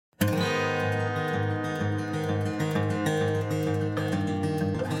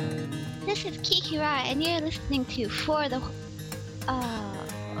is Kikira, and you're listening to For the...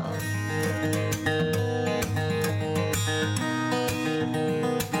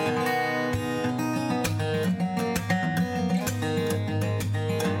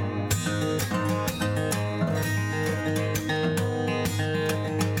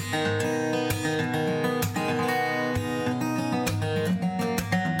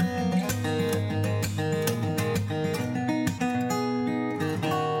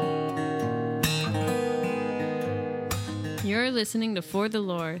 You're listening to For the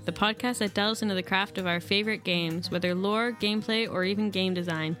Lore, the podcast that delves into the craft of our favorite games, whether lore, gameplay, or even game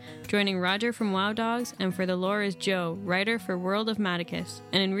design. Joining Roger from WoW Dogs, and For the Lore is Joe, writer for World of Maticus,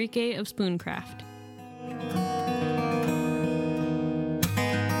 and Enrique of Spooncraft.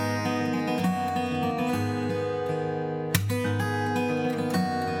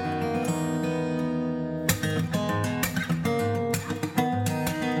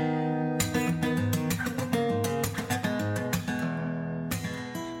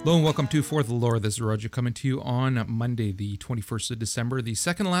 Hello and welcome to For the Lore. This is Roger coming to you on Monday, the 21st of December, the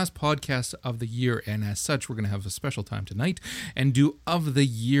second last podcast of the year. And as such, we're going to have a special time tonight and do Of the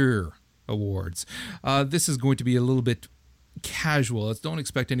Year awards. This is going to be a little bit casual. Don't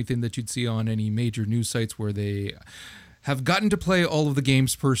expect anything that you'd see on any major news sites where they have gotten to play all of the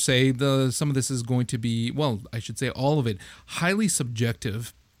games per se. Some of this is going to be, well, I should say all of it, highly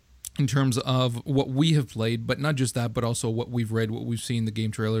subjective in terms of what we have played, but not just that, but also what we've read, what we've seen, the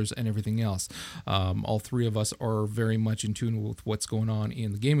game trailers, and everything else. All three of us are very much in tune with what's going on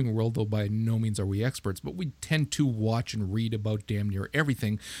in the gaming world, though by no means are we experts, but we tend to watch and read about damn near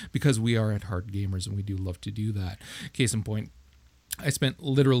everything because we are at heart gamers and we do love to do that. Case in point, I spent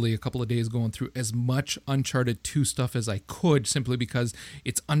literally a couple of days going through as much Uncharted 2 stuff as I could simply because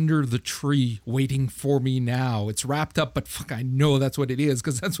it's under the tree waiting for me now. It's wrapped up, but fuck, I know that's what it is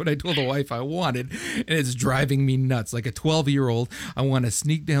because that's what I told the wife I wanted, and it's driving me nuts. Like a 12-year-old, I want to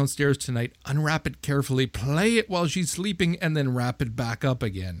sneak downstairs tonight, unwrap it carefully, play it while she's sleeping, and then wrap it back up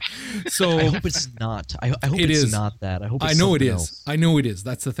again. So I hope it's not. I hope it's not that. I hope it's I know it is. else. I know it is.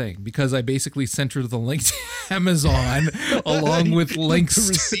 That's the thing, because I basically sent her the link to Amazon along with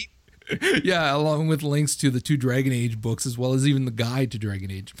links. Yeah, along with links to the 2 Dragon Age books, as well as even the guide to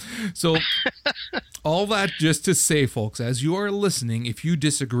Dragon Age. So all that just to say, folks, as you are listening, if you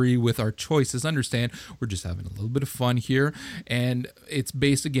disagree with our choices, understand we're just having a little bit of fun here. And it's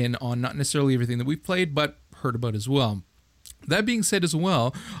based, again, on not necessarily everything that we've played, but heard about as well. That being said as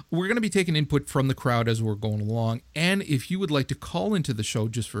well, we're going to be taking input from the crowd as we're going along. And if you would like to call into the show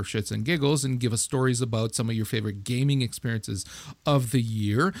just for shits and giggles and give us stories about some of your favorite gaming experiences of the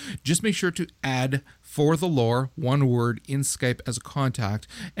year, just make sure to add For the Lore, one word, in Skype as a contact,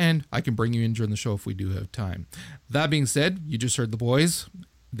 and I can bring you in during the show if we do have time. That being said, you just heard the boys.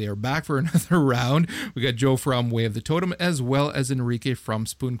 They are back for another round. We got Joe from Way of the Totem as well as Enrique from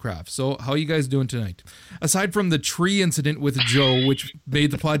Spooncraft. So how are you guys doing tonight? Aside from the tree incident with Joe, which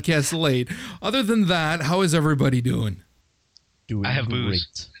made the podcast late, other than that, how is everybody doing? I have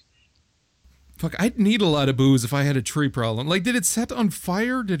booze. Fuck, I'd need a lot of booze if I had a tree problem. Like, did it set on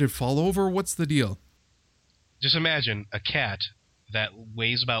fire? Did it fall over? What's the deal? Just imagine a cat that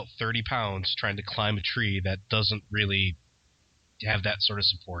weighs about 30 pounds trying to climb a tree that doesn't really have that sort of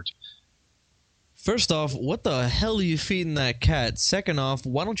support. First off, what the hell are you feeding that cat? Second off,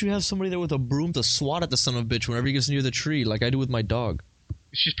 why don't you have somebody there with a broom to swat at the son of a bitch whenever he gets near the tree, like I do with my dog?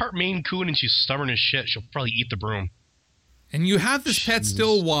 She's part Maine Coon and she's stubborn as shit. She'll probably eat the broom. And you have this pet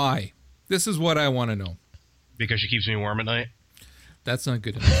still, why? This is what I want to know. Because she keeps me warm at night. That's not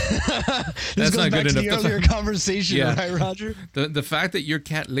good enough. That's not good enough. The earlier conversation, yeah. Right, Roger? The fact that your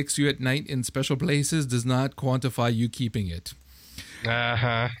cat licks you at night in special places does not quantify you keeping it.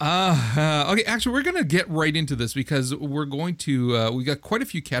 Okay, actually, we're going to get right into this because we're going to, we got quite a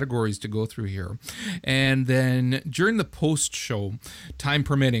few categories to go through here. And then during the post-show, time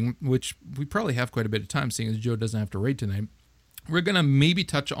permitting, which we probably have quite a bit of time seeing as Joe doesn't have to raid tonight, we're going to maybe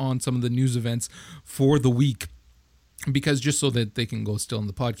touch on some of the news events for the week. Because just so that they can go still in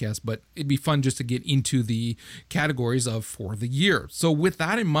the podcast, but it'd be fun just to get into the categories of for the year. So with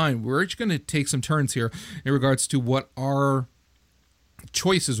that in mind, we're just going to take some turns here in regards to what our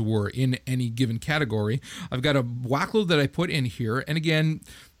choices were in any given category. I've got a whackload that I put in here, and again,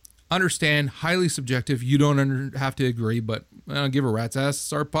 understand, highly subjective. You don't have to agree, but give a rat's ass.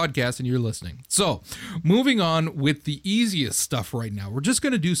 It's our podcast and you're listening. So moving on with the easiest stuff right now. We're just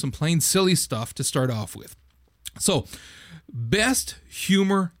going to do some plain silly stuff to start off with. So best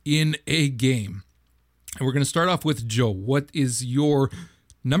humor in a game. And we're going to start off with Joe. What is your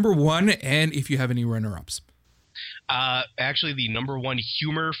number one, and if you have any runner-ups? Actually, the number one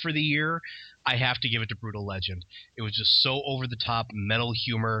humor for the year, I have to give it to Brutal Legend. It was just so over-the-top metal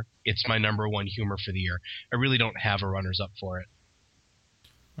humor. It's my number one humor for the year. I really don't have a runners-up for it.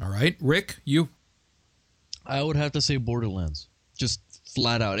 All right. Rick, you? I would have to say Borderlands. Just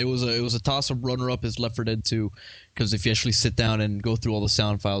flat out. It was a toss-up. Runner-up is Left 4 Dead 2, because if you actually sit down and go through all the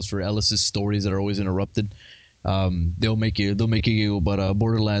sound files for Ellis's stories that are always interrupted, they'll make you giggle. But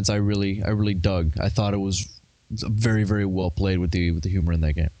Borderlands, I really dug. I thought it was very, very well played with the humor in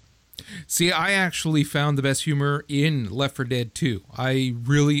that game. See, I actually found the best humor in Left 4 Dead 2. I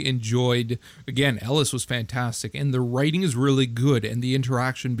really enjoyed, again, Ellis was fantastic, and the writing is really good, and the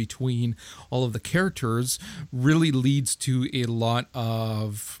interaction between all of the characters really leads to a lot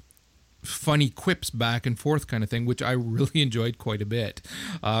of funny quips back and forth kind of thing, which I really enjoyed quite a bit.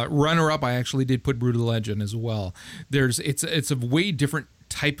 Runner-up, I actually did put Brutal Legend as well. It's a way different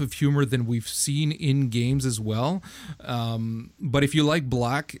type of humor than we've seen in games as well. But if you like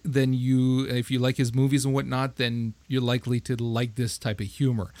Black, then if you like his movies and whatnot, then you're likely to like this type of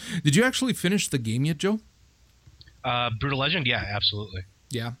humor. Did you actually finish the game yet, Joe? Brutal Legend, yeah, absolutely.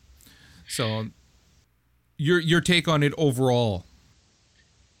 Yeah. So your take on it overall?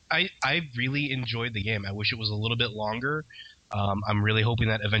 I really enjoyed the game. I wish it was a little bit longer. I'm really hoping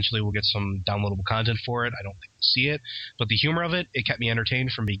that eventually we'll get some downloadable content for it. I don't think we'll see it. But the humor of it kept me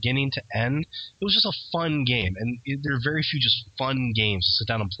entertained from beginning to end. It was just a fun game. And there are very few just fun games to sit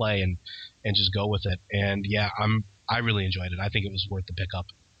down and play and just go with it. And yeah, I really enjoyed it. I think it was worth the pickup.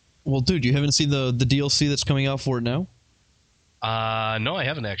 Well, dude, you haven't seen the DLC that's coming out for it now? No, I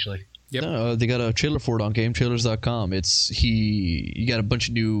haven't actually. Yep. No, they got a trailer for it on GameTrailers.com. You got a bunch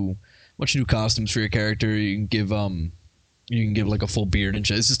of new costumes for your character. You can give like a full beard and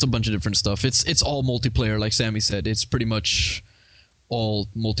shit. It's just a bunch of different stuff. It's all multiplayer, like Sammy said. It's pretty much all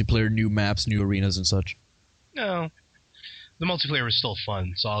multiplayer, new maps, new arenas and such. No, the multiplayer is still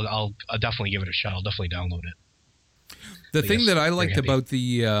fun, so I'll definitely give it a shot. I'll definitely download it. The thing that I liked about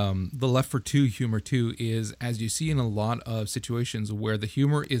the Left 4 2 humor too is, as you see in a lot of situations where the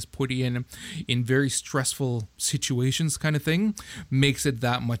humor is put in very stressful situations kind of thing, makes it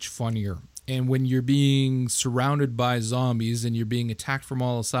that much funnier. And when you're being surrounded by zombies and you're being attacked from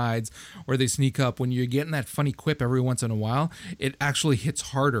all sides, or they sneak up, when you're getting that funny quip every once in a while, it actually hits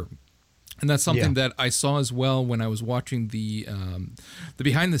harder. And that's something that I saw as well when I was watching the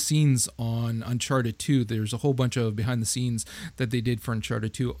behind the scenes on Uncharted 2. There's a whole bunch of behind the scenes that they did for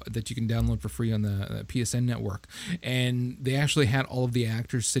Uncharted 2 that you can download for free on the PSN network. And they actually had all of the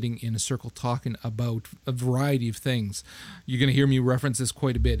actors sitting in a circle talking about a variety of things. You're going to hear me reference this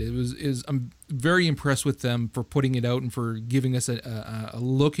quite a bit. I'm very impressed with them for putting it out and for giving us a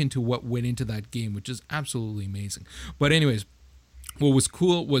look into what went into that game, which is absolutely amazing. But anyways, what was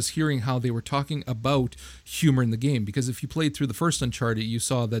cool was hearing how they were talking about humor in the game, because if you played through the first Uncharted, you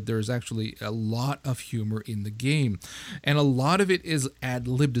saw that there's actually a lot of humor in the game, and a lot of it is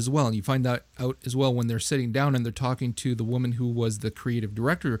ad-libbed as well. And you find that out as well when they're sitting down and they're talking to the woman who was the creative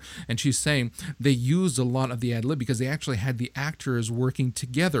director, and she's saying they used a lot of the ad-lib because they actually had the actors working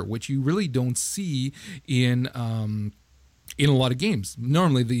together, which you really don't see in a lot of games.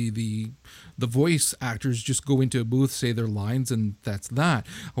 Normally the voice actors just go into a booth, say their lines, and that's that.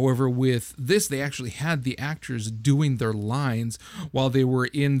 However, with this, they actually had the actors doing their lines while they were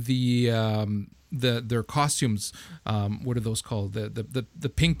in their costumes. What are those called?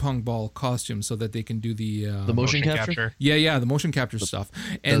 The ping pong ball costumes, so that they can do the motion capture. Yeah, the motion capture stuff.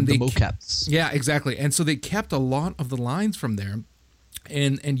 And the mocaps. Yeah, exactly. And so they kept a lot of the lines from there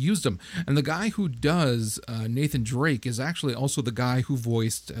and used them. And the guy who does Nathan Drake is actually also the guy who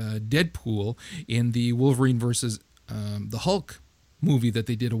voiced Deadpool in the Wolverine versus the Hulk movie that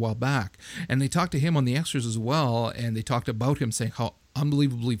they did a while back. And they talked to him on the extras as well, and they talked about him, saying how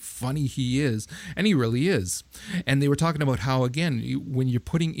unbelievably funny he is, and he really is. And they were talking about how, again, when you're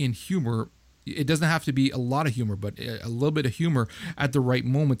putting in humor, it doesn't have to be a lot of humor, but a little bit of humor at the right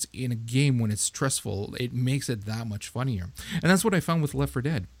moments in a game when it's stressful, it makes it that much funnier. And that's what I found with Left 4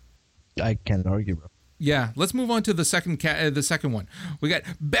 Dead. I can't argue, bro. Yeah, let's move on to the second one. We got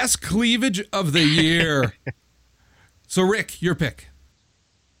Best Cleavage of the Year. So, Rick, your pick.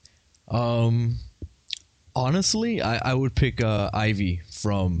 Honestly, I would pick Ivy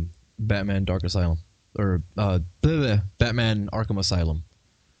from Batman Dark Asylum. Or Batman Arkham Asylum.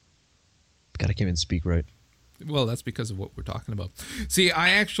 God, I can't even speak right. Well, that's because of what we're talking about. See, I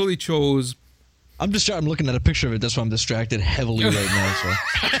actually chose... I'm looking at a picture of it. That's why I'm distracted heavily right now. So.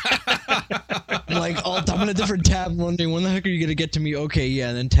 I'm in a different tab wondering, when the heck are you going to get to me? Okay, yeah,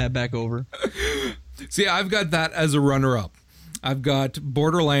 and then tab back over. See, I've got that as a runner-up. I've got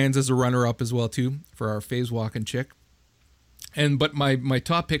Borderlands as a runner-up as well too for our phase walking chick. But my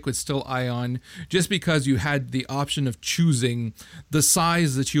top pick was still Ion, just because you had the option of choosing the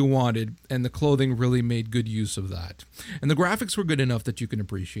size that you wanted, and the clothing really made good use of that. And the graphics were good enough that you can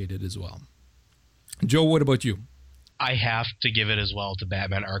appreciate it as well. Joe, what about you? I have to give it as well to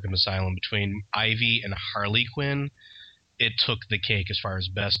Batman Arkham Asylum. Between Ivy and Harley Quinn, it took the cake as far as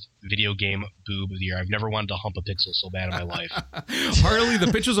best video game boob of the year. I've never wanted to hump a pixel so bad in my life. Harley,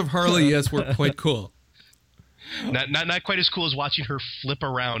 the pictures of Harley, yes, were quite cool. Not quite as cool as watching her flip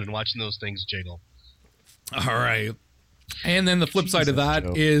around and watching those things jiggle. All right. And then the flip side of that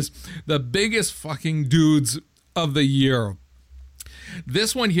Joe. is the biggest fucking dudes of the year.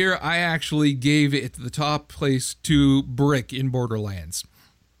 This one here, I actually gave it the top place to Brick in Borderlands.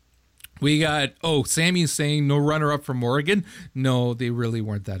 We got, Sammy's saying no runner-up from Oregon. No, they really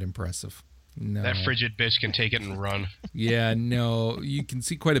weren't that impressive. No. That frigid bitch can take it and run. Yeah, no, you can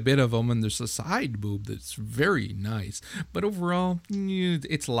see quite a bit of them, and there's a side boob that's very nice. But overall,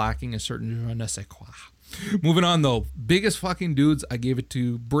 it's lacking a certain je ne sais quoi. Moving on, though. Biggest fucking dudes, I gave it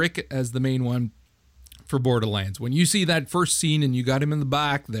to Brick as the main one for Borderlands. When you see that first scene and you got him in the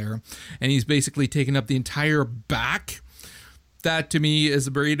back there, and he's basically taking up the entire back, that to me is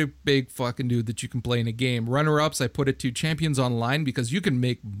a very big fucking dude that you can play in a game. Runner-ups, I put it to Champions Online, because you can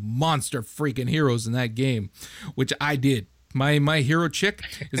make monster freaking heroes in that game, which I did. My hero chick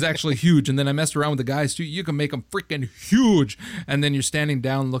is actually huge, and then I messed around with the guys too. You can make them freaking huge, and then you're standing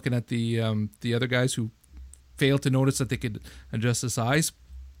down looking at the other guys who failed to notice that they could adjust the size.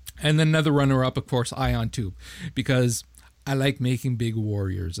 And then another runner-up, of course, Ion 2, because I like making big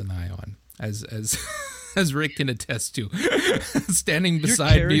warriors in Ion, as as Rick can attest to. Standing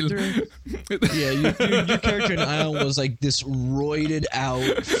beside me. Yeah, your character in Ion was like this roided out,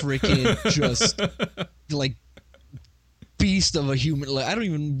 freaking just like beast of a human. Like, I don't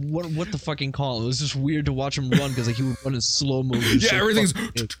even what the fucking call it. It was just weird to watch him run, because like he would run in slow motion. Yeah, so everything's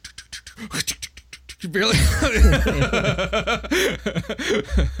really.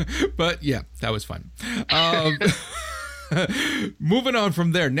 But yeah, that was fun. Moving on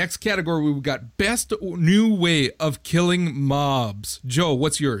from there, next category we've got best new way of killing mobs. Joe,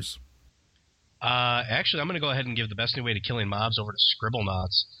 what's yours? Actually, I'm going to go ahead and give the best new way to killing mobs over to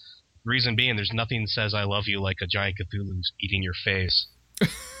Scribblenauts. Reason being, there's nothing that says I love you like a giant Cthulhu's eating your face.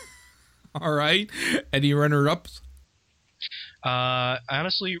 All right. Any runner-ups?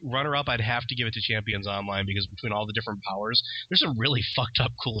 Honestly, runner-up, I'd have to give it to Champions Online, because between all the different powers, there's some really fucked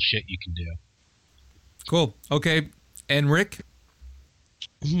up cool shit you can do. Cool. Okay. And Rick?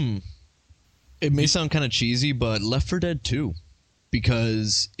 It may sound kind of cheesy, but Left 4 Dead 2,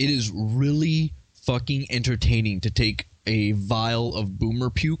 because it is really fucking entertaining to take a vial of boomer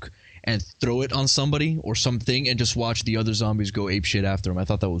puke and throw it on somebody or something and just watch the other zombies go apeshit after them. I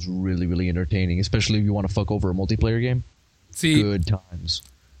thought that was really, really entertaining, especially if you want to fuck over a multiplayer game. See, good times.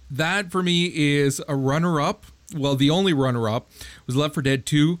 That for me is a runner-up. Well, the only runner-up was Left 4 Dead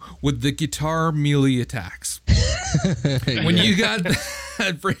 2 with the guitar melee attacks. When you got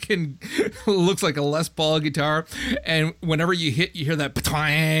that freaking looks like a Les Paul guitar, and whenever you hit, you hear that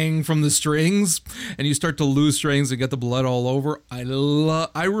twang from the strings, and you start to lose strings and get the blood all over.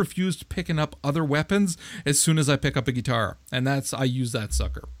 I refused picking up other weapons as soon as I pick up a guitar, and I use that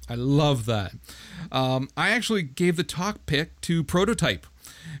sucker. I love that. I actually gave the top pick to Prototype,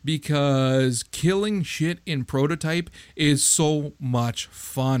 because killing shit in Prototype is so much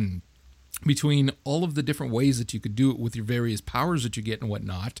fun. Between all of the different ways that you could do it with your various powers that you get and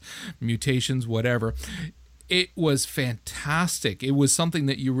whatnot, mutations, whatever, it was fantastic. It was something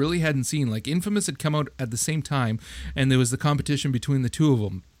that you really hadn't seen. Like, Infamous had come out at the same time, and there was the competition between the two of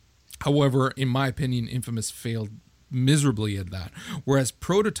them. However, in my opinion, Infamous failed miserably at that, whereas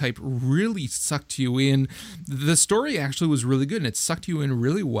Prototype really sucked you in. The story actually was really good, and it sucked you in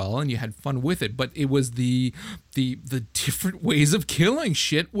really well, and you had fun with it, but it was the different ways of killing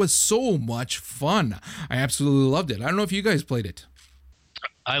shit was so much fun. I absolutely loved it. I don't know if you guys played it.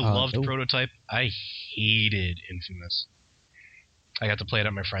 I loved Prototype. I hated Infamous. I got to play it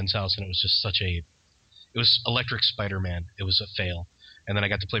at my friend's house, and it was just it was Electric Spider-Man. It was a fail. And then I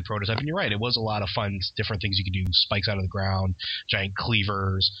got to play Prototype, and you're right, it was a lot of fun, different things you could do, spikes out of the ground, giant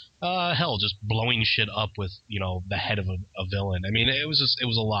cleavers, hell, just blowing shit up with, the head of a villain. I mean, it was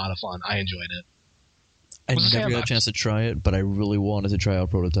a lot of fun. I enjoyed it. I never got a chance to try it, but I really wanted to try out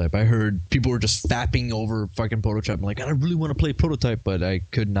Prototype. I heard people were just fapping over fucking Prototype. I'm like, I really want to play Prototype, but I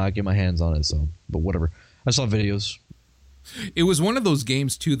could not get my hands on it, but whatever. I saw videos. It was one of those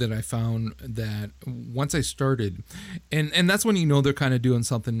games too that I found that once I started, and that's when you know they're kind of doing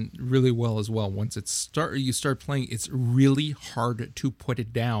something really well as well. Once you start playing, it's really hard to put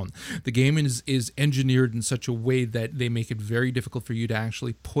it down. The game is engineered in such a way that they make it very difficult for you to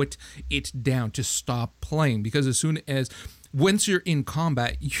actually put it down, to stop playing, because once you're in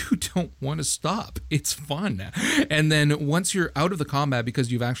combat, you don't want to stop. It's fun. And then once you're out of the combat,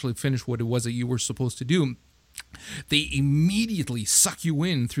 because you've actually finished what it was that you were supposed to do, they immediately suck you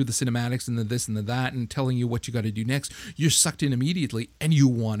in through the cinematics and the this and the that and telling you what you got to do next. You're sucked in immediately and you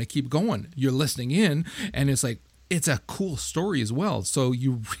want to keep going. You're listening in, and it's like, it's a cool story as well. So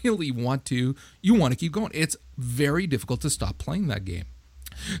you really want to keep going. It's very difficult to stop playing that game.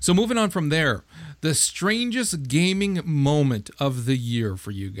 So moving on from there, the strangest gaming moment of the year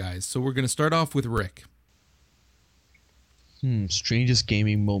for you guys. So we're going to start off with Rick. Strangest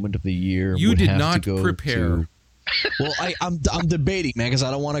gaming moment of the year. You did not prepare. Well, I'm debating, man, because I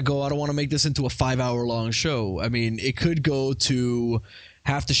don't want to make this into a 5-hour long show. I mean, it could go to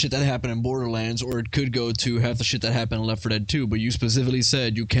half the shit that happened in Borderlands, or it could go to half the shit that happened in Left 4 Dead 2. But you specifically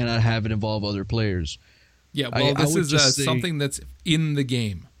said you cannot have it involve other players. Yeah, well, this is something that's in the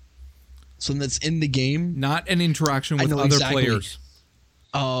game. Something that's in the game? Not an interaction with other players.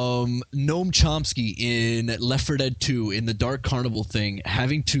 Noam Chomsky in Left 4 Dead 2 in the Dark Carnival thing,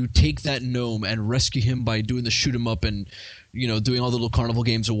 having to take that gnome and rescue him by doing the shoot 'em up and, doing all the little carnival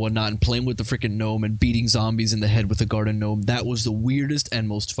games and whatnot, and playing with the freaking gnome and beating zombies in the head with the garden gnome. That was the weirdest and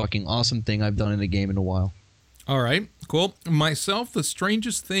most fucking awesome thing I've done in a game in a while. All right, cool. Myself, the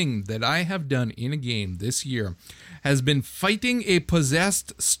strangest thing that I have done in a game this year has been fighting a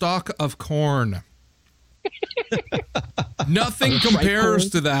possessed stalk of corn. Nothing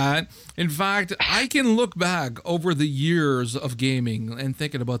compares to that. In fact, I can look back over the years of gaming and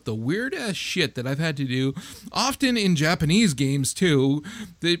thinking about the weird ass shit that I've had to do, often in Japanese games too,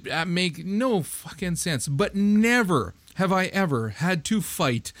 that make no fucking sense, but never have I ever had to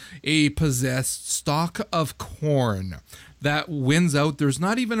fight a possessed stalk of corn. That wins out. There's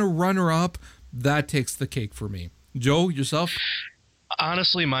not even a runner-up. That takes the cake for me. Joe, yourself?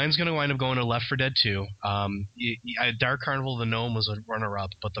 Honestly, mine's going to wind up going to Left 4 Dead 2. Dark Carnival, the gnome was a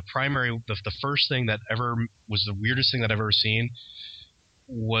runner-up, but the first thing that ever was the weirdest thing that I've ever seen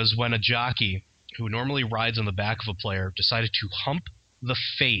was when a jockey who normally rides on the back of a player decided to hump the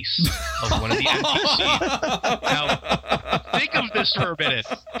face of one of the NPCs. Now, think of this for a minute.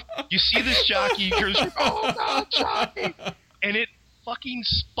 You see this jockey, you're like, oh god, jockey! And it fucking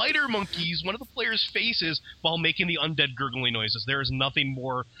spider monkeys one of the players' faces while making the undead gurgling noises. There is nothing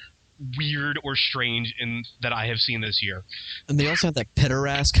more weird or strange that I have seen this year. And they also have that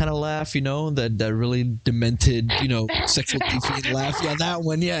petter-ass kind of laugh, that really demented, sexual deviant laugh. Yeah, that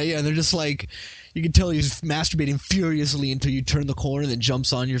one. Yeah. They're just like, you can tell he's masturbating furiously until you turn the corner and then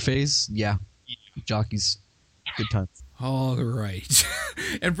jumps on your face. Yeah. Jockeys. Good times. All right.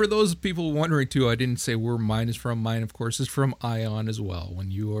 And for those people wondering too, I didn't say where mine is from. Mine, of course, is from Ion as well.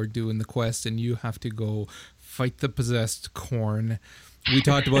 When you are doing the quest and you have to go fight the possessed corn. We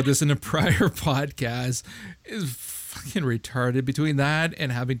talked about this in a prior podcast. It's fucking retarded. Between that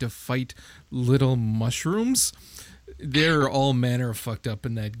and having to fight little mushrooms, they're all manner of fucked up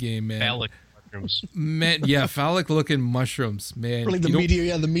in that game, man. Phallic mushrooms. Man, yeah, phallic looking mushrooms, man. Really,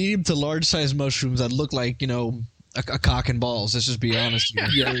 the medium to large size mushrooms that look like, a cock and balls. Let's just be honest here.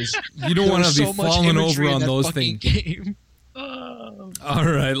 Yeah. You don't want to be falling over on those things. All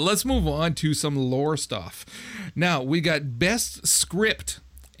right, let's move on to some lore stuff. Now, we got best script,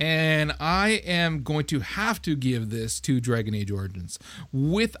 and I am going to have to give this to Dragon Age Origins.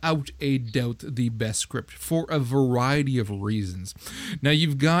 Without a doubt, the best script for a variety of reasons. Now,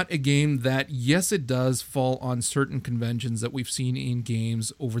 you've got a game that, yes, it does fall on certain conventions that we've seen in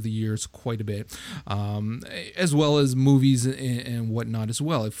games over the years quite a bit, as well as movies and whatnot as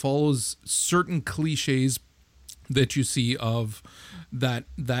well. It follows certain cliches that you see of that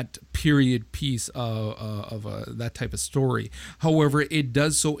period piece of that type of story. However, it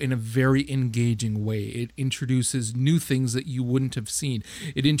does so in a very engaging way. It introduces new things that you wouldn't have seen.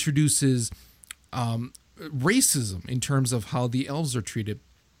 It introduces racism in terms of how the elves are treated.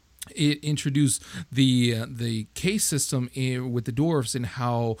 It introduced the caste system with the dwarves and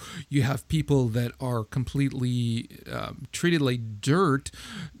how you have people that are completely treated like dirt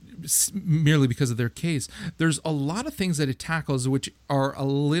merely because of their case. There's a lot of things that it tackles which are a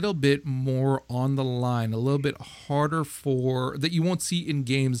little bit more on the line, a little bit harder that you won't see in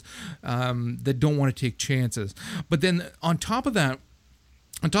games that don't want to take chances. But then on top of the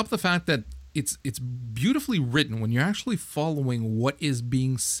fact that it's beautifully written when you're actually following what is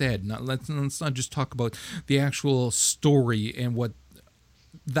being said. Let's not just talk about the actual story and what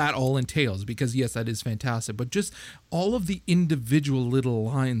that all entails, because yes, that is fantastic, but just all of the individual little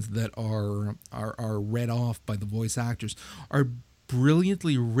lines that are read off by the voice actors are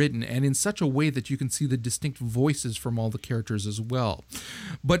brilliantly written, and in such a way that you can see the distinct voices from all the characters as well.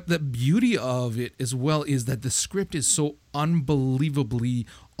 But the beauty of it as well is that the script is so unbelievably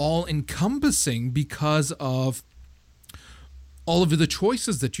all-encompassing because of all of the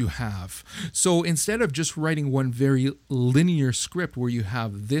choices that you have. So instead of just writing one very linear script where you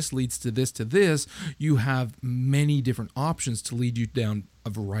have this leads to this, you have many different options to lead you down a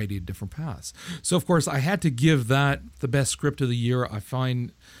variety of different paths. So of course I had to give that the best script of the year. I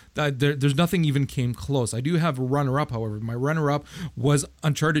find that there's nothing even came close. I do have a runner-up, however. My runner-up was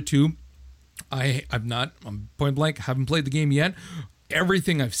Uncharted 2. I'm point blank, haven't played the game yet.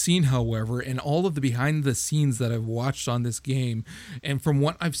 Everything I've seen, however, and all of the behind the scenes that I've watched on this game, and from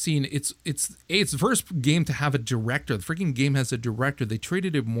what I've seen, it's the first game to have a director. The freaking game has a director. They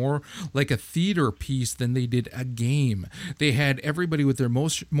treated it more like a theater piece than they did a game. They had everybody with their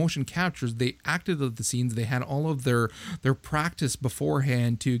motion captures. They acted out the scenes. They had all of their practice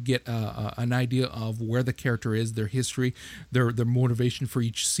beforehand to get an idea of where the character is, their history, their motivation for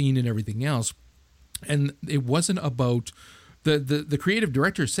each scene, and everything else. And it wasn't about the creative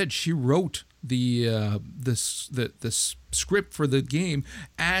director said she wrote the script for the game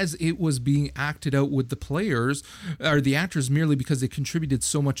as it was being acted out with the players or the actors, merely because they contributed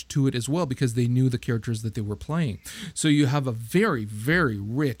so much to it as well, because they knew the characters that they were playing. So you have a very, very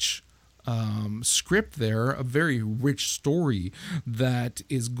rich script there, a very rich story that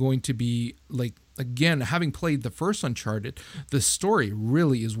is going to be like, again, having played the first Uncharted, the story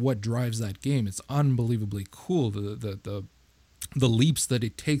really is what drives that game. It's unbelievably cool. The leaps that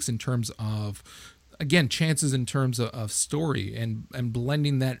it takes in terms of, again, chances in terms of story, and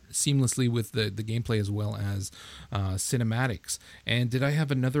blending that seamlessly with the gameplay as well as cinematics. And did I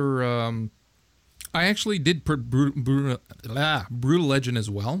have another? I actually did Brutal Legend as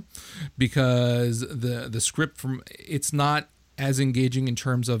well, because the script it's not as engaging in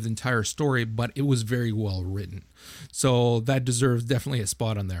terms of the entire story, but it was very well written. So that deserves definitely a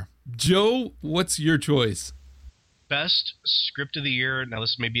spot on there. Joe, what's your choice? Best script of the year. Now,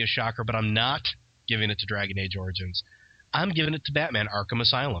 this may be a shocker, but I'm not giving it to Dragon Age Origins. I'm giving it to Batman Arkham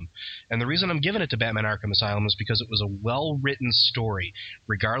Asylum. And the reason I'm giving it to Batman Arkham Asylum is because it was a well-written story.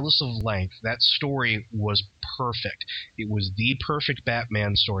 Regardless of length, that story was perfect. It was the perfect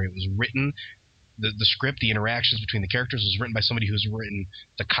Batman story. It was written, the script, the interactions between the characters was written by somebody who's written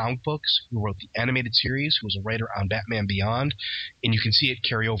the comic books, who wrote the animated series, who was a writer on Batman Beyond, and you can see it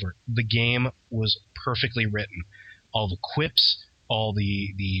carry over. The game was perfectly written. All the quips, all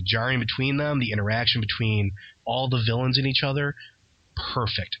the jarring between them, the interaction between all the villains and each other,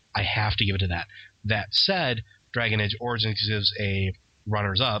 perfect. I have to give it to that. That said, Dragon Age Origins gives a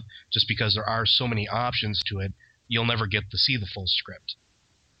runners-up, just because there are so many options to it, you'll never get to see the full script.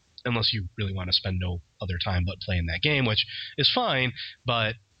 Unless you really want to spend no other time but playing that game, which is fine,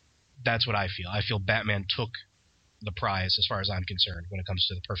 but that's what I feel. I feel Batman took the prize, as far as I'm concerned, when it comes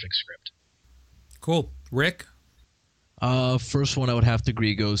to the perfect script. Cool. Rick? First one I would have to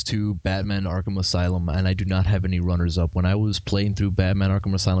agree goes to Batman Arkham Asylum, and I do not have any runners-up. When I was playing through Batman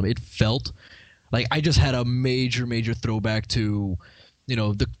Arkham Asylum, it felt like I just had a major throwback to,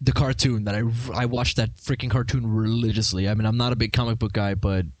 the cartoon that I watched that freaking cartoon religiously. I mean, I'm not a big comic book guy,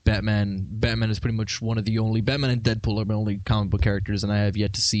 but Batman is pretty much one of the only, Batman and Deadpool are my only comic book characters, and I have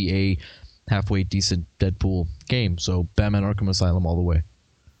yet to see a halfway decent Deadpool game. So Batman Arkham Asylum all the way.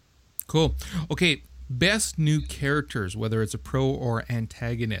 Cool. Okay. Best new characters, whether it's a pro or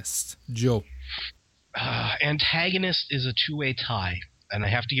antagonist. Joe. Antagonist is a two-way tie, and I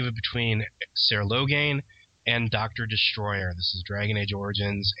have to give it between Sarah Logain and Dr. Destroyer. This is Dragon Age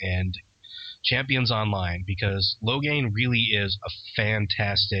Origins and Champions Online, because Logain really is a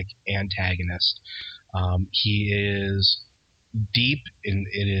fantastic antagonist. He is deep, and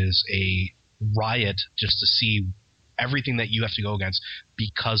it is a riot just to see everything that you have to go against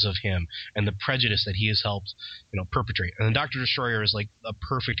because of him and the prejudice that he has helped, perpetrate. And then Dr. Destroyer is like a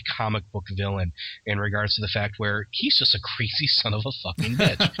perfect comic book villain in regards to the fact where he's just a crazy son of a fucking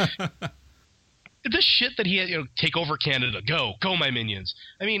bitch. The shit that he had, take over Canada, go my minions.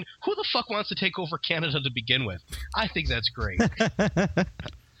 I mean, who the fuck wants to take over Canada to begin with? I think that's great.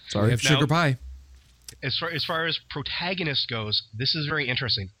 Sorry, we have sugar pie. As far as protagonist goes, this is very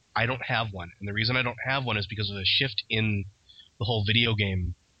interesting. I don't have one. And the reason I don't have one is because of the shift in the whole video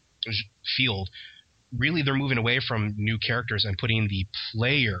game field. Really, they're moving away from new characters and putting the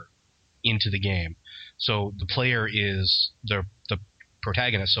player into the game. So the player is the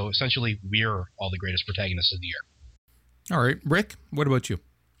protagonist. So essentially, we're all the greatest protagonists of the year. All right, Rick, what about you?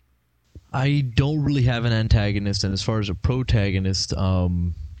 I don't really have an antagonist, and as far as a protagonist,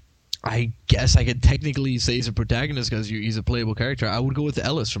 I guess I could technically say he's a protagonist because he's a playable character. I would go with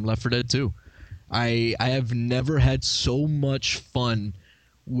Ellis from Left 4 Dead 2. I have never had so much fun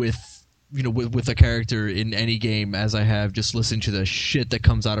with a character in any game as I have just listening to the shit that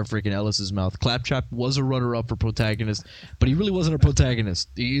comes out of freaking Ellis's mouth. Claptrap was a runner-up for protagonist, but he really wasn't a protagonist.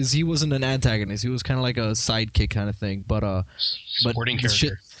 He wasn't an antagonist. He was kind of like a sidekick kind of thing. Supporting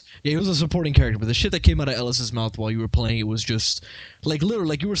character. Yeah, he was a supporting character, but the shit that came out of Ellis's mouth while you were playing it was just, like, literally,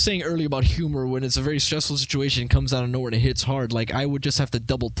 like you were saying earlier about humor, when it's a very stressful situation, it comes out of nowhere and it hits hard. Like, I would just have to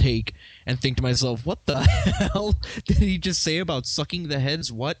double take and think to myself, what the hell did he just say about sucking the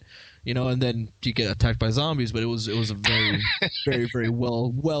heads? What? And then you get attacked by zombies, but it was a very, very, very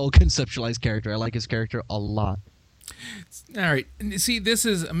well conceptualized character. I like his character a lot. All right. See, this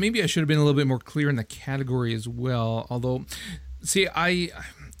is, maybe I should have been a little bit more clear in the category as well. Although, see,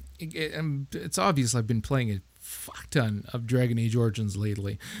 it's obvious I've been playing a fuck ton of Dragon Age Origins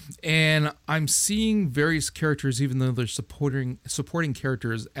lately, and I'm seeing various characters, even though they're supporting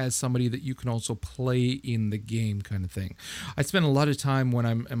characters, as somebody that you can also play in the game, kind of thing. I spend a lot of time when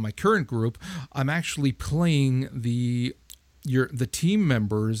I'm in my current group, I'm actually playing the team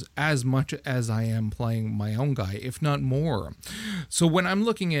members as much as I am playing my own guy, if not more. So when I'm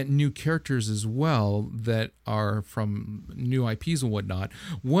looking at new characters as well that are from new IPs and whatnot,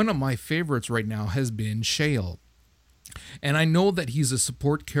 one of my favorites right now has been Shale. And I know that he's a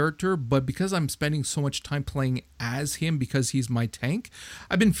support character, but because I'm spending so much time playing as him because he's my tank,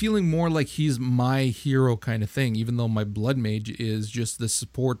 I've been feeling more like he's my hero kind of thing, even though my blood mage is just the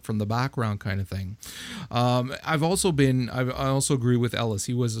support from the background kind of thing. I also agree with Ellis.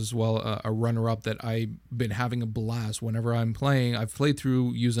 He was as well a runner-up that I've been having a blast whenever I'm playing. I've played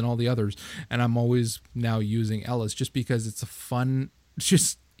through using all the others, and I'm always now using Ellis just because it's a fun,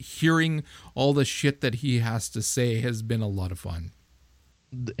 just hearing all the shit that he has to say has been a lot of fun.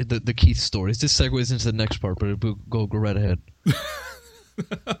 The Keith stories. This segues into the next part, but go right ahead.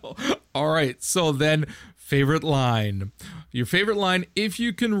 All right. So then, favorite line. Your favorite line, if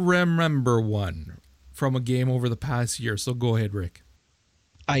you can remember one from a game over the past year. So go ahead, Rick.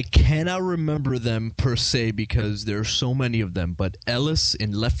 I cannot remember them per se because there are so many of them, but Ellis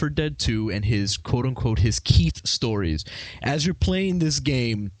in Left 4 Dead 2 and his quote-unquote his Keith stories. As you're playing this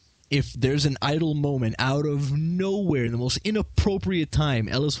game, if there's an idle moment out of nowhere, in the most inappropriate time,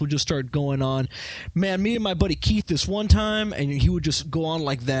 Ellis would just start going on, man, me and my buddy Keith this one time, and he would just go on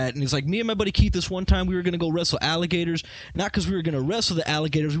like that, and he's like, me and my buddy Keith this one time, we were going to go wrestle alligators, not because we were going to wrestle the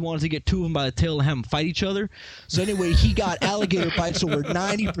alligators, we wanted to get two of them by the tail and have them fight each other. So anyway, he got alligator bites over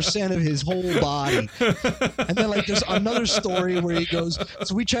 90% of his whole body. And then like there's another story where he goes,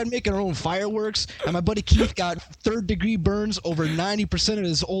 so we tried making our own fireworks, and my buddy Keith got third-degree burns over 90% of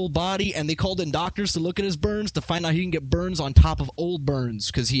his whole body, and they called in doctors to look at his burns to find out he can get burns on top of old burns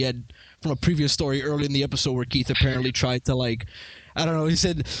because he had, from a previous story early in the episode where Keith apparently tried to, like, I don't know, he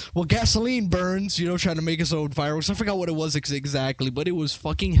said, well, gasoline burns, trying to make his own fireworks. I forgot what it was exactly, but it was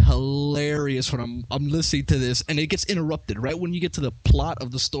fucking hilarious when I'm listening to this, and it gets interrupted right when you get to the plot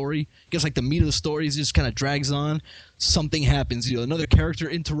of the story. I guess like the meat of the story just kind of drags on. Something happens, another character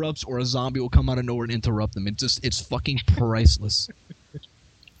interrupts, or a zombie will come out of nowhere and interrupt them. It's fucking priceless.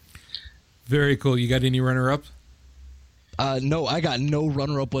 Very cool. You got any runner-up? No, I got no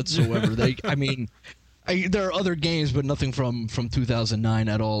runner-up whatsoever. There are other games, but nothing from 2009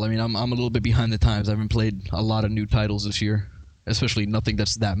 at all. I mean, I'm a little bit behind the times. I haven't played a lot of new titles this year, especially nothing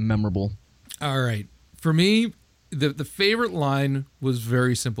that's that memorable. All right. For me, the favorite line was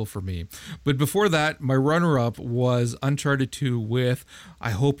very simple for me. But before that, my runner-up was Uncharted 2 with,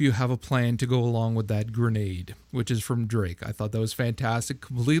 I hope you have a plan to go along with that grenade, which is from Drake. I thought that was fantastic.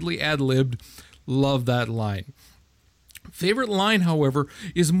 Completely ad-libbed. Love that line. Favorite line, however,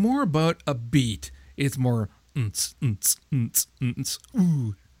 is more about a beat. It's more, ooh,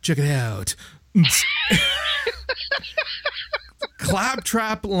 check it out.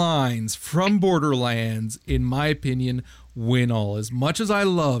 Claptrap lines from Borderlands, in my opinion, win all. As much as I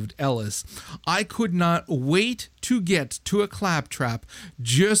loved Ellis, I could not wait to get to a Claptrap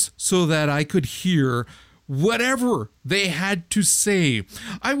just so that I could hear whatever they had to say.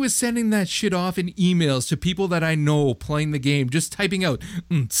 I was sending that shit off in emails to people that I know playing the game, just typing out,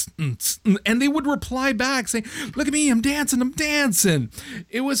 and they would reply back saying, look at me, I'm dancing.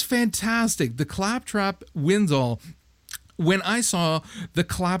 It was fantastic. The Claptrap wins all. When I saw the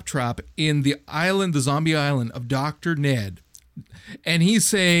Claptrap in the zombie island of Dr. Ned, and he's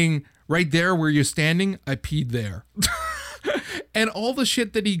saying, right there where you're standing, I peed there. And all the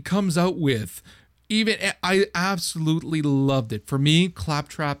shit that he comes out with, even I absolutely loved it. For me,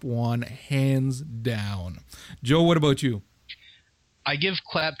 Claptrap won hands down. Joe, what about you? I give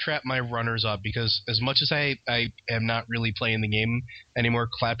Claptrap my runners up because as much as I am not really playing the game anymore,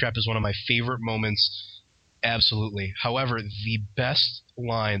 Claptrap is one of my favorite moments. Absolutely. However, the best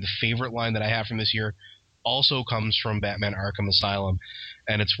line, the favorite line that I have from this year also comes from Batman Arkham Asylum.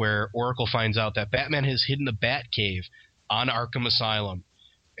 And it's where Oracle finds out that Batman has hidden a bat cave on Arkham Asylum.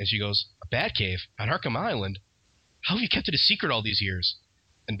 And she goes, a bat cave on Arkham Island? How have you kept it a secret all these years?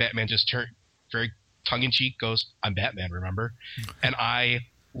 And Batman just turned very tongue-in-cheek goes, I'm Batman, remember? And I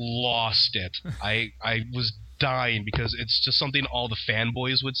lost it. I was dying because it's just something all the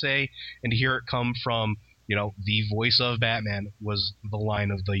fanboys would say. And to hear it come from, the voice of Batman was the line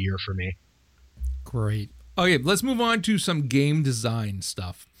of the year for me. Great. Okay, let's move on to some game design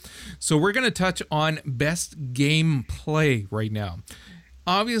stuff. So we're going to touch on best gameplay right now.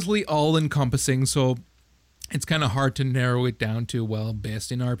 Obviously all-encompassing, so it's kind of hard to narrow it down to, well,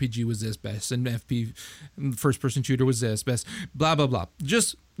 best in RPG was this, best in FP, first-person shooter was this, best, blah, blah, blah.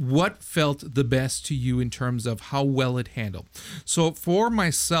 Just what felt the best to you in terms of how well it handled. So for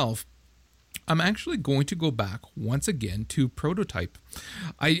myself, I'm actually going to go back once again to Prototype.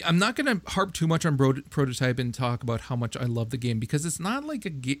 I'm not going to harp too much on Prototype and talk about how much I love the game, because it's not like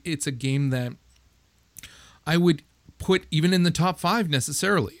it's a game that I would put even in the top 5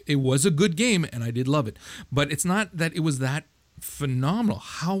 necessarily. It was a good game and I did love it, but it's not that it was that phenomenal.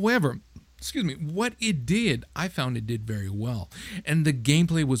 However, what it did, I found it did very well. And the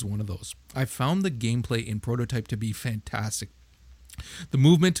gameplay was one of those. I found the gameplay in Prototype to be fantastic. The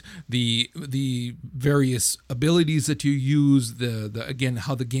movement, the various abilities that you use, the again,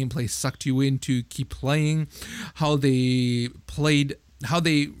 how the gameplay sucked you in to keep playing, how they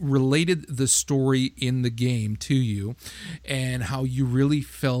related the story in the game to you, and how you really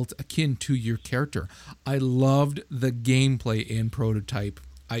felt akin to your character. I loved the gameplay in Prototype.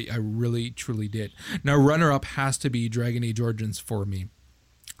 I really, truly did. Now, runner-up has to be Dragon Age Origins for me.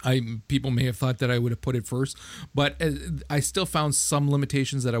 People may have thought that I would have put it first, but I still found some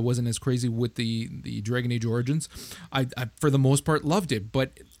limitations that I wasn't as crazy with the Dragon Age Origins. I for the most part loved it,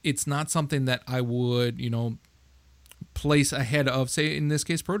 but it's not something that I would, place ahead of, say, in this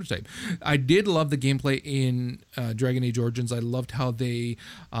case, Prototype. I did love the gameplay in Dragon Age Origins. I loved how they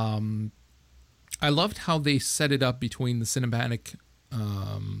set it up between the cinematic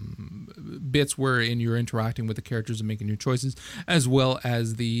bits wherein you're interacting with the characters and making your choices, as well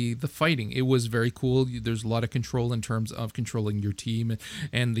as the fighting. It was very cool. There's a lot of control in terms of controlling your team,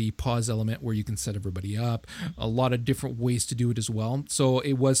 and the pause element where you can set everybody up. A lot of different ways to do it as well. So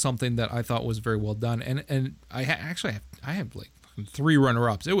it was something that I thought was very well done. And I have like 3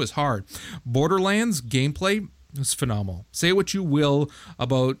 runner-ups. It was hard. Borderlands gameplay was phenomenal. Say what you will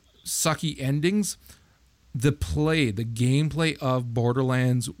about sucky endings. The gameplay of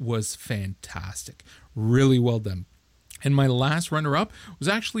Borderlands was fantastic. Really well done. And my last runner-up was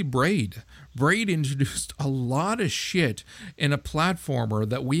actually Braid. Braid introduced a lot of shit in a platformer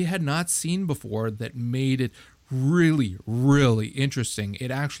that we had not seen before that made it really, really interesting.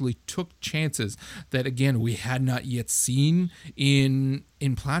 It actually took chances that, again, we had not yet seen in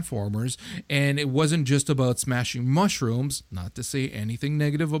platformers, and it wasn't just about smashing mushrooms, not to say anything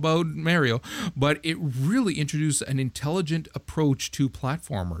negative about Mario, but it really introduced an intelligent approach to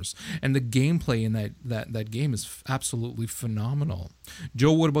platformers, and the gameplay in that game is absolutely phenomenal.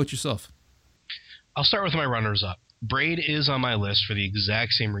 Joe, what about yourself? I'll start with my runners-up. Braid is on my list for the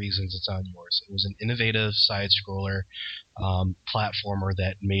exact same reasons it's on yours. It was an innovative side-scroller platformer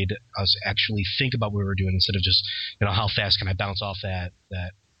that made us actually think about what we were doing instead of just, how fast can I bounce off that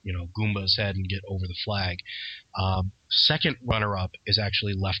Goomba's head and get over the flag. Second runner-up is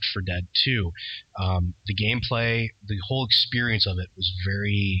actually Left 4 Dead 2. The gameplay, the whole experience of it was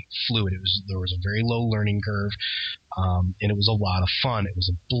very fluid. There was a very low learning curve, and it was a lot of fun. It was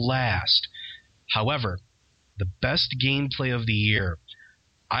a blast. However, the best gameplay of the year,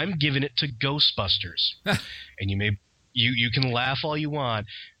 I'm giving it to Ghostbusters. And you can laugh all you want.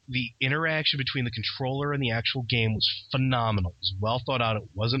 The interaction between the controller and the actual game was phenomenal. It was well thought out. It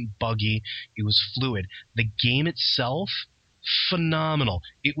wasn't buggy. It was fluid. The game itself, phenomenal.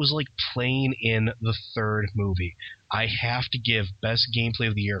 It was like playing in the third movie. I have to give best gameplay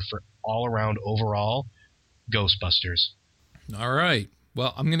of the year for all around overall, Ghostbusters. All right.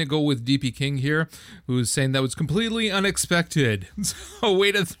 Well, I'm going to go with DP King here, who's saying that was completely unexpected. So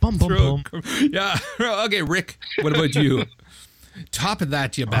way to throw. Yeah. Okay, Rick, what about you? Top of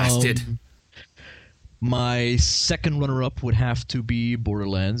that, you bastard. My second runner-up would have to be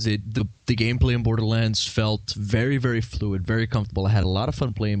Borderlands. The gameplay in Borderlands felt very, very fluid, very comfortable. I had a lot of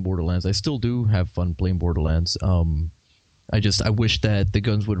fun playing Borderlands. I still do have fun playing Borderlands. I wish that the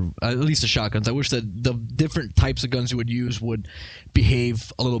guns would, at least the shotguns, I wish that the different types of guns you would use would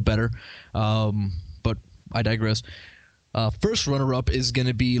behave a little better. But I digress. First runner-up is going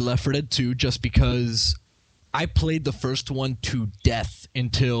to be Left 4 Dead 2, just because I played the first one to death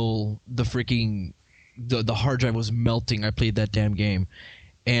until the freaking the hard drive was melting. I played that damn game,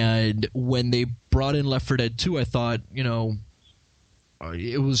 and when they brought in Left 4 Dead 2, I thought,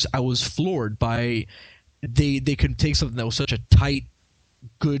 I was floored by they could take something that was such a tight,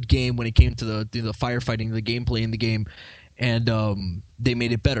 good game when it came to the firefighting, the gameplay in the game, and they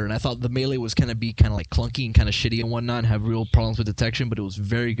made it better. And I thought the melee was kind of like clunky and kind of shitty and whatnot, and have real problems with detection, but it was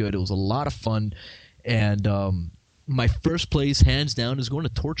very good. It was a lot of fun, and my first place, hands down, is going to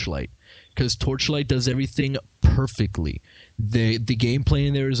Torchlight, because Torchlight does everything perfectly. The gameplay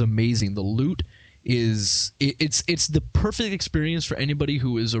in there is amazing. The loot is it's the perfect experience for anybody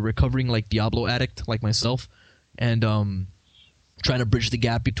who is a recovering like Diablo addict like myself, and trying to bridge the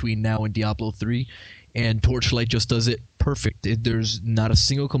gap between now and Diablo 3. And Torchlight just does it perfect. There's not a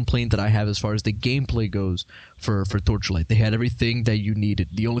single complaint that I have as far as the gameplay goes for Torchlight. They had everything that you needed.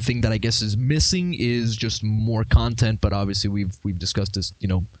 The only thing that I guess is missing is just more content, but obviously we've discussed this,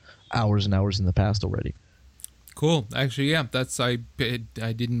 hours and hours in the past already. Cool. Actually, yeah,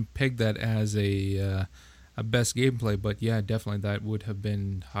 I didn't peg that as a best gameplay, but yeah, definitely that would have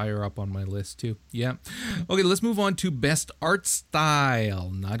been higher up on my list too. Yeah. Okay, let's move on to best art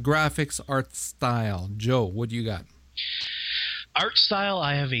style, not graphics, art style. Joe, what do you got? Art style,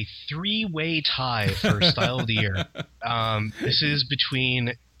 I have a 3-way tie for style of the year. This is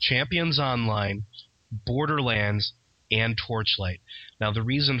between Champions Online, Borderlands, and Torchlight. Now, the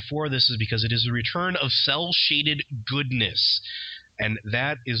reason for this is because it is the return of cel-shaded goodness. And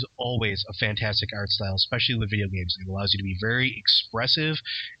that is always a fantastic art style, especially with video games. It allows you to be very expressive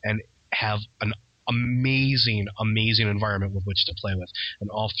and have an amazing, amazing environment with which to play with. And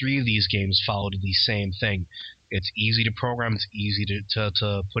all three of these games followed the same thing. It's easy to program, it's easy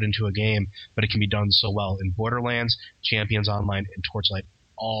to put into a game, but it can be done so well. In Borderlands, Champions Online, and Torchlight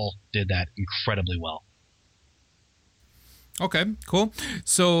all did that incredibly well. Okay, cool.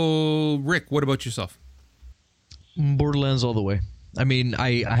 So, Rick, what about yourself? Borderlands all the way. I mean,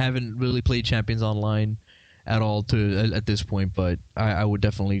 I haven't really played Champions Online at all at this point, but I would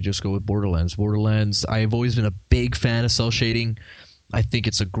definitely just go with Borderlands. Borderlands, I've always been a big fan of cel shading. I think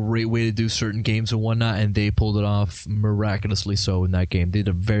it's a great way to do certain games and whatnot, and they pulled it off miraculously so in that game. They did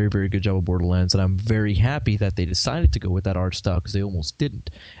a very, very good job of Borderlands, and I'm very happy that they decided to go with that art style, because they almost didn't.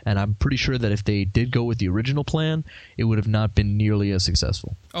 And I'm pretty sure that if they did go with the original plan, it would have not been nearly as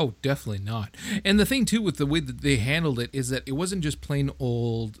successful. Oh, definitely not. And the thing, too, with the way that they handled it is that it wasn't just plain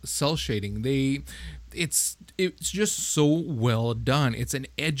old cel shading. It's just so well done. It's an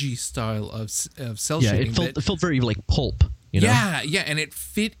edgy style of cel shading. Yeah, it felt very like pulp. Yeah, and it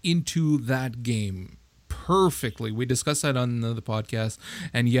fit into that game perfectly. We discussed that on the podcast,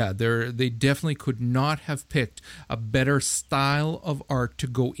 and yeah, they definitely could not have picked a better style of art to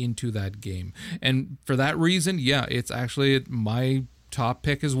go into that game. And for that reason, yeah, it's actually my top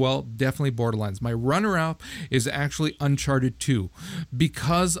pick as well. Definitely Borderlands. My runner-up is actually Uncharted 2,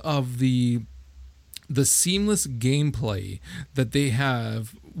 because of the seamless gameplay that they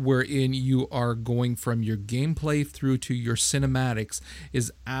have, wherein you are going from your gameplay through to your cinematics,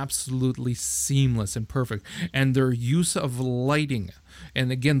 is absolutely seamless and perfect. And their use of lighting, and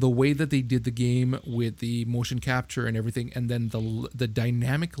again, the way that they did the game with the motion capture and everything, and then the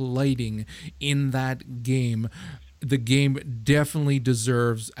dynamic lighting in that game, the game definitely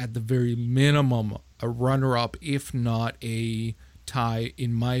deserves, at the very minimum, a runner-up, if not a tie,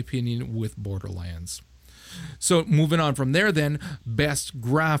 in my opinion, with Borderlands. So moving on from there, then, best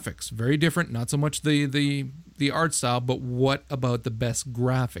graphics. Very different, not so much the art style, but what about the best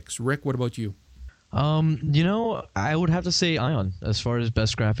graphics? Rick, what about you? I would have to say Ion. As far as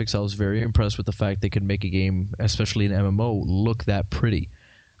best graphics, I was very impressed with the fact they could make a game, especially an MMO, look that pretty.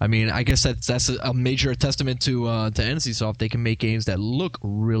 I mean, I guess that's a major testament to NCSoft. They can make games that look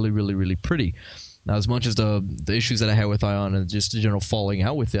really, really, really pretty. Now, as much as the issues that I had with Ion and just the general falling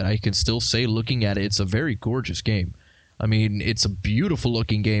out with it, I can still say, looking at it, it's a very gorgeous game. I mean, it's a beautiful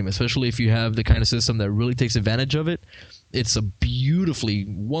looking game, especially if you have the kind of system that really takes advantage of it. It's a beautifully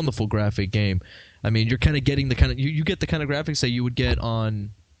wonderful graphic game. I mean, you're kind of getting you get the kind of graphics that you would get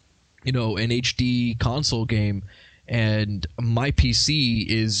on, an HD console game. And my PC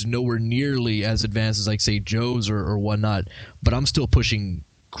is nowhere nearly as advanced as, like, say, Joe's or whatnot. But I'm still pushing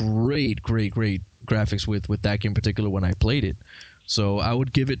great graphics with that game in particular when I played it. So I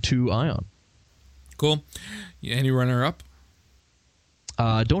would give it to Ion. Cool. Any runner-up?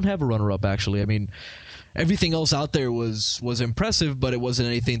 Don't have a runner-up, actually. I mean, everything else out there was impressive, but it wasn't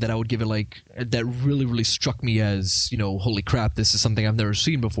anything that I would give it like that really, really struck me as, holy crap, this is something I've never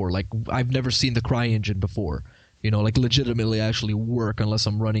seen before. Like, I've never seen the CryEngine before. Like legitimately actually work unless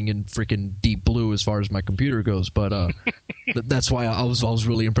I'm running in freaking Deep Blue as far as my computer goes. But that's why I was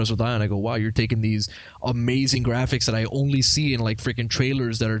really impressed with Ion. I go, wow, you're taking these amazing graphics that I only see in like freaking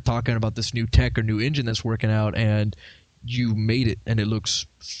trailers that are talking about this new tech or new engine that's working out, and you made it, and it looks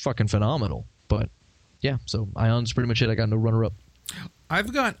fucking phenomenal. But yeah, so Ion's pretty much it. I got no runner-up.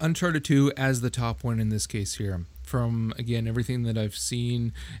 I've got Uncharted 2 as the top one in this case here. From, again, everything that I've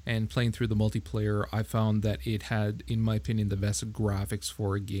seen and playing through the multiplayer, I found that it had, in my opinion, the best graphics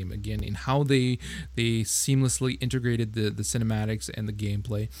for a game. Again, in how they seamlessly integrated the cinematics and the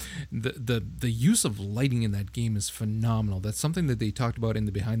gameplay. The use of lighting in that game is phenomenal. That's something that they talked about in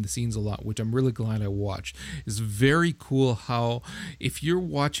the behind the scenes a lot, which I'm really glad I watched. It's very cool how, if you're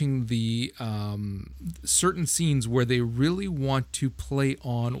watching the certain scenes where they really want to play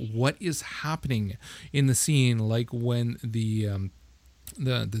on what is happening in the scene, like when the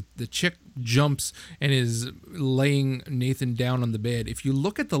chick jumps and is laying Nathan down on the bed. If you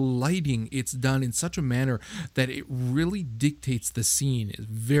look at the lighting, it's done in such a manner that it really dictates the scene. It's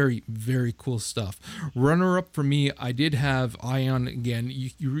very, very cool stuff. Runner up for me, I did have Ion again.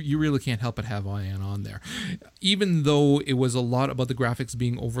 You really can't help but have Ion on there. Even though it was a lot about the graphics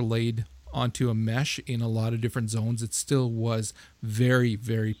being overlaid onto a mesh in a lot of different zones, it still was very,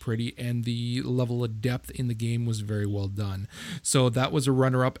 very pretty, and the level of depth in the game was very well done. So that was a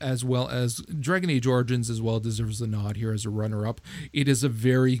runner-up, as well as Dragon Age Origins as well deserves a nod here as a runner-up. It is a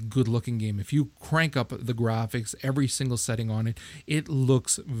very good-looking game. If you crank up the graphics, every single setting on it, it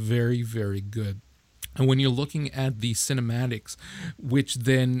looks very, very good. And when you're looking at the cinematics, which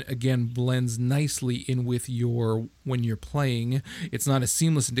then again blends nicely in with when you're playing, it's not a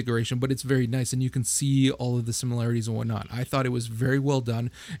seamless integration, but it's very nice, and you can see all of the similarities and whatnot. I thought it was very well done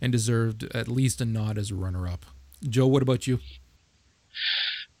and deserved at least a nod as a runner-up. Joe, what about you?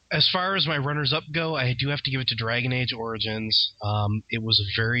 As far as my runners-up go, I do have to give it to Dragon Age Origins. It was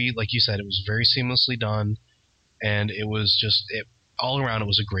like you said, it was very seamlessly done, and it was all around, it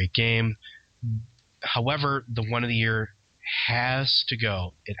was a great game. However, the one of the year has to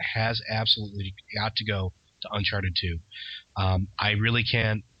go. It has absolutely got to go to Uncharted 2. I really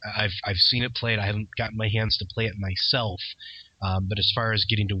can't. I've seen it played. I haven't gotten my hands to play it myself. But as far as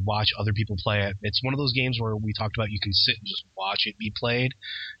getting to watch other people play it, it's one of those games where we talked about you can sit and just watch it be played.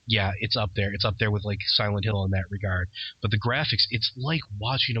 Yeah, it's up there. It's up there with like Silent Hill in that regard. But the graphics, it's like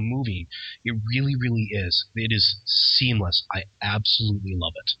watching a movie. It really, really is. It is seamless. I absolutely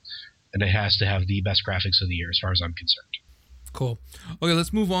love it. And it has to have the best graphics of the year as far as I'm concerned. Cool. Okay,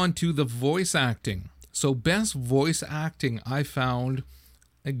 let's move on to the voice acting. So best voice acting I found,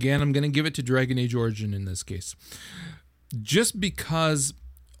 again, I'm going to give it to Dragon Age Origin in this case. Just because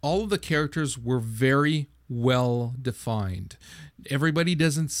all of the characters were very well defined. Everybody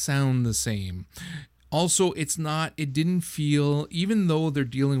doesn't sound the same. Also, it didn't feel, even though they're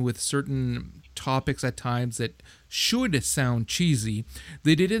dealing with certain topics at times that should sound cheesy,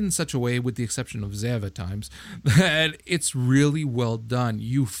 they did it in such a way, with the exception of Zev at times, that it's really well done.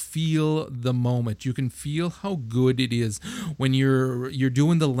 You feel the moment. You can feel how good it is when you're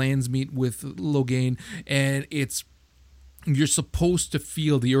doing the lands meet with Loghain, and you're supposed to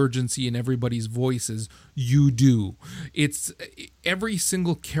feel the urgency in everybody's voices. You do. It's every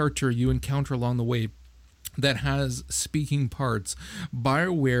single character you encounter along the way that has speaking parts.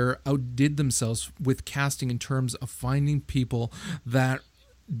 BioWare outdid themselves with casting in terms of finding people that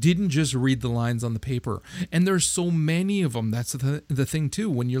didn't just read the lines on the paper. And there's so many of them. That's the thing too.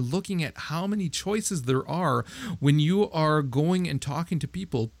 When you're looking at how many choices there are, when you are going and talking to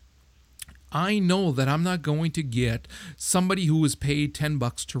people, I know that I'm not going to get somebody who was paid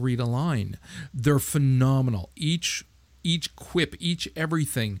 $10 to read a line. They're phenomenal. Each quip, each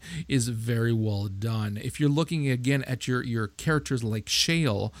everything is very well done. If you're looking again at your characters like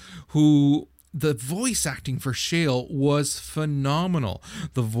Shale, who the voice acting for Shale was phenomenal.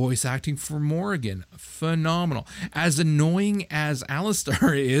 The voice acting for Morrigan, phenomenal. As annoying as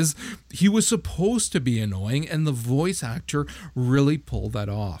Alistair is, he was supposed to be annoying, and the voice actor really pulled that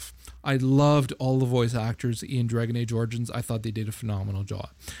off. I loved all the voice actors in Dragon Age Origins. I thought they did a phenomenal job.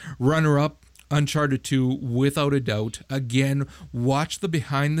 Runner-up, Uncharted 2, without a doubt. Again, watch the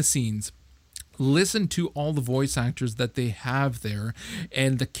behind the scenes. Listen to all the voice actors that they have there,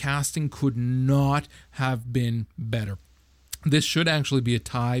 and the casting could not have been better. This should actually be a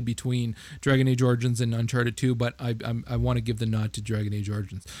tie between Dragon Age Origins and Uncharted 2, but I want to give the nod to Dragon Age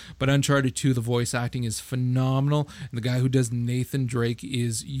Origins. But Uncharted 2, the voice acting is phenomenal. And the guy who does Nathan Drake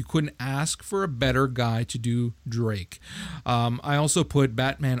you couldn't ask for a better guy to do Drake. I also put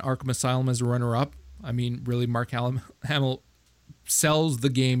Batman Arkham Asylum as a runner-up. I mean, really, Mark Hamill sells the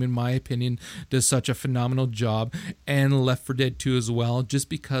game, in my opinion, does such a phenomenal job, and Left 4 Dead 2 as well, just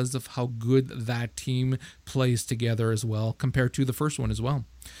because of how good that team plays together as well, compared to the first one as well.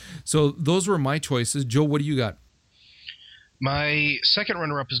 So those were my choices. Joe, what do you got? My second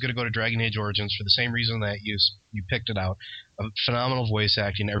runner-up is going to go to Dragon Age Origins for the same reason that you picked it out. Phenomenal voice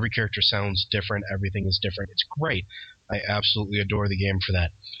acting. Every character sounds different. Everything is different. It's great. I absolutely adore the game for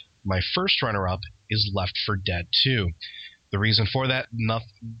that. My first runner-up is Left 4 Dead 2. The reason for that,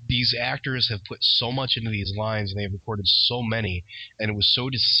 these actors have put so much into these lines, and they've recorded so many, and it was so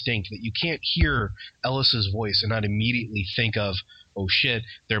distinct that you can't hear Ellis's voice and not immediately think of, oh shit,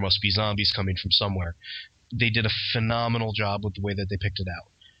 there must be zombies coming from somewhere. They did a phenomenal job with the way that they picked it out.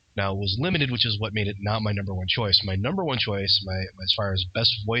 Now, it was limited, which is what made it not my number one choice. My number one choice, as far as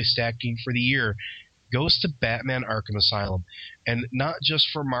best voice acting for the year, goes to Batman Arkham Asylum. And not just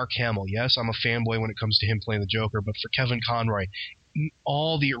for Mark Hamill. Yes, I'm a fanboy when it comes to him playing the Joker, but for Kevin Conroy.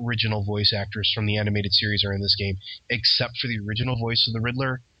 All the original voice actors from the animated series are in this game, except for the original voice of the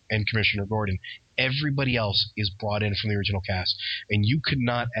Riddler and Commissioner Gordon. Everybody else is brought in from the original cast. And you could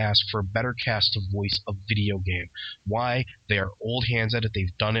not ask for a better cast to voice a video game. Why? They are old hands at it.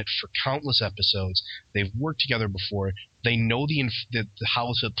 They've done it for countless episodes. They've worked together before. They know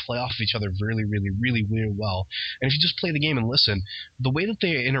how to play off of each other really, really, really, really well. And if you just play the game and listen, the way that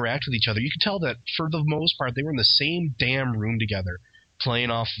they interact with each other, you can tell that for the most part they were in the same damn room together,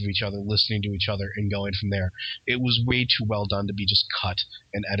 playing off of each other, listening to each other, and going from there. It was way too well done to be just cut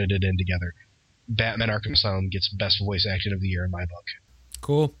and edited in together. Batman Arkham Asylum gets best voice acting of the year in my book.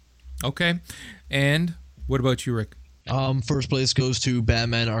 Cool. Okay. And what about you, Rick? First place goes to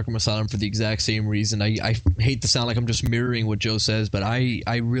Batman Arkham Asylum for the exact same reason. I hate to sound like I'm just mirroring what Joe says, but I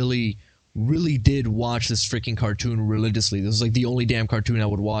really, really did watch this freaking cartoon religiously. This was like the only damn cartoon I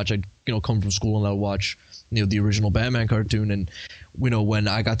would watch. I'd come from school and I would watch the original Batman cartoon, and when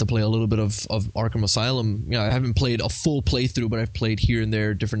I got to play a little bit of Arkham Asylum, I haven't played a full playthrough, but I've played here and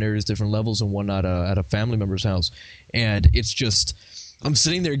there, different areas, different levels, and whatnot at a family member's house, and it's just, I'm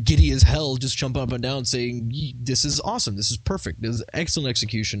sitting there giddy as hell, just jumping up and down, saying, "This is awesome! This is perfect! This is excellent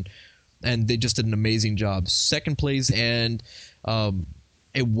execution," and they just did an amazing job. Second place, and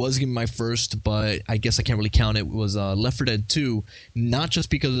it was going to be my first, but I guess I can't really count it. Was Left 4 Dead 2, not just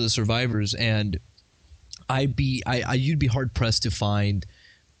because of the survivors, and you'd be hard pressed to find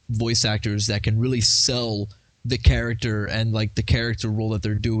voice actors that can really sell the character and like the character role that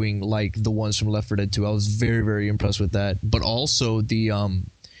they're doing, like the ones from Left 4 Dead 2. I was very, very impressed with that. But also I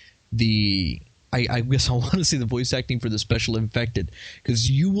guess I want to see the voice acting for the Special Infected,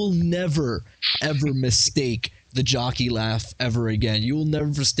 because you will never ever mistake the jockey laugh ever again. You will never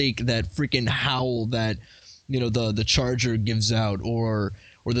mistake that freaking howl that the charger gives out, or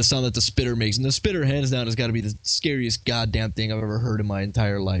the sound that the spitter makes. And the spitter, hands down, has got to be the scariest goddamn thing I've ever heard in my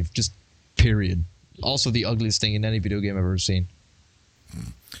entire life. Just period. Also the ugliest thing in any video game I've ever seen.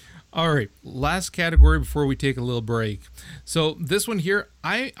 All right, last category before we take a little break. So this one here,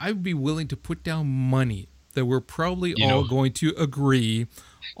 I'd be willing to put down money that we're probably all going to agree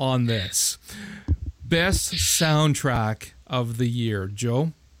on this. Best soundtrack of the year.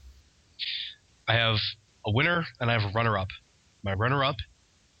 Joe? I have a winner and I have a runner-up. My runner-up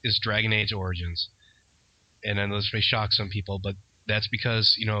is Dragon Age Origins. And I know this may shock some people, but that's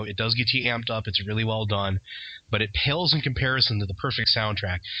because, it does get you amped up. It's really well done. But it pales in comparison to the perfect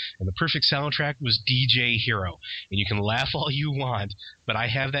soundtrack. And the perfect soundtrack was DJ Hero. And you can laugh all you want, but I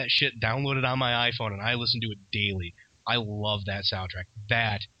have that shit downloaded on my iPhone and I listen to it daily. I love that soundtrack.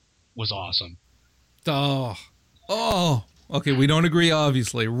 That was awesome. Oh. Okay, we don't agree,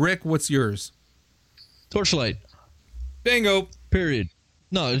 obviously. Rick, what's yours? Torchlight. Bingo. Period.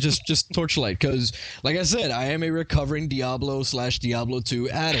 No, just Torchlight, because, like I said, I am a recovering Diablo/Diablo 2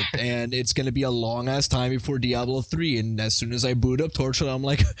 addict, and it's going to be a long-ass time before Diablo 3, and as soon as I boot up Torchlight, I'm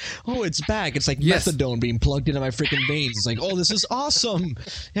like, oh, it's back. It's like methadone being plugged into my freaking veins. It's like, oh, this is awesome.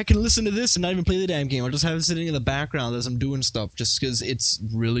 I can listen to this and not even play the damn game. I'll just have it sitting in the background as I'm doing stuff, just because it's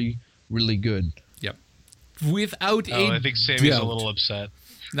really, really good. Yep. Without I think Sammy's a little upset.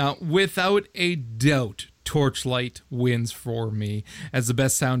 Now, without a doubt, Torchlight wins for me as the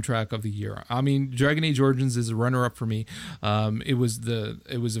best soundtrack of the year. I mean, Dragon Age Origins is a runner-up for me. It was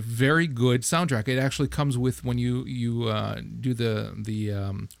a very good soundtrack. It actually comes with when you do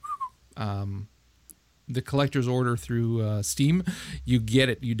the the collector's order through Steam, you get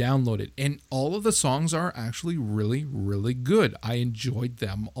it, you download it, and all of the songs are actually really, really good. I enjoyed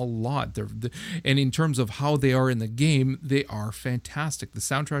them a lot. And in terms of how they are in the game, they are fantastic. The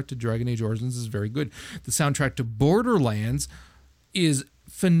soundtrack to Dragon Age Origins is very good. The soundtrack to Borderlands is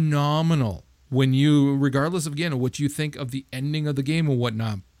phenomenal. When you, regardless of, again, what you think of the ending of the game or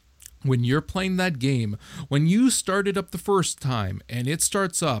whatnot, when you're playing that game, when you start it up the first time and it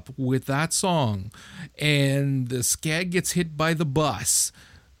starts up with that song and the Skag gets hit by the bus,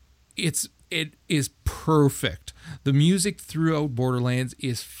 it is perfect. The music throughout Borderlands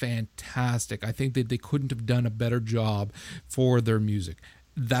is fantastic. I think that they couldn't have done a better job for their music.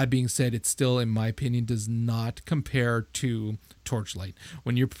 That being said, it still, in my opinion, does not compare to Torchlight.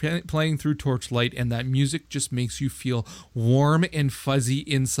 When you're playing through Torchlight and that music just makes you feel warm and fuzzy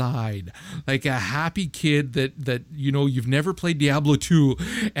inside, like a happy kid that you know, you've never played Diablo 2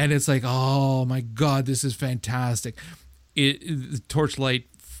 and it's like, oh my God, this is fantastic. Torchlight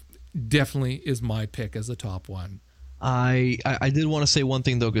definitely is my pick as the top one. I did want to say one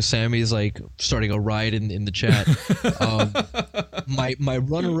thing though, because Sammy is like starting a riot in the chat. My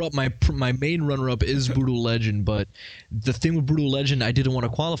runner up, my main runner up is Brutal Legend, but the thing with Brutal Legend, I didn't want to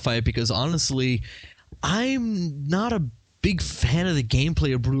qualify it because honestly, I'm not a big fan of the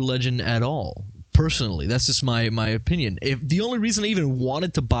gameplay of Brutal Legend at all. Personally, that's just my opinion. If the only reason I even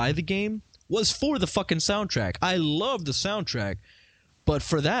wanted to buy the game was for the fucking soundtrack. I love the soundtrack, but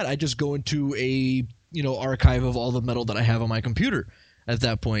for that, I just go into a archive of all the metal that I have on my computer at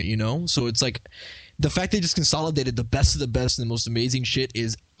that point, So it's like the fact they just consolidated the best of the best and the most amazing shit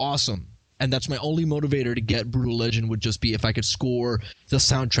is awesome. And that's my only motivator to get Brutal Legend would just be if I could score the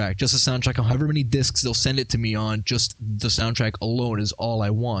soundtrack. Just the soundtrack on however many discs they'll send it to me on. Just the soundtrack alone is all I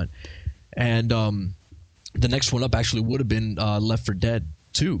want. And the next one up actually would have been Left 4 Dead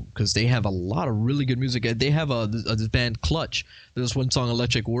 2, because they have a lot of really good music. They have this band Clutch. There's one song,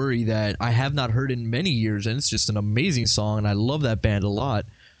 Electric Worry, that I have not heard in many years, and it's just an amazing song, and I love that band a lot.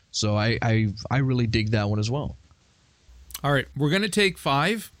 So I really dig that one as well. All right, we're going to take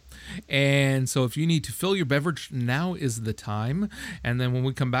 5. And so if you need to fill your beverage, now is the time. And then when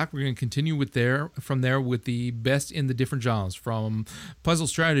we come back, we're going to continue from there with the best in the different genres, from puzzle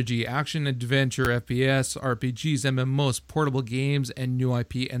strategy, action, adventure, FPS, RPGs, MMOs, portable games, and new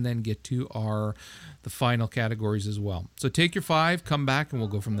IP, and then get to the final categories as well. So take your 5, come back, and we'll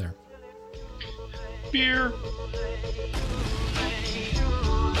go from there. Beer.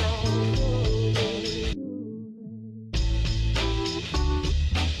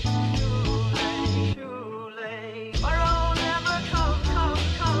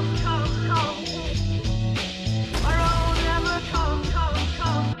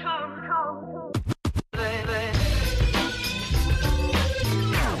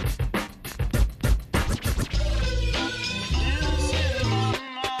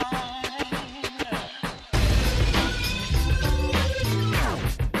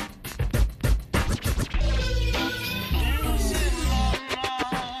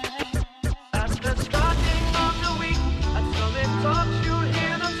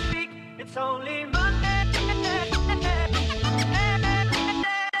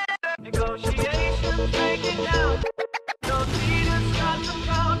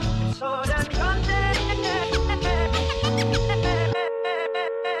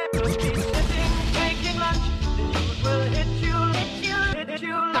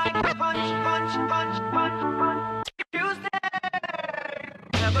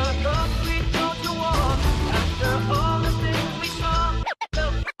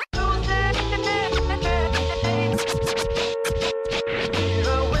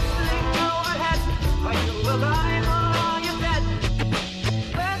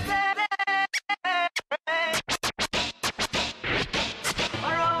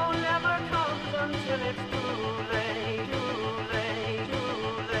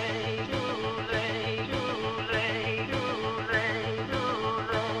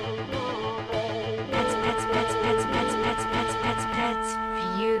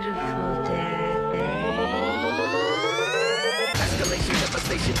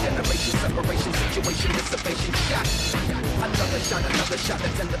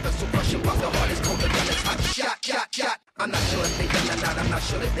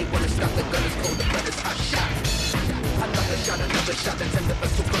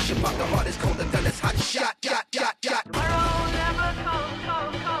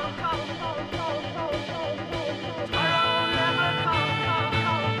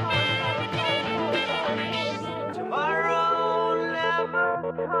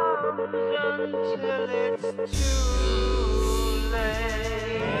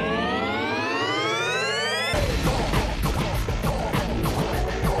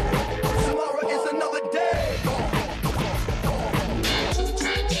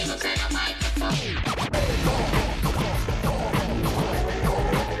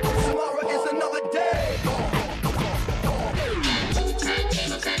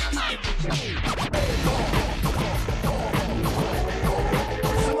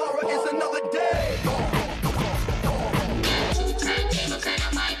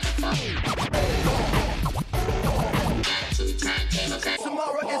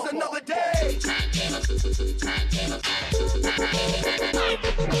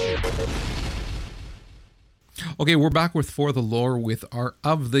 Okay, we're back with For the Lore with our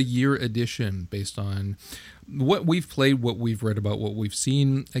Of the Year edition based on what we've played, what we've read about, what we've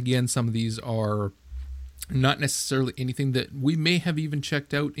seen. Again, some of these are not necessarily anything that we may have even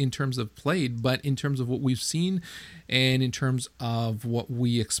checked out in terms of played, but in terms of what we've seen and in terms of what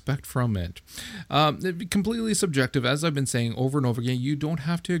we expect from it. Completely subjective, as I've been saying over and over again. You don't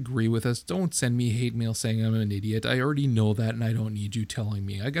have to agree with us. Don't send me hate mail saying I'm an idiot. I already know that, and I don't need you telling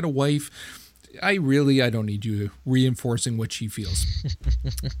me. I got a wife. I don't need you reinforcing what she feels.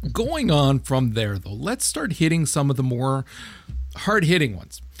 Going on from there, though, let's start hitting some of the more hard-hitting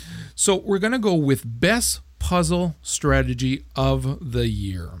ones. So we're going to go with Best Puzzle Strategy of the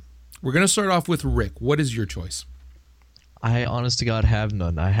Year. We're going to start off with Rick. What is your choice? I, honest to God, have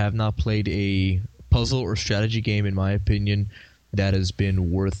none. I have not played a puzzle or strategy game, in my opinion, that has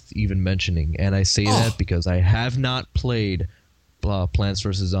been worth even mentioning. And I say that because I have not played Plants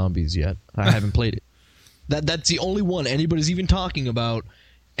vs. Zombies yet. I haven't played it. That's the only one anybody's even talking about,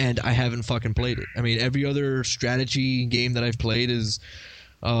 and I haven't fucking played it. I mean, every other strategy game that I've played is...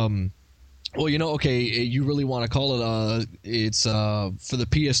 well, you really want to call it, it's for the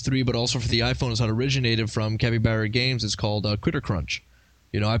PS3, but also for the iPhone. It's not originated from Capybara Games. It's called Critter Crunch.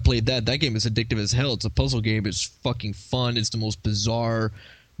 I played that. That game is addictive as hell. It's a puzzle game. It's fucking fun. It's the most bizarre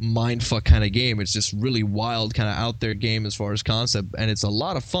mindfuck kind of game. It's just really wild, kind of out there game as far as concept, and it's a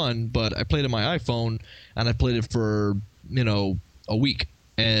lot of fun. But I played it on my iPhone, and I played it for a week,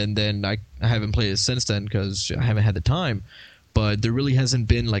 and then I haven't played it since then because I haven't had the time. But there really hasn't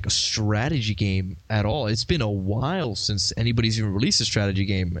been like a strategy game at all. It's been a while since anybody's even released a strategy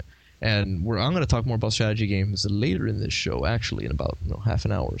game. And I'm going to talk more about strategy games later in this show, actually, in about half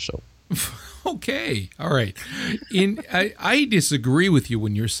an hour or so. Okay. All right. I disagree with you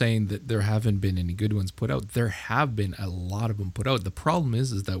when you're saying that there haven't been any good ones put out. There have been a lot of them put out. The problem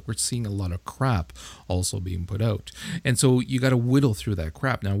is that we're seeing a lot of crap also being put out. And so you got to whittle through that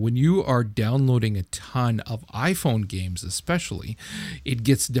crap. Now, when you are downloading a ton of iPhone games especially, it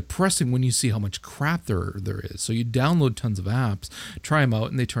gets depressing when you see how much crap there is. So you download tons of apps, try them out,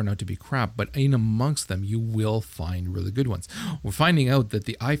 and they turn out to be crap. But in amongst them, you will find really good ones. We're finding out that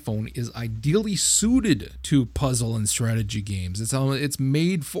the iPhone is ideally suited to puzzle and strategy games. It's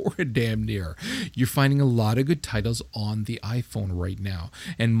made for it, damn near. You're finding a lot of good titles on the iPhone right now.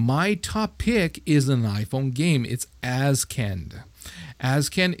 And my top pick is an iPhone game. It's Azken.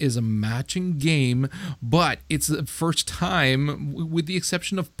 Azken is a matching game, but it's the first time, with the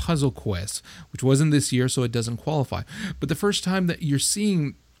exception of Puzzle Quest, which wasn't this year, so it doesn't qualify, but the first time that you're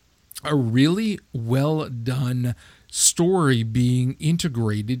seeing a really well done story being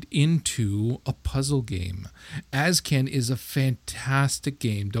integrated into a puzzle game. Azken is a fantastic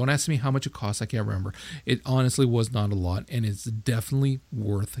game. Don't ask me how much it costs. I can't remember. It honestly was not a lot, and it's definitely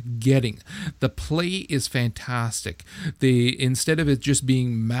worth getting. The play is fantastic. Instead of it just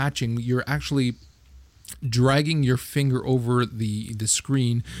being matching, you're actually dragging your finger over the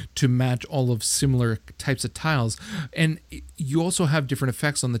screen to match all of similar types of tiles, and you also have different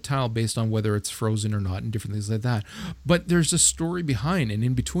effects on the tile based on whether it's frozen or not and different things like that. But there's a story behind, and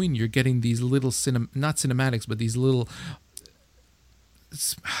in between you're getting these little not cinematics, but these little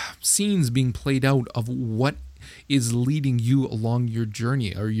scenes being played out of what is leading you along your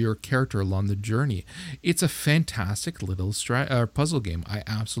journey, or your character along the journey. It's a fantastic little puzzle game. I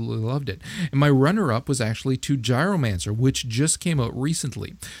absolutely loved it. And my runner-up was actually to Gyromancer, which just came out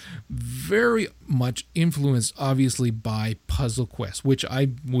recently. Very much influenced, obviously, by Puzzle Quest, which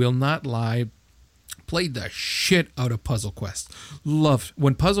I will not lie, played the shit out of Puzzle Quest. Loved.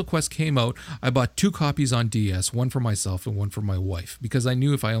 When Puzzle Quest came out, I bought 2 copies on DS, one for myself and one for my wife, because I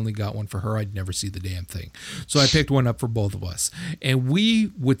knew if I only got one for her, I'd never see the damn thing. So I picked one up for both of us. And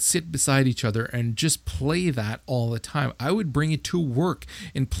we would sit beside each other and just play that all the time. I would bring it to work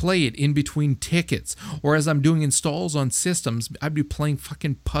and play it in between tickets. Or as I'm doing installs on systems, I'd be playing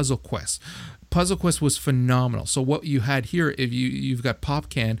fucking Puzzle Quest. Puzzle Quest was phenomenal. So what you had here, if you've got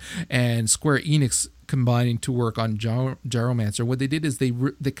PopCan and Square Enix combining to work on Gyromancer, what they did is they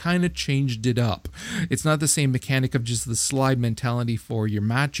kind of changed it up. It's not the same mechanic of just the slide mentality for your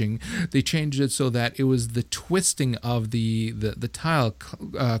matching. They changed it so that it was the twisting of the tile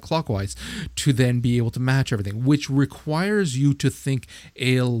clockwise to then be able to match everything, which requires you to think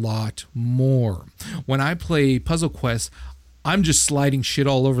a lot more. When I play Puzzle Quest, I'm just sliding shit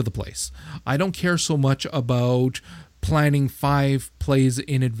all over the place. I don't care so much about planning 5 plays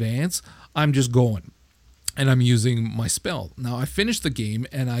in advance. I'm just going. and I'm using my spell. Now, I finished the game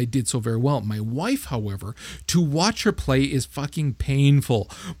and I did so very well. My wife, however, to watch her play is fucking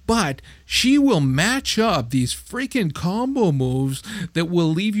painful. But she will match up these freaking combo moves that will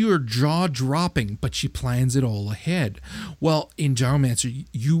leave your jaw dropping, but she plans it all ahead. Well, in Gyromancer,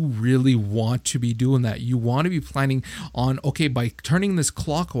 you really want to be doing that. You want to be planning on, okay, by turning this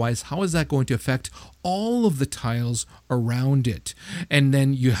clockwise, how is that going to affect all of the tiles around it? And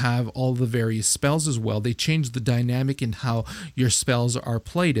then you have all the various spells as well. They change the dynamic in how your spells are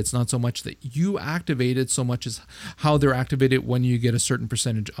played. It's not so much that you activate it so much as how they're activated when you get a certain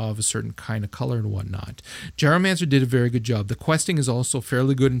percentage of a certain kind of color and whatnot. Gyromancer did a very good job. The questing is also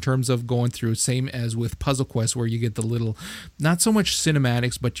fairly good in terms of going through, same as with Puzzle Quest, where you get the little, not so much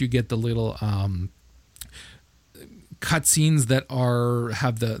cinematics, but you get the little cutscenes that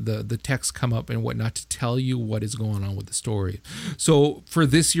have the text come up and whatnot to tell you what is going on with the story. So for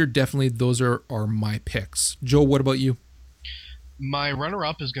this year, definitely those are my picks. Joe, what about you? My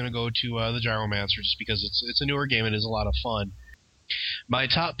runner-up is going to go to the Gyromancer, just because it's a newer game. It is a lot of fun. My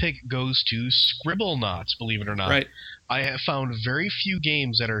top pick goes to Scribblenauts, believe it or not. Right. I have found very few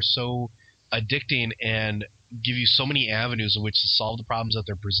games that are so addicting and give you so many avenues in which to solve the problems that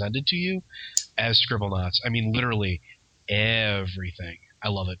they're presented to you as Scribblenauts. I mean, literally everything. I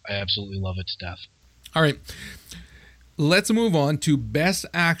love it. I absolutely love it to death. All right. Let's move on to Best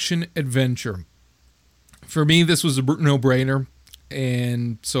Action Adventure. For me, this was a no-brainer,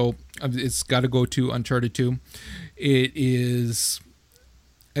 and so it's got to go to Uncharted 2. It is,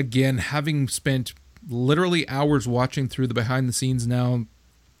 again, having spent literally hours watching through the behind the scenes now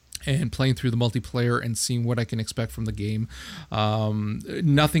and playing through the multiplayer and seeing what I can expect from the game.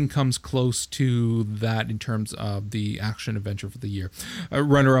 Nothing comes close to that in terms of the action adventure for the year.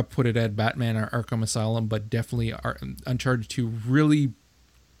 Runner-up put it at Batman Arkham Asylum, but definitely Uncharted 2 really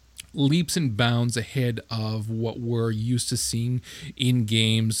leaps and bounds ahead of what we're used to seeing in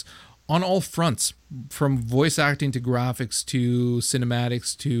games on all fronts, from voice acting to graphics to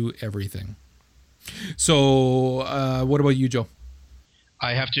cinematics to everything. So what about you, Joe?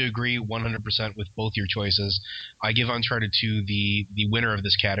 I have to agree 100% with both your choices. I give Uncharted 2 the winner of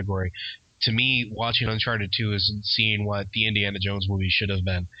this category. To me, watching Uncharted 2 is seeing what the Indiana Jones movie should have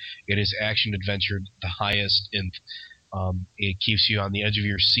been. It is action adventure, the highest in. It keeps you on the edge of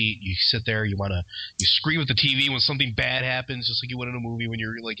your seat. You sit there, you scream at the TV when something bad happens, just like you would in a movie when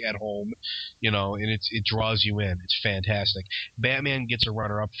you're like at home, and it draws you in. It's fantastic. Batman gets a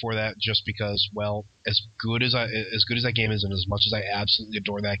runner-up for that just because, well, as good as that game is, and as much as I absolutely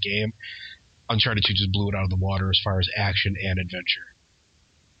adore that game, Uncharted 2 just blew it out of the water as far as action and adventure.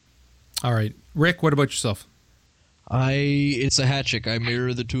 All right, Rick, what about yourself? It's a hat trick. I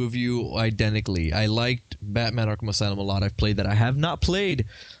mirror the two of you identically. I liked Batman Arkham Asylum a lot. I've played that. I have not played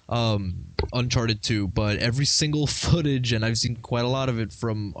Uncharted 2, but every single footage, and I've seen quite a lot of it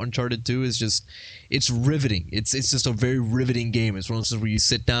from Uncharted 2, it's riveting. It's just a very riveting game. It's one of those where you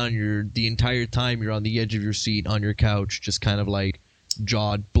sit down, the entire time you're on the edge of your seat on your couch, just kind of like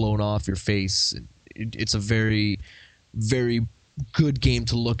jaw blown off your face. It's a very, very good game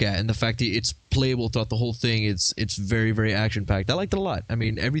to look at, and the fact that it's playable throughout the whole thing, it's very, very action packed. I liked it a lot. I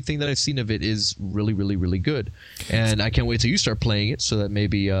mean, everything that I've seen of it is really, really, really good, and I can't wait till you start playing it so that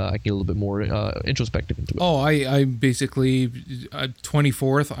maybe I can get a little bit more introspective into it. Oh, I basically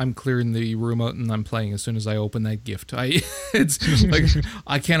 24th, I'm clearing the room out and I'm playing as soon as I open that gift. It's like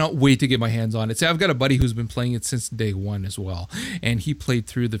I cannot wait to get my hands on it. See, I've got a buddy who's been playing it since day one as well, and he played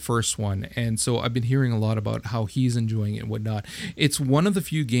through the first one, and so I've been hearing a lot about how he's enjoying it and whatnot. It's one of the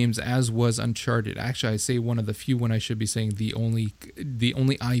few games, as was Uncharted. Actually, I say one of the few when I should be saying the only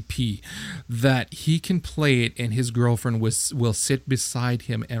IP that he can play it, and his girlfriend will sit beside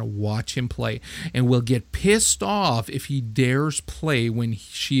him and watch him play, and will get pissed off if he dares play when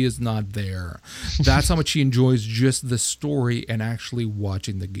she is not there. That's how much he enjoys just the story and actually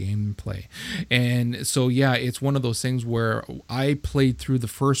watching the gameplay. And so, yeah, it's one of those things where I played through the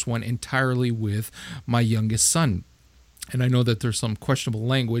first one entirely with my youngest son. And I know that there's some questionable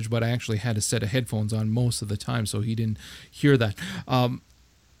language, but I actually had a set of headphones on most of the time, so he didn't hear that.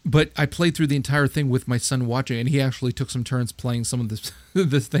 But I played through the entire thing with my son watching, and he actually took some turns playing some of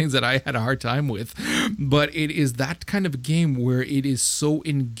the things that I had a hard time with. But it is that kind of a game where it is so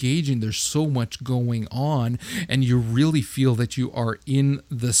engaging. There's so much going on, and you really feel that you are in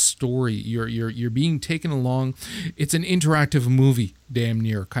the story. You're being taken along. It's an interactive movie, damn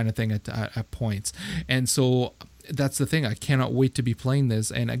near, kind of thing at points. And so that's the thing. I cannot wait to be playing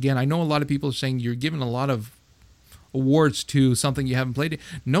this. And again, I know a lot of people are saying you're giving a lot of awards to something you haven't played.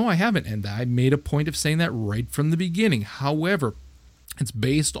 No, I haven't. And I made a point of saying that right from the beginning. However, It's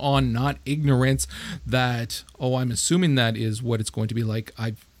based on not ignorance that, oh, I'm assuming that is what it's going to be like.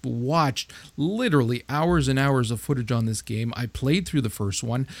 I've watched literally hours and hours of footage on this game. I played through the first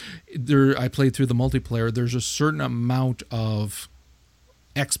one. I played through the multiplayer. There's a certain amount of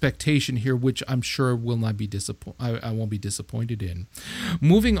expectation here, which I'm sure will not be I won't be disappointed in.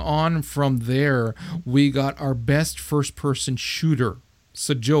 Moving on from there, we got our best first-person shooter.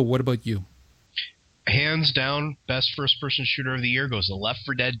 So, Joe, what about you? Hands down, best first-person shooter of the year goes to Left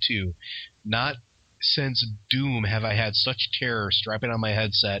 4 Dead 2. Not since Doom have I had such terror strapping on my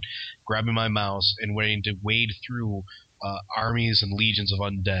headset, grabbing my mouse, and waiting to wade through armies and legions of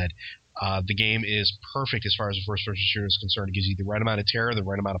undead. The game is perfect as far as a first-person shooter is concerned. It gives you the right amount of terror, the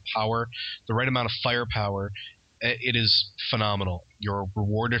right amount of power, the right amount of firepower. It is phenomenal. You're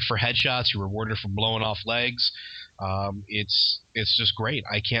rewarded for headshots. You're rewarded for blowing off legs. It's just great.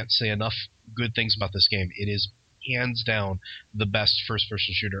 I can't say enough good things about this game. It is hands down the best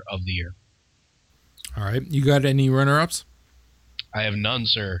first-person shooter of the year. All right. You got any runner-ups? I have none,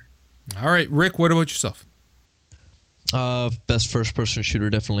 sir. All right. Rick, what about yourself? Best first-person shooter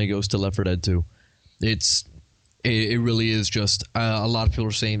definitely goes to Left 4 Dead 2. It really is just a lot of people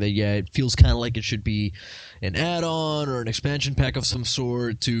are saying that, yeah, it feels kind of like it should be an add-on or an expansion pack of some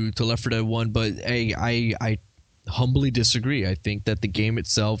sort to Left 4 Dead 1, but hey, I humbly disagree. I think that the game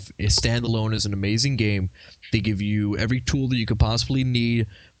itself is standalone, is an amazing game. They give you every tool that you could possibly need,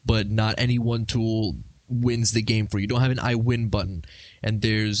 but not any one tool wins the game for you. You don't have an I win button. And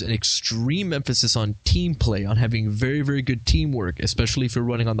there's an extreme emphasis on team play, on having very, very good teamwork, especially if you're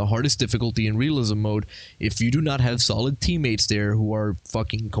running on the hardest difficulty in realism mode. If you do not have solid teammates there who are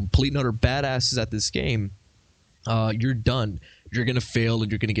fucking complete and utter badasses at this game, you're done. You're going to fail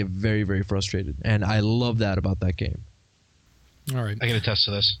and you're going to get very, very frustrated. And I love that about that game. All right. I can attest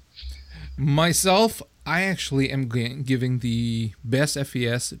to this. Myself, I actually am giving the best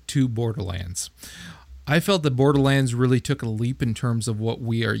FES to Borderlands. I felt that Borderlands really took a leap in terms of what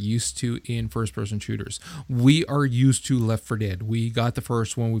we are used to in first-person shooters. We are used to Left 4 Dead. We got the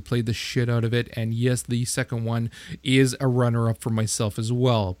first one, we played the shit out of it, and yes, the second one is a runner-up for myself as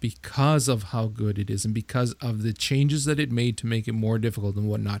well because of how good it is and because of the changes that it made to make it more difficult and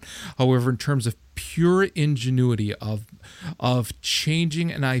whatnot. However, in terms of pure ingenuity of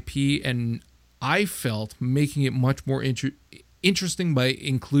changing an IP, and I felt making it much more interesting by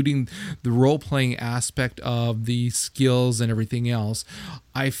including the role-playing aspect of the skills and everything else,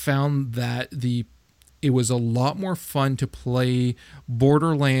 I found that it was a lot more fun to play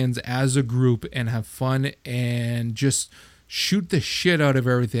Borderlands as a group and have fun and just shoot the shit out of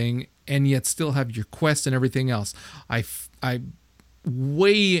everything and yet still have your quest and everything else. I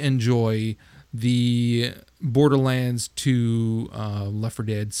way enjoy the Borderlands 2 Left 4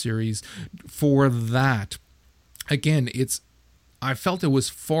 Dead series for that. Again, I felt it was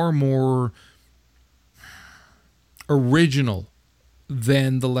far more original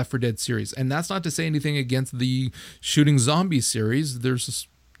than the Left 4 Dead series. And that's not to say anything against the Shooting Zombies series.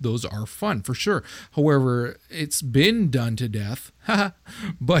 Those are fun, for sure. However, it's been done to death.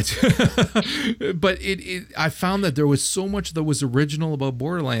 but I found that there was so much that was original about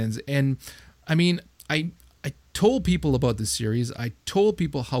Borderlands. And, I mean, I told people about the series. I told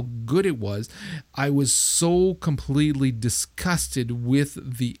people how good it was. I was so completely disgusted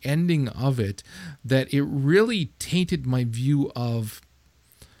with the ending of it that it really tainted my view of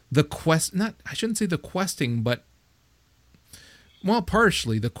the quest. I shouldn't say the questing, but well,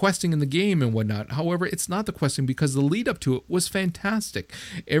 partially the questing in the game and whatnot. However, it's not the questing because the lead up to it was fantastic.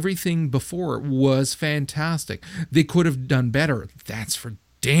 Everything before it was fantastic. They could have done better. That's for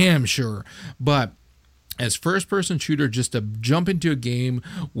damn sure. But as first-person shooter, just to jump into a game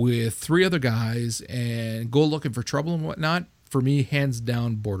with 3 other guys and go looking for trouble and whatnot, for me, hands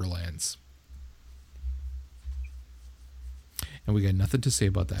down, Borderlands. And we got nothing to say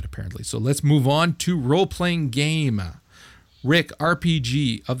about that, apparently. So let's move on to role-playing game. Rick,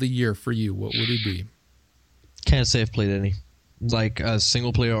 RPG of the year for you, what would it be? Can't say I've played any. Like a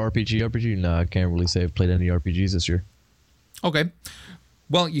single-player RPG? No, I can't really say I've played any RPGs this year. Okay.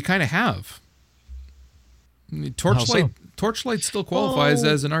 Well, you kind of have. Torchlight still qualifies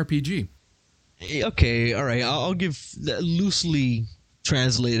as an RPG. Okay, all right. I'll give that loosely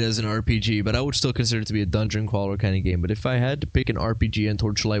translated as an RPG, but I would still consider it to be a dungeon crawler kind of game. But if I had to pick an RPG and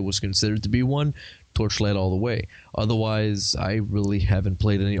Torchlight was considered to be one, Torchlight all the way. Otherwise, I really haven't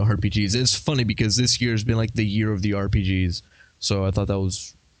played any RPGs. It's funny because this year has been like the year of the RPGs, so I thought that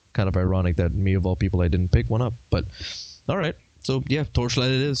was kind of ironic that me of all people I didn't pick one up. But all right, So yeah, Torchlight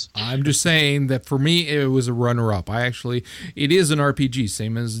it is. I'm just saying that for me, it was a runner-up. It is an RPG,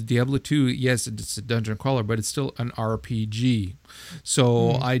 same as Diablo 2. Yes, it's a dungeon crawler, but it's still an RPG.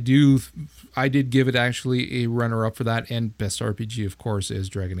 So I did give it actually a runner-up for that, and best RPG, of course, is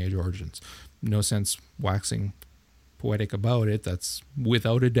Dragon Age Origins. No sense waxing poetic about it. That's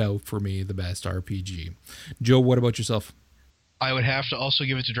without a doubt for me the best RPG. Joe, what about yourself? I would have to also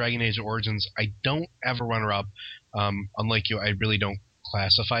give it to Dragon Age Origins. I don't have a runner-up. Unlike you, I really don't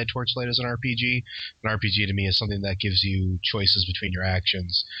classify Torchlight as an RPG. An RPG to me is something that gives you choices between your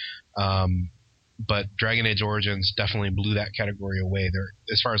actions. But Dragon Age Origins definitely blew that category away.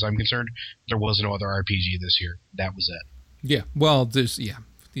 As far as I'm concerned, there was no other RPG this year. That was it. Yeah, well,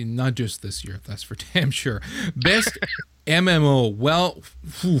 not just this year, that's for damn sure. Best MMO. Well,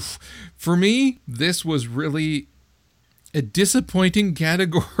 for me, this was really a disappointing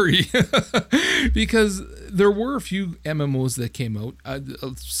category because there were a few MMOs that came out.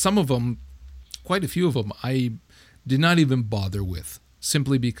 Some of them, quite a few of them, I did not even bother with,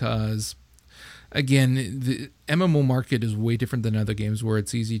 simply because, again, the MMO market is way different than other games where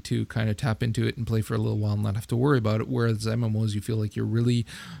it's easy to kind of tap into it and play for a little while and not have to worry about it. Whereas MMOs, you feel like you really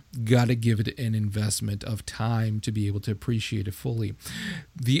got to give it an investment of time to be able to appreciate it fully.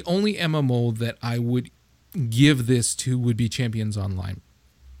 The only MMO that I would give this to would be Champions Online.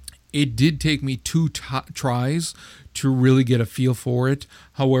 It did take me 2 tries to really get a feel for it.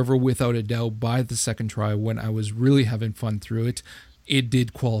 However, without a doubt, by the second try, when I was really having fun through it, it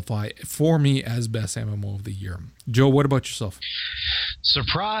did qualify for me as best MMO of the year. Joe, what about yourself?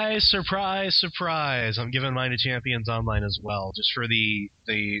 Surprise, surprise, surprise. I'm giving mine to Champions Online as well, just for the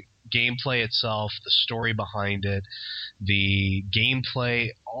gameplay itself, the story behind it, the gameplay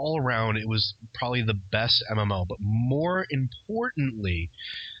all around. It was probably the best MMO, but more importantly,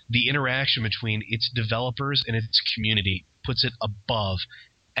 the interaction between its developers and its community puts it above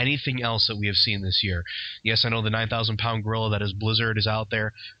anything else that we have seen this year. Yes, I know the 9,000-pound gorilla that is Blizzard is out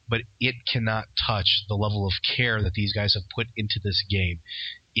there, but it cannot touch the level of care that these guys have put into this game.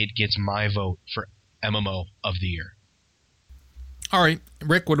 It gets my vote for MMO of the year. All right,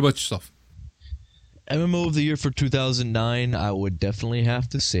 Rick, what about yourself? MMO of the year for 2009, I would definitely have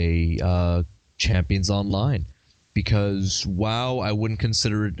to say Champions Online. Because WoW, I wouldn't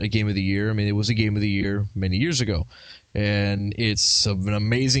consider it a game of the year. I mean, it was a game of the year many years ago. And it's an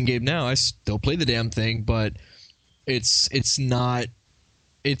amazing game now. I still play the damn thing, but it's not...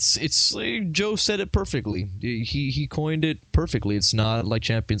 It's like Joe said it perfectly. He coined it perfectly. It's not like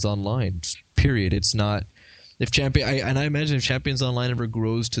Champions Online, period. It's not... I imagine if Champions Online ever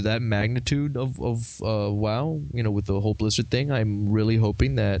grows to that magnitude of WoW, with the whole Blizzard thing, I'm really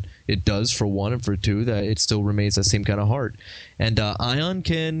hoping that it does for 1 and for 2, that it still remains that same kind of heart. And Ion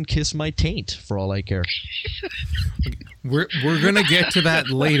can kiss my taint for all I care. We're gonna get to that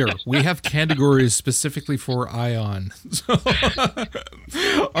later. We have categories specifically for Ion. So,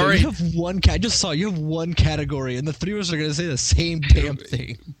 all right. You have I just saw you have one category, and the 3 of us are gonna say the same damn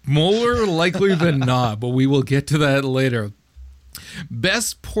thing. More likely than not, but we will get to that later.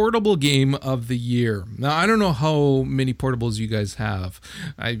 Best portable game of the year. Now, I don't know how many portables you guys have.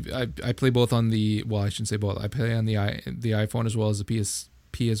 I play both on the, well, I shouldn't say both. I play on the iPhone as well as the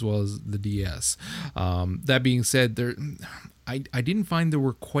PSP as well as the DS. That being said, I didn't find there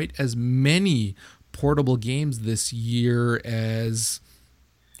were quite as many portable games this year as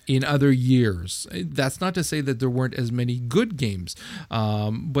in other years. That's not to say that there weren't as many good games,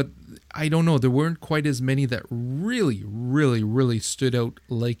 but I don't know. There weren't quite as many that really, really, really stood out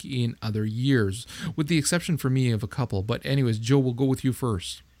like in other years, with the exception for me of a couple. But anyways, Joe, we'll go with you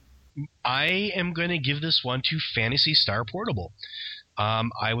first. I am going to give this one to Phantasy Star Portable.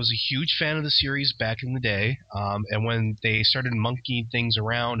 I was a huge fan of the series back in the day, and when they started monkeying things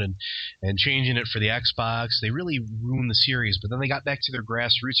around and changing it for the Xbox, they really ruined the series. But then they got back to their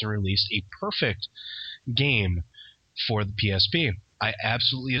grassroots and released a perfect game for the PSP. I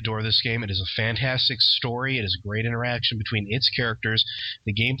absolutely adore this game. It is a fantastic story. It is great interaction between its characters.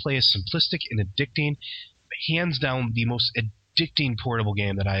 The gameplay is simplistic and addicting. Hands down, the most addicting portable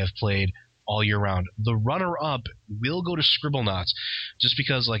game that I have played all year round. The runner-up will go to Scribblenauts, just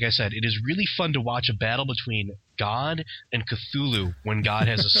because, like I said, it is really fun to watch a battle between God and Cthulhu when God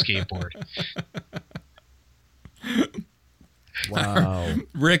has a skateboard. Wow.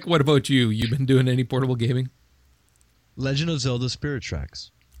 Rick, what about you? You been doing any portable gaming? Legend of Zelda Spirit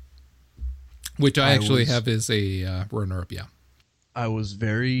Tracks. Which I actually have as a runner-up, yeah. I was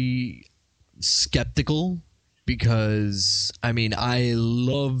very skeptical because, I mean, I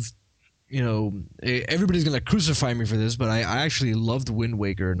love, everybody's going to crucify me for this, but I actually loved Wind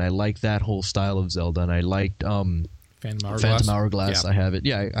Waker, and I liked that whole style of Zelda, and I liked Phantom Hourglass. Yeah. I have it.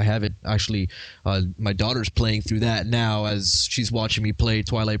 Yeah, I have it. Actually, my daughter's playing through that now as she's watching me play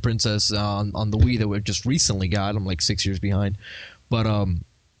Twilight Princess on the Wii that we've just recently got. I'm like 6 years behind. But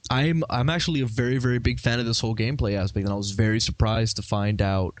I'm actually a very, very big fan of this whole gameplay aspect, and I was very surprised to find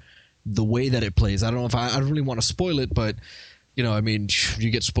out the way that it plays. I don't know if I don't really want to spoil it, but you know, I mean, you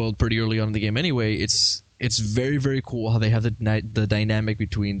get spoiled pretty early on in the game anyway. It's very, very cool how they have the dynamic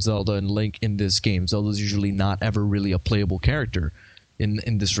between Zelda and Link in this game. Zelda's usually not ever really a playable character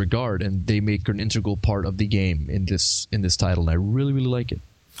in this regard, and they make an integral part of the game in this title, and I really, really like it.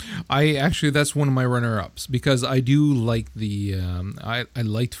 That's one of my runner-ups because I do like the I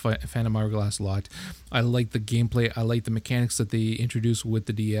liked Phantom Hourglass a lot. I like the gameplay. I like the mechanics that they introduced with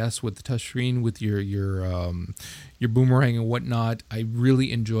the DS, with the touchscreen, with your boomerang and whatnot. I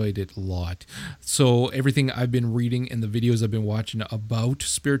really enjoyed it a lot. So everything I've been reading and the videos I've been watching about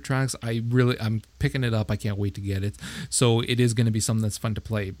Spirit Tracks, I'm picking it up. I can't wait to get it. So it is going to be something that's fun to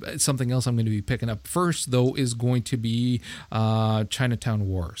play. Something else I'm going to be picking up first though is going to be Chinatown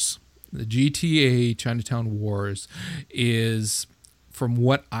Wars. The GTA Chinatown Wars is, from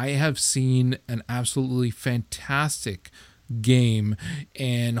what I have seen, an absolutely fantastic game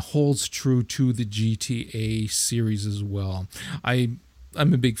and holds true to the GTA series as well. I'm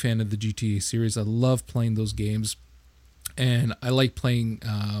a big fan of the GTA series. I love playing those games. And I like playing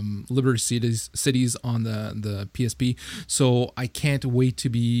Liberty Cities on the PSP, so I can't wait to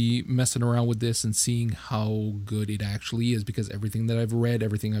be messing around with this and seeing how good it actually is, because everything that I've read,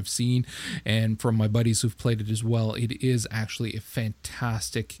 everything I've seen, and from my buddies who've played it as well, it is actually a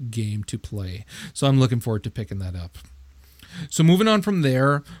fantastic game to play. So I'm looking forward to picking that up. So moving on from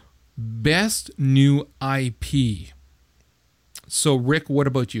there, best new IP. So Rick, what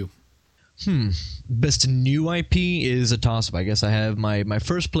about you? Best new IP is a toss-up. I guess I have my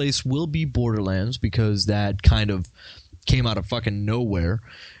first place will be Borderlands, because that kind of came out of fucking nowhere,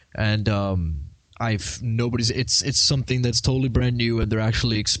 and it's something that's totally brand new, and they're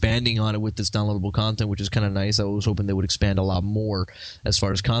actually expanding on it with this downloadable content, which is kind of nice. I was hoping they would expand a lot more as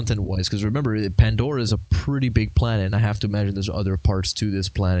far as content-wise, because remember, Pandora is a pretty big planet, and I have to imagine there's other parts to this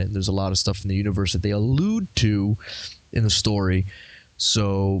planet. There's a lot of stuff in the universe that they allude to in the story.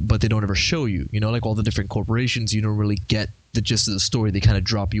 So, but they don't ever show you, like all the different corporations, you don't really get the gist of the story. They kind of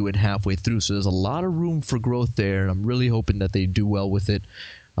drop you in halfway through. So there's a lot of room for growth there, and I'm really hoping that they do well with it.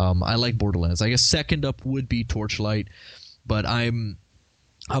 I like Borderlands. I guess second up would be Torchlight, but I'm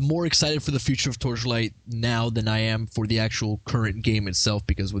more excited for the future of Torchlight now than I am for the actual current game itself,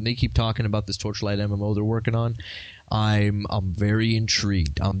 because when they keep talking about this Torchlight MMO they're working on, I'm very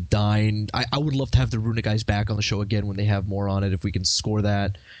intrigued. I'm dying. I would love to have the Runic guys back on the show again when they have more on it, if we can score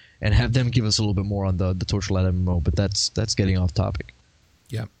that, and have them give us a little bit more on the Torchlight MMO. But that's getting off topic.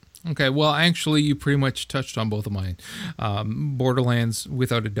 Yeah. Okay, well, actually, you pretty much touched on both of mine. Borderlands,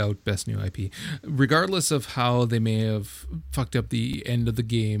 without a doubt, best new IP. Regardless of how they may have fucked up the end of the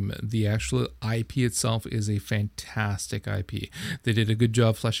game, the actual IP itself is a fantastic IP. They did a good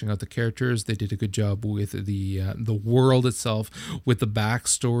job fleshing out the characters. They did a good job with the world itself, with the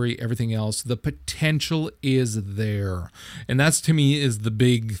backstory, everything else. The potential is there. And that's, to me, is the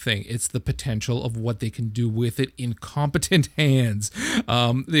big thing. It's the potential of what they can do with it in competent hands.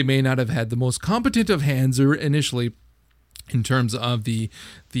 They may not have had the most competent of hands or initially in terms of the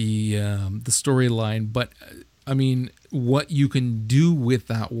storyline, but I mean, what you can do with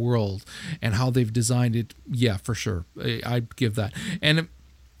that world and how they've designed it, yeah, for sure, I'd give that. And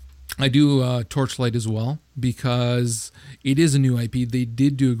I do Torchlight as well, because it is a new IP. They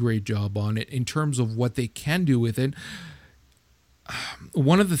did do a great job on it in terms of what they can do with it.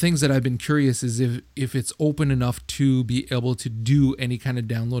 One of the things that I've been curious is if it's open enough to be able to do any kind of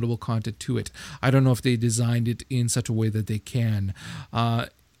downloadable content to it. I don't know if they designed it in such a way that they can. I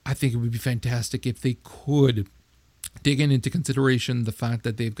think it would be fantastic if they could take into consideration the fact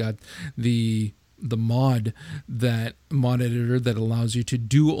that they've got the mod editor that allows you to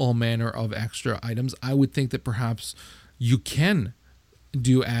do all manner of extra items. I would think that perhaps you can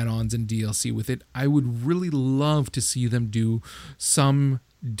do add-ons and DLC with it. I would really love to see them do some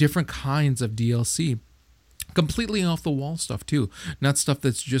different kinds of DLC, completely off the wall stuff too, not stuff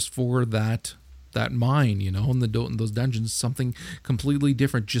that's just for that mine, in those dungeons, something completely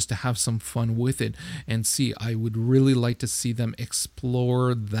different just to have some fun with it and see. I would really like to see them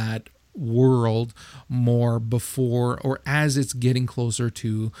explore that world more before or as it's getting closer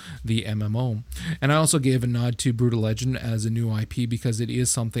to the MMO. And I also gave a nod to Brutal Legend as a new IP, because it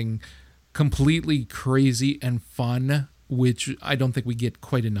is something completely crazy and fun, which I don't think we get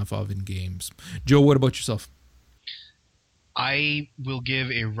quite enough of in games. Joe, what about yourself? I will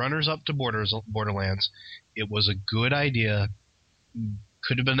give a runners-up to Borderlands, It was a good idea.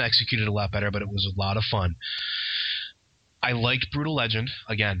 Could have been executed a lot better, but it was a lot of fun. I liked Brutal Legend.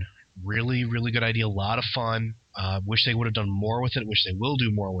 Again, really, really good idea. A lot of fun. Wish they would have done more with it. Wish they will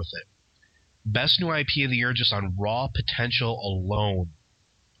do more with it. Best new IP of the year, just on raw potential alone,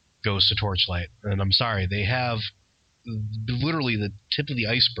 goes to Torchlight. And I'm sorry, they have literally the tip of the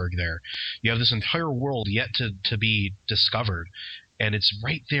iceberg there. You have this entire world yet to be discovered, and it's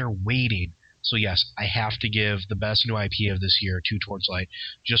right there waiting. So yes, I have to give the best new IP of this year to Torchlight,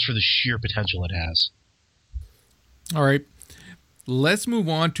 just for the sheer potential it has. All right, let's move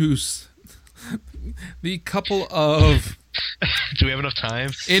on to the couple of Do we have enough time?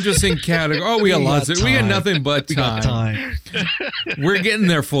 interesting categories. Oh, we got lots. We got nothing but We got time. time. We're getting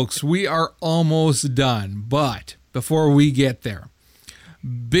there, folks. We are almost done. But before we get there,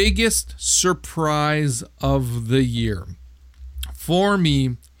 biggest surprise of the year. For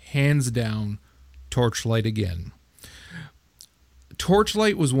me, hands down, Torchlight again.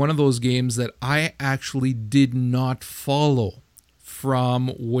 Torchlight was one of those games that I actually did not follow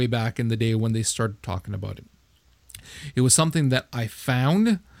from way back in the day when they started talking about it. It was something that I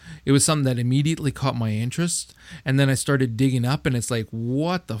found. It was something that immediately caught my interest. And then I started digging up, and it's like,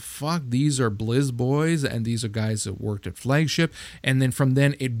 what the fuck? These are Blizz boys, and these are guys that worked at Flagship. And then from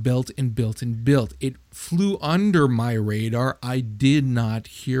then, it built and built and built. It flew under my radar. I did not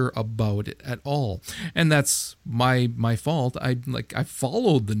hear about it at all. And that's my fault. I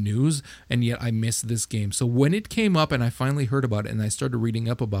followed the news, and yet I missed this game. So when it came up and I finally heard about it and I started reading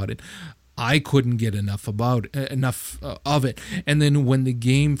up about it, I couldn't get enough of it. And then when the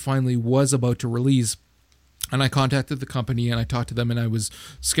game finally was about to release, and I contacted the company and I talked to them, and I was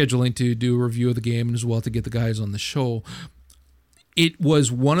scheduling to do a review of the game as well to get the guys on the show. It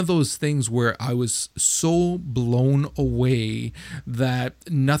was one of those things where I was so blown away that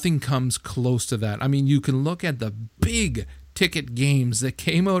nothing comes close to that. I mean, you can look at the big ticket games that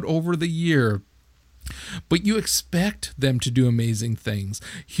came out over the year, but you expect them to do amazing things.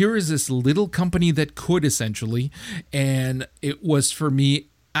 Here is this little company that could, essentially, and it was, for me,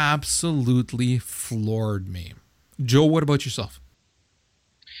 absolutely floored me. Joe, what about yourself?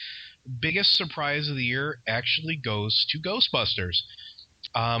 Biggest surprise of the year actually goes to Ghostbusters.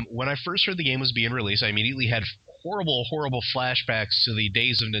 When I first heard the game was being released, I immediately had horrible flashbacks to the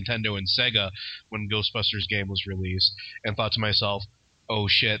days of Nintendo and Sega when Ghostbusters game was released, and thought to myself, oh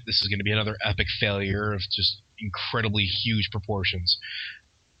shit, this is going to be another epic failure of just incredibly huge proportions.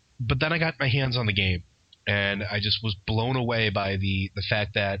 But then I got my hands on the game, and I just was blown away by the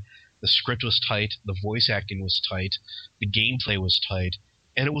fact that the script was tight, the voice acting was tight, the gameplay was tight,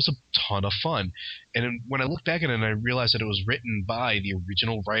 and it was a ton of fun. And when I look back at it and I realized that it was written by the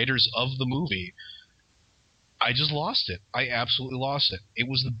original writers of the movie, I just lost it. I absolutely lost it. It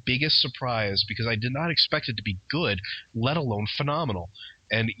was the biggest surprise because I did not expect it to be good, let alone phenomenal.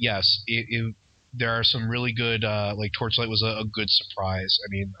 And yes, there are some really good, like Torchlight was a good surprise. I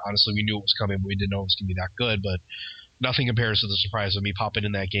mean, honestly, we knew it was coming, but we didn't know it was going to be that good. But nothing compares to the surprise of me popping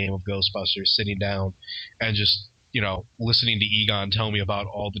in that game of Ghostbusters, sitting down, and just, listening to Egon tell me about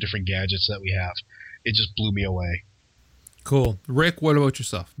all the different gadgets that we have. It just blew me away. Cool. Rick, what about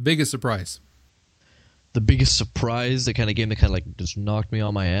yourself? Biggest surprise? The biggest surprise, the kind of game that kind of like just knocked me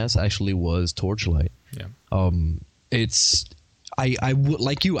on my ass, actually was Torchlight. Yeah.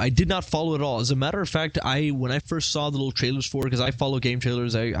 Like you, I did not follow it all. As a matter of fact, when I first saw the little trailers for it, because I follow game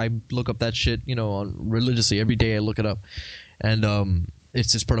trailers, I look up that shit, on religiously every day. I look it up, and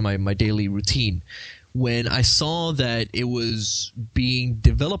it's just part of my daily routine. When I saw that it was being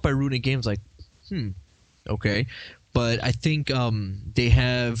developed by Runic Games, like, okay. But I think they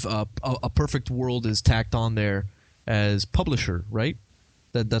have a Perfect World is tacked on there as publisher, right?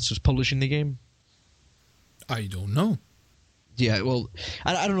 That's just publishing the game? I don't know. Yeah, well,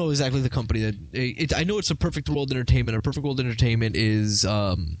 I don't know exactly the company that I know it's a Perfect World Entertainment. A Perfect World Entertainment is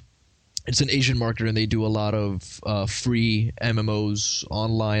it's an Asian marketer, and they do a lot of free MMOs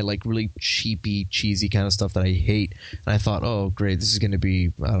online, like really cheesy kind of stuff that I hate. And I thought, oh great, this is going to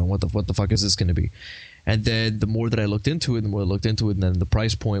be, I don't know what the fuck is this going to be. And then the more that I looked into it, and then the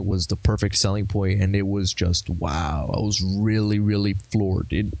price point was the perfect selling point, and it was just wow. I was really, really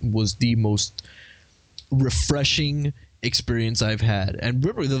floored. It was the most refreshing experience I've had. And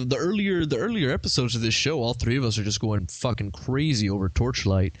remember, the earlier episodes of this show, all three of us are just going fucking crazy over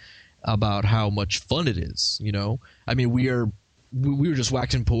Torchlight about how much fun it is. I mean, we were just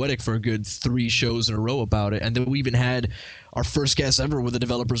waxing poetic for a good 3 shows in a row about it, and then we even had our first guest ever with the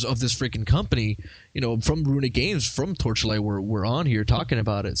developers of this freaking company, from Runic Games, from Torchlight, were on here talking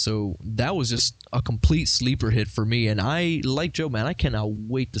about it. So that was just a complete sleeper hit for me, and I, like Joe, man, I cannot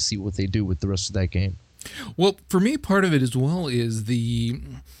wait to see what they do with the rest of that game. Well, for me, part of it as well is the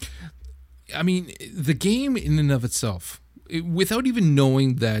game in and of itself, without even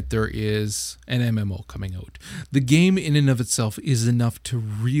knowing that there is an MMO coming out, the game in and of itself is enough to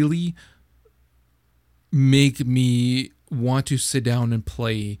really make me want to sit down and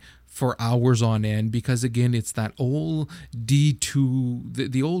play for hours on end, because again, it's that old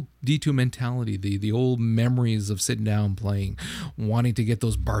D2, the old D2 mentality, the old memories of sitting down playing, wanting to get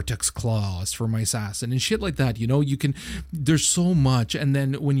those Bartek's claws for my assassin and shit like that. You know, there's so much, and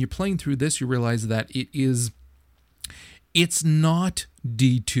then when you're playing through this, you realize that it's not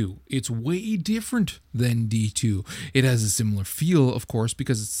D2. It's way different than D2. It has a similar feel, of course,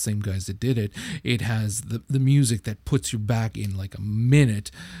 because it's the same guys that did it. It has the music that puts you back in like a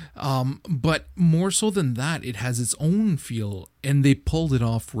minute. But more so than that, it has its own feel, and they pulled it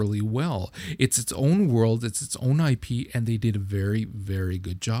off really well. It's its own world, it's its own IP, and they did a very, very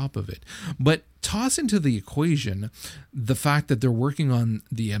good job of it. But toss into the equation the fact that they're working on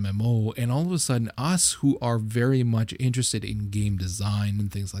the MMO, and all of a sudden us who are very much interested in game design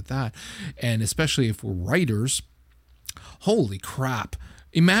and things like that, and especially if we're writers, holy crap,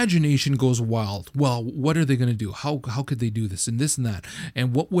 imagination goes wild. Well, what are they going to do? How could they do this and this and that?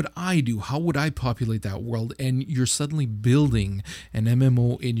 And what would I do? How would I populate that world? And you're suddenly building an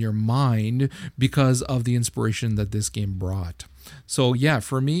MMO in your mind because of the inspiration that this game brought. So yeah,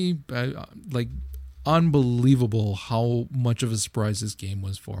 for me, unbelievable how much of a surprise this game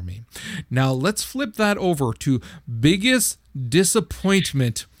was for me. Now let's flip that over to biggest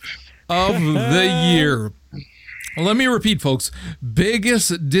disappointment of the year. Let me repeat, folks.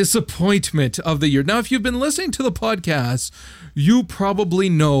 Biggest disappointment of the year. Now, if you've been listening to the podcast, you probably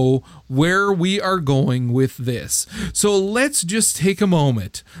know where we are going with this. So let's just take a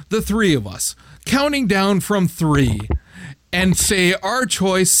moment, the three of us, counting down from 3, and say our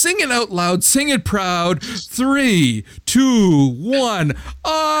choice. Sing it out loud. Sing it proud. 3, 2, 1.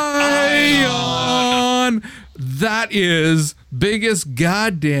 Ion. That is biggest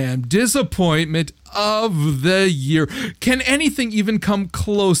goddamn disappointment of the year. Can anything even come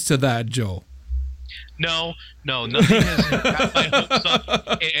close to that, Joe? No, nothing has got my hopes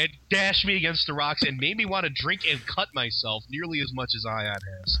up and dashed me against the rocks and made me want to drink and cut myself nearly as much as Ion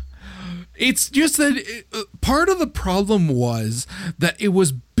has. It's just that part of the problem was that it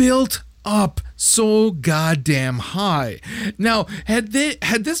was built up so goddamn high. Now, had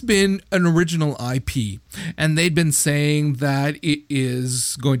this been an original IP and they'd been saying that it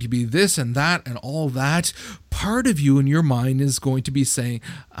is going to be this and that and all that, part of you in your mind is going to be saying,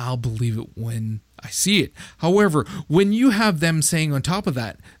 I'll believe it when I see it. However, when you have them saying on top of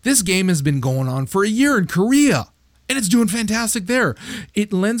that, this game has been going on for a year in Korea, and it's doing fantastic there,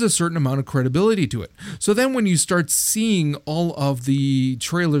 it lends a certain amount of credibility to it. So then when you start seeing all of the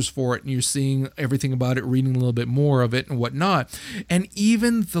trailers for it and you're seeing everything about it, reading a little bit more of it and whatnot, and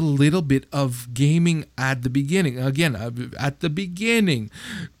even the little bit of gaming at the beginning,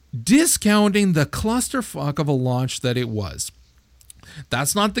 discounting the clusterfuck of a launch that it was.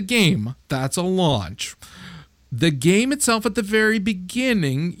 That's not the game, that's a launch. The game itself at the very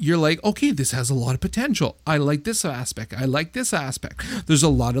beginning, you're like, okay, this has a lot of potential. I like this aspect. I like this aspect. There's a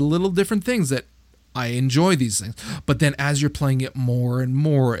lot of little different things that I enjoy these things. But then as you're playing it more and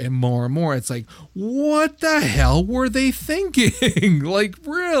more and more and more, it's like, what the hell were they thinking? Like,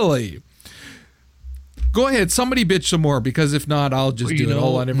 really? Go ahead, somebody bitch some more, because if not, I'll just do it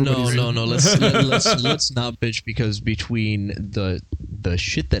all on everybody's. No. Let's not bitch, because between the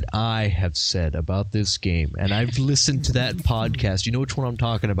shit that I have said about this game, and I've listened to that podcast, you know which one I'm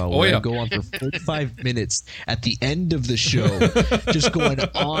talking about, where I go on for 45 minutes at the end of the show, just going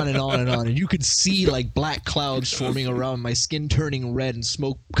on and on and on, and you could see like black clouds forming around my skin, turning red, and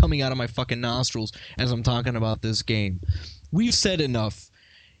smoke coming out of my fucking nostrils as I'm talking about this game. We've said enough.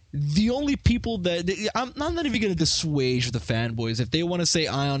 The only people that I'm not even going to dissuade the fanboys. If they want to say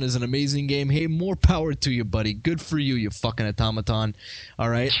Ion is an amazing game, hey, more power to you, buddy. Good for you, you fucking automaton. All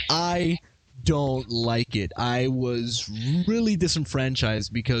right, I don't like it. I was really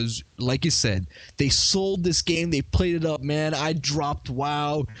disenfranchised because, like you said, they sold this game, they played it up, man. I dropped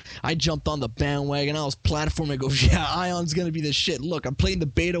WoW, I jumped on the bandwagon, I was platforming, I go, yeah, Ion's gonna be the shit. Look, I'm playing the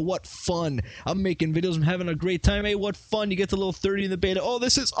beta, what fun. I'm making videos, I'm having a great time. Hey, what fun. You get the little 30 in the beta, oh,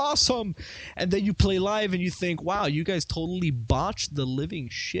 this is awesome. And then you play live and you think, wow, you guys totally botched the living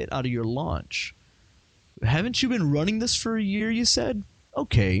shit out of your launch. Haven't you been running this for a year, you said?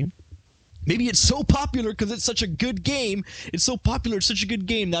 Okay. Maybe it's so popular because it's such a good game. It's so popular, it's such a good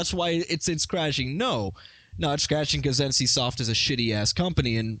game. That's why it's crashing. No, it's crashing because NCSoft is a shitty ass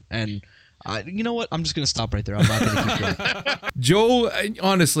company, and You know what? I'm just gonna stop right there. I'm not gonna keep going. Joe,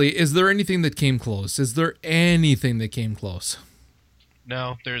 honestly, is there anything that came close? Is there anything that came close?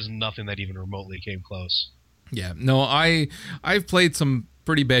 No, there's nothing that even remotely came close. Yeah, no, I've played some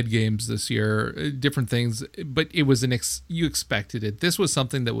pretty bad games this year, different things, but it was you expected it. This was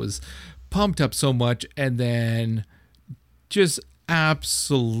something that was pumped up so much and then just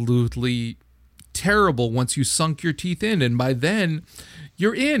absolutely terrible once you sunk your teeth in, and by then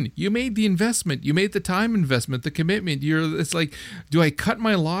you're in. You made the investment. You made the time investment, the commitment. It's like, do I cut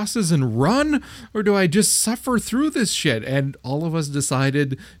my losses and run, or do I just suffer through this shit? And all of us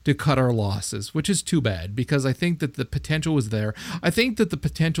decided to cut our losses, which is too bad, because I think that the potential was there. I think that the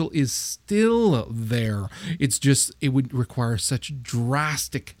potential is still there. It's just, it would require such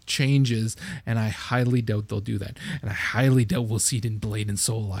drastic changes, and I highly doubt they'll do that. And I highly doubt we'll see it in Blade and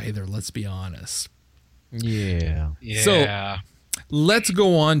Soul either, let's be honest. Yeah. Yeah. Let's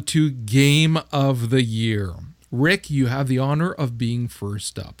go on to Game of the Year. Rick, you have the honor of being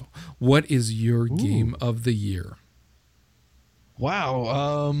first up. What is your Game of the Year?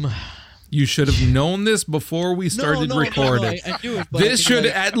 Wow. You should have known this before we started recording. I knew it, but This should,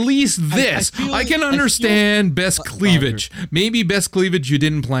 at least this. I can understand best cleavage. Maybe best cleavage you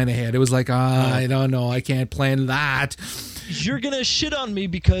didn't plan ahead. It was like, I don't know, I can't plan that. You're gonna shit on me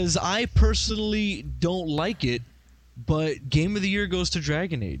because I personally don't like it, but Game of the Year goes to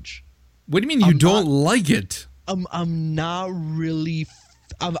Dragon Age. What do you mean you don't like it? I'm not really.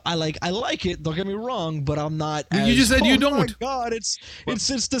 I like it. Don't get me wrong, but I'm not. You just said you don't. Oh my god! It's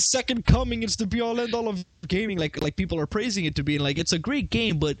the second coming. It's the be all end all of gaming. Like people are praising it to be, and like it's a great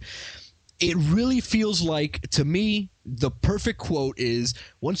game, but it really feels like, to me, the perfect quote is,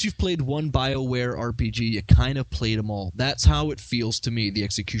 once you've played one BioWare RPG, you kind of played them all. That's how it feels to me. The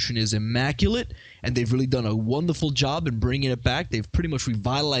execution is immaculate, and they've really done a wonderful job in bringing it back. They've pretty much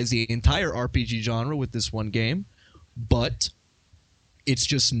revitalized the entire RPG genre with this one game, but it's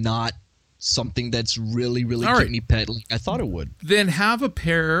just not something that's really, really kidney pet like I thought it would. Then have a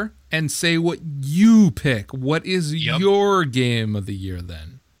pair and say what you pick. What is your Game of the Year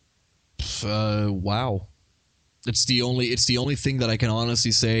then? Wow. It's the only thing that I can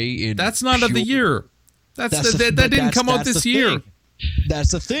honestly say. That's not of the year. That didn't come out this year.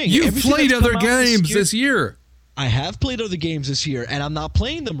 That's the thing. You've played other games this year. I have played other games this year, and I'm not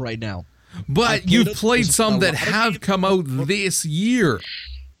playing them right now. But you've played some that have come out this year.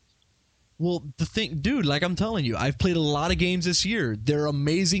 Well, the thing, dude, like I'm telling you, I've played a lot of games this year. They're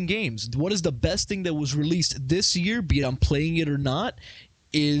amazing games. What is the best thing that was released this year, be it I'm playing it or not,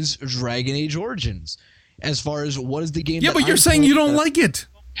 is Dragon Age Origins. As far as what is the game but you're saying you don't like it.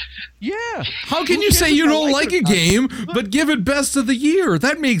 Yeah. How can you say you don't like a game but give it best of the year?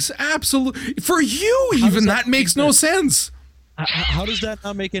 That makes for you even that makes no sense. How does that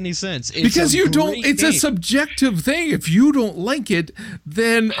not make any sense? Because you don't. It's a subjective thing. If you don't like it,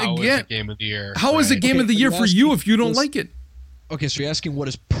 then how again, is it Game of the Year? How is it Game of the Year for you if you don't like it? Okay, so you're asking what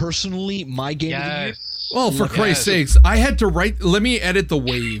is personally my Game of the Year? Well, for Christ's sakes, I had to write. Let me edit the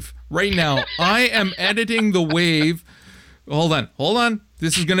wave right now. I am editing the wave. Hold on.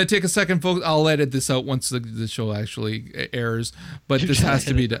 This is going to take a second, folks. I'll edit this out once the show actually airs. But this has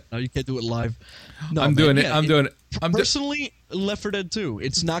to be done. No, you can't do it live. No, I'm doing it. Personally, Left 4 Dead 2.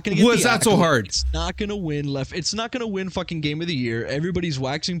 It's not going to get. Was that so hard? It's not going to win. It's not going to win fucking Game of the Year. Everybody's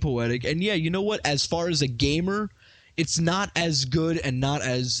waxing poetic, and yeah, you know what? As far as a gamer, it's not as good and not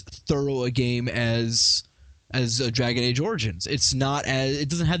as thorough a game as Dragon Age Origins. It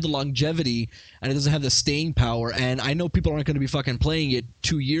doesn't have the longevity and it doesn't have the staying power, and I know people aren't going to be fucking playing it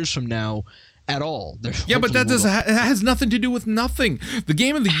 2 years from now at all. Yeah, but that it has nothing to do with nothing. The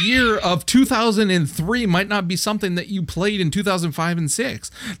Game of the Year of 2003 might not be something that you played in 2005 and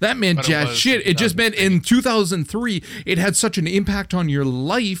 6. That meant jazz shit. It just meant in 2003 it had such an impact on your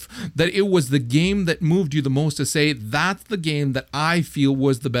life that it was the game that moved you the most to say, that's the game that I feel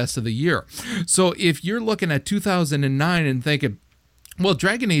was the best of the year. So if you're looking at 2009 and thinking, well,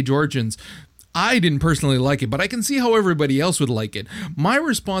 Dragon Age Origins, I didn't personally like it, but I can see how everybody else would like it. My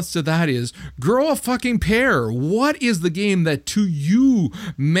response to that is, grow a fucking pair. What is the game that to you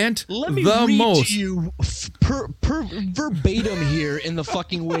meant the most? Let me read to you verbatim here in the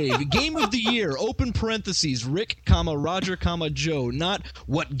fucking wave. Game of the Year, open parentheses, Rick, Roger, Joe. Not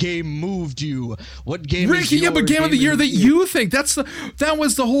what game moved you. What game Rick, is your but Game of the Year that you think. That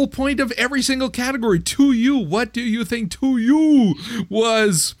was the whole point of every single category. To you, what do you think to you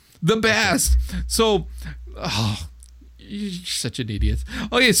was the best? So You're such an idiot.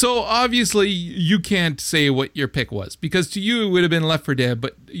 Okay, so obviously you can't say what your pick was because to you it would have been Left 4 Dead,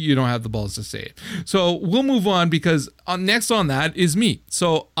 but you don't have the balls to say it. So we'll move on because next on that is me.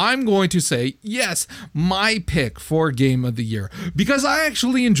 So I'm going to say, yes, my pick for Game of the Year because I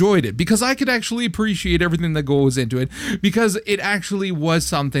actually enjoyed it, because I could actually appreciate everything that goes into it, because it actually was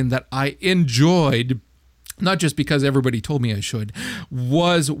something that I enjoyed. Not just because everybody told me I should,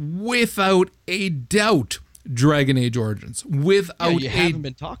 was without a doubt Dragon Age Origins. Without you a haven't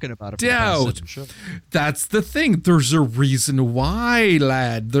been talking about it for doubt. the past 7 shows. That's the thing. There's a reason why,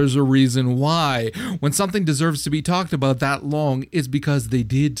 lad. There's a reason why. When something deserves to be talked about that long, it's because they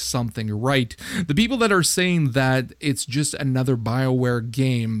did something right. The people that are saying that it's just another BioWare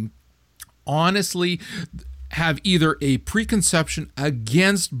game, honestly, have either a preconception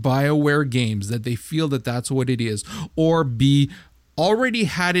against BioWare games, that they feel that that's what it is, or B, already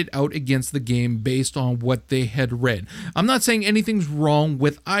had it out against the game based on what they had read. I'm not saying anything's wrong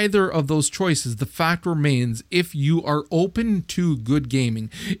with either of those choices. The fact remains, if you are open to good gaming,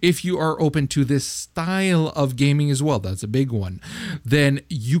 if you are open to this style of gaming as well, that's a big one, then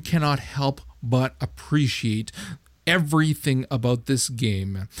you cannot help but appreciate everything about this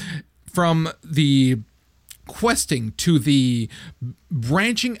game. From the questing to the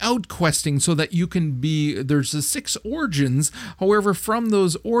branching out questing so that you can be, there's the 6 origins. However, from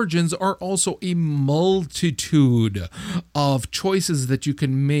those origins are also a multitude of choices that you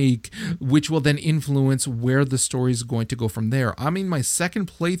can make, which will then influence where the story is going to go from there. I'm in my second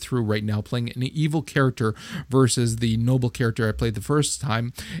playthrough right now, playing an evil character versus the noble character I played the first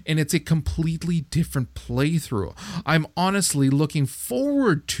time, and it's a completely different playthrough. I'm honestly looking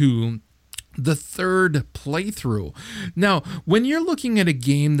forward to the third playthrough. Now, when you're looking at a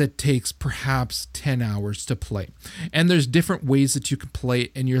game that takes perhaps 10 hours to play, and there's different ways that you can play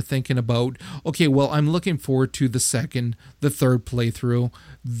it, and you're thinking about, okay, well, I'm looking forward to the second, the third playthrough.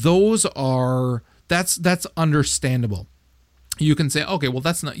 That's understandable. You can say, okay, well,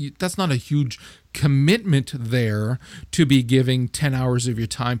 that's not a huge commitment there to be giving 10 hours of your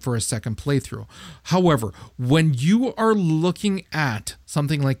time for a second playthrough. However, when you are looking at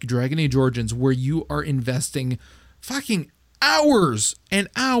something like Dragon Age Origins, where you are investing fucking hours and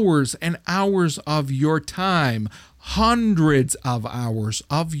hours and hours of your time, hundreds of hours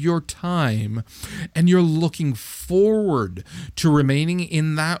of your time, and you're looking forward to remaining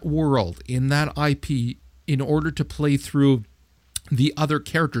in that world, in that IP, in order to play through the other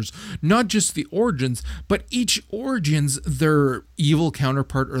characters, not just the origins, but each origins, their evil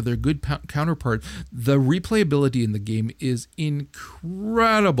counterpart or their good counterpart. The replayability in the game is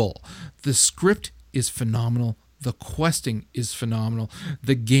incredible. The script is phenomenal. The questing is phenomenal.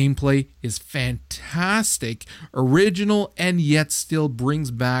 The gameplay is fantastic, original, and yet still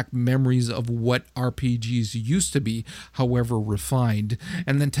brings back memories of what RPGs used to be, however refined.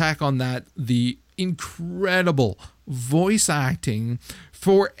 And then tack on that the incredible voice acting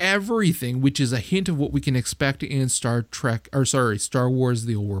for everything, which is a hint of what we can expect in Star Wars: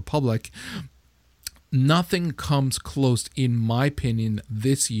 The Old Republic. Nothing comes close, in my opinion,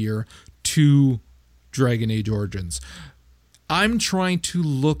 this year to Dragon Age Origins. I'm trying to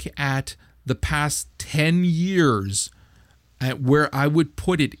look at the past 10 years at where I would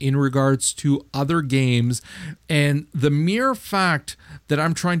put it in regards to other games, and the mere fact that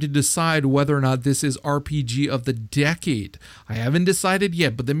I'm trying to decide whether or not this is RPG of the decade, I haven't decided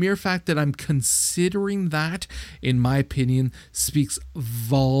yet, but the mere fact that I'm considering that, in my opinion, speaks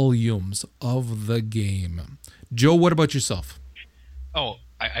volumes of the game. Joe, what about yourself? Oh,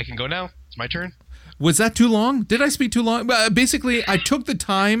 I can go now? It's my turn? Was that too long? Did I speak too long? Basically, I took the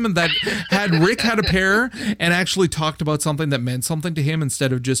time that Rick had a pair and actually talked about something that meant something to him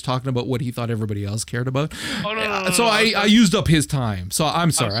instead of just talking about what he thought everybody else cared about. Oh, no. So I used up his time. So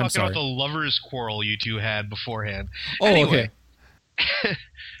I'm sorry. I was talking about the lovers' quarrel you two had beforehand. Oh, anyway, okay.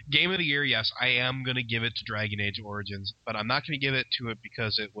 Game of the Year, yes, I am going to give it to Dragon Age Origins, but I'm not going to give it to it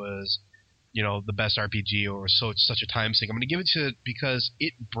because it was, the best RPG or such a time sink. I'm going to give it to it because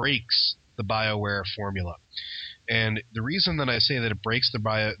it breaks the BioWare formula. And the reason that I say that it breaks the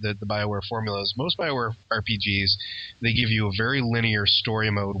BioWare formula is most BioWare RPGs, they give you a very linear story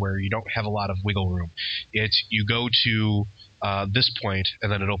mode where you don't have a lot of wiggle room. You go to this point,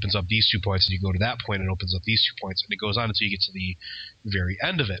 and then it opens up these 2 points, and you go to that point, and it opens up these 2 points, and it goes on until you get to the very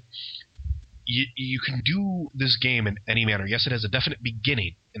end of it. You can do this game in any manner. Yes, it has a definite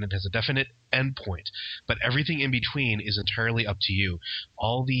beginning, and it has a definite end point, but everything in between is entirely up to you.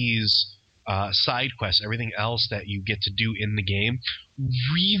 All these side quests, everything else that you get to do in the game,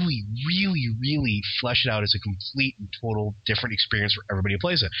 really, really, really flesh it out as a complete and total different experience for everybody who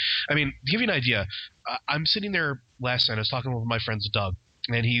plays it. I mean, to give you an idea, I'm sitting there last night, I was talking with my friend Doug,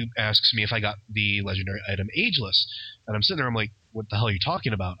 and he asks me if I got the legendary item Ageless. And I'm sitting there, I'm like, what the hell are you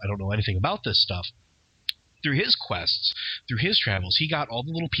talking about? I don't know anything about this stuff. Through his quests, through his travels, he got all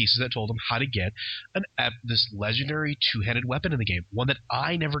the little pieces that told him how to get this legendary two-handed weapon in the game, one that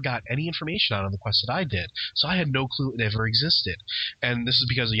I never got any information on the quest that I did. So I had no clue it ever existed. And this is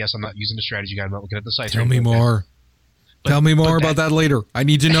because, yes, I'm not using the strategy guide, I'm not looking at the site. Tell me more. Tell me more about that later. I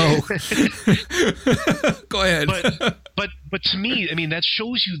need to know. Go ahead. But to me, I mean, that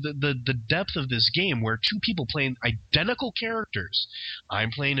shows you the depth of this game, where two people playing identical characters.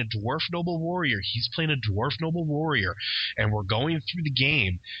 I'm playing a dwarf noble warrior. He's playing a dwarf noble warrior, and we're going through the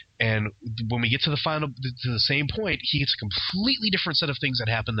game. And when we get to the same point, he gets a completely different set of things that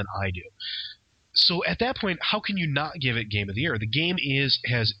happen than I do. So at that point, how can you not give it Game of the Year? The game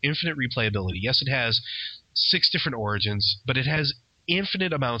has infinite replayability. Yes, it has 6 different origins, but it has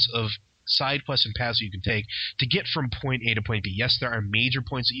infinite amounts of side quests and paths you can take to get from point A to point B. Yes, there are major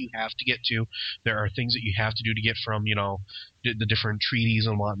points that you have to get to. There are things that you have to do to get from, the different treaties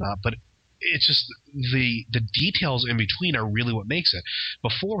and whatnot, but it's just the details in between are really what makes it.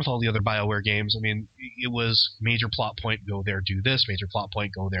 Before, with all the other BioWare games, I mean, it was major plot point, go there, do this, major plot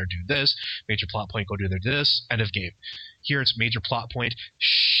point, go there, do this, major plot point, go do there, do this, end of game. Here it's major plot point,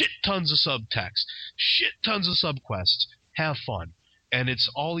 shit tons of subtext, shit tons of subquests, have fun. And it's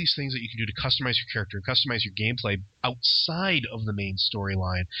all these things that you can do to customize your character, customize your gameplay outside of the main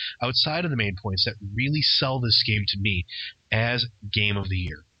storyline, outside of the main points, that really sell this game to me as Game of the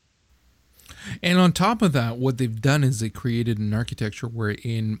Year. And on top of that, what they've done is they created an architecture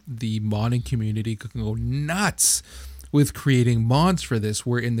wherein the modding community can go nuts with creating mods for this,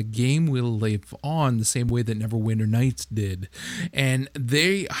 wherein the game will live on the same way that Neverwinter Nights did. And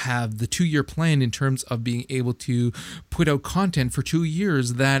they have the 2-year plan in terms of being able to put out content for 2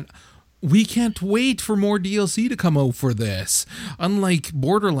 years that we can't wait for more DLC to come out for this. Unlike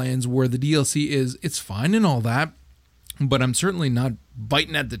Borderlands, where the DLC it's fine and all that, but I'm certainly not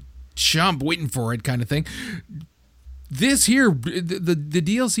biting at the chump waiting for it kind of thing. This here, the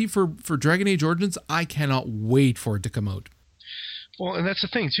DLC for Dragon Age Origins, I cannot wait for it to come out. Well, and that's the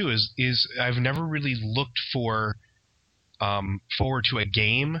thing too, is I've never really looked forward to a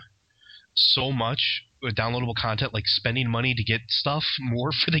game so much with downloadable content, like spending money to get stuff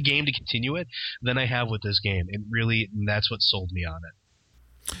more for the game to continue it, than I have with this game. That's what sold me on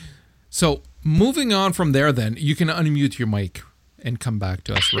it. So moving on from there, then you can unmute your mic and come back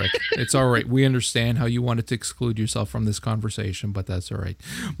to us, Rick. It's all right. We understand how you wanted to exclude yourself from this conversation, but that's all right.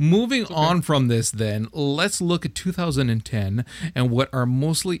 Moving on from this, then, let's look at 2010 and what our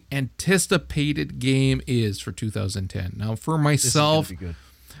mostly anticipated game is for 2010. Now, for myself... This is gonna be good.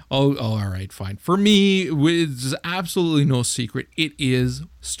 Oh, all right, fine. For me, it's absolutely no secret. It is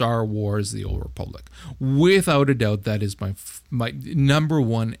Star Wars: The Old Republic. Without a doubt, that is my number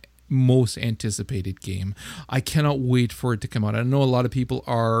one most anticipated game. I cannot wait for it to come out. I know a lot of people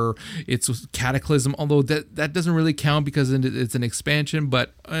it's Cataclysm, although that doesn't really count because it's an expansion,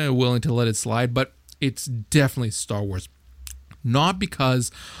 but I'm willing to let it slide. But it's definitely Star Wars. Not because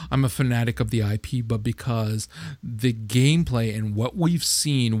I'm a fanatic of the IP, but because the gameplay and what we've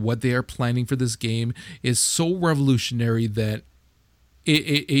seen, what they are planning for this game, is so revolutionary that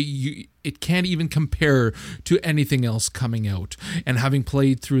it can't even compare to anything else coming out. And having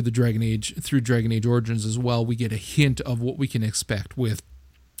played through Dragon Age Origins as well, we get a hint of what we can expect with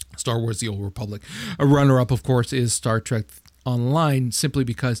Star Wars: The Old Republic. A runner-up, of course, is Star Trek Online, simply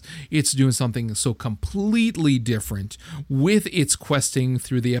because it's doing something so completely different with its questing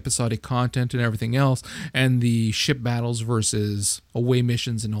through the episodic content and everything else, and the ship battles versus away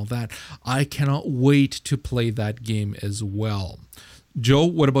missions and all that. I cannot wait to play that game as well. Joe,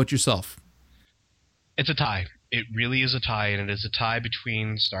 what about yourself? It's a tie. It really is a tie, and it is a tie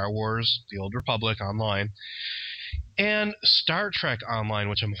between Star Wars: The Old Republic Online and Star Trek Online,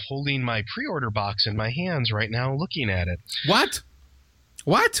 which I'm holding my pre-order box in my hands right now looking at it. What?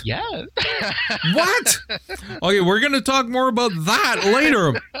 Yeah. What? Okay, we're going to talk more about that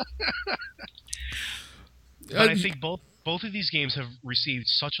later. But I think both of these games have received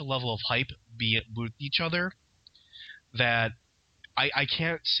such a level of hype, be it with each other, that I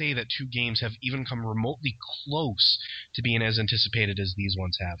can't say that two games have even come remotely close to being as anticipated as these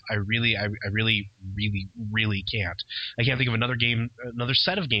ones have. I really can't. I can't think of another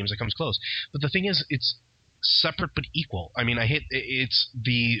set of games that comes close. But the thing is, separate but equal. I mean, it's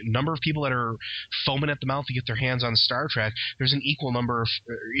the number of people that are foaming at the mouth to get their hands on Star Trek. There's an equal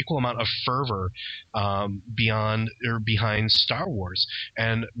amount of fervor behind Star Wars,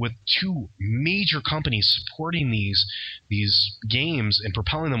 and with two major companies supporting these games and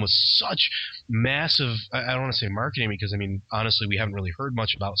propelling them with such massive, I don't want to say marketing, because I mean, honestly, we haven't really heard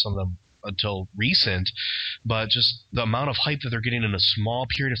much about some of them until recent, but just the amount of hype that they're getting in a small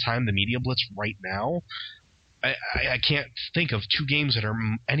period of time, the media blitz right now, I can't think of two games that are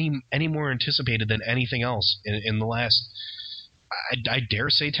any more anticipated than anything else in the last, I dare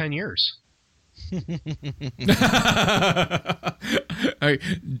say, 10 years. All right.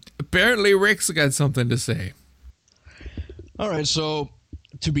 Apparently Rick's got something to say. All right, so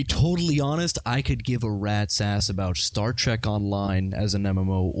to be totally honest, I could give a rat's ass about Star Trek Online as an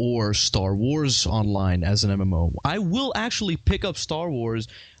MMO or Star Wars Online as an MMO. I will actually pick up Star Wars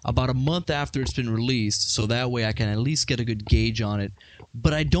about a month after it's been released, so that way I can at least get a good gauge on it.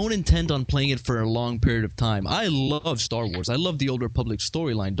 But I don't intend on playing it for a long period of time. I love Star Wars. I love the Old Republic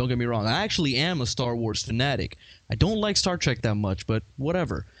storyline, don't get me wrong. I actually am a Star Wars fanatic. I don't like Star Trek that much, but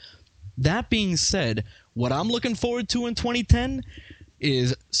whatever. That being said, what I'm looking forward to in 2010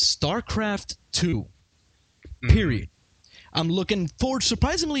 is StarCraft 2. Period. I'm looking forward,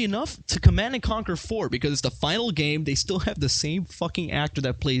 surprisingly enough, to Command & Conquer 4 because it's the final game. They still have the same fucking actor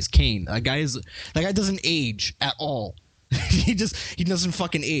that plays Kane. That guy doesn't age at all. he doesn't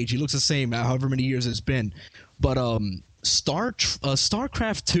fucking age. He looks the same however many years it's been. But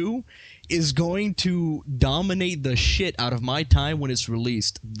StarCraft 2 is going to dominate the shit out of my time when it's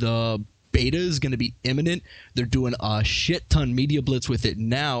released. The beta is going to be imminent. They're doing a shit ton media blitz with it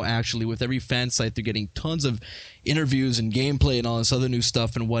now, actually. With every fan site, they're getting tons of interviews and gameplay and all this other new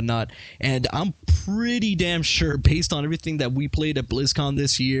stuff and whatnot. And I'm pretty damn sure, based on everything that we played at BlizzCon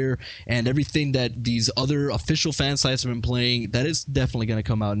this year and everything that these other official fan sites have been playing, that is definitely going to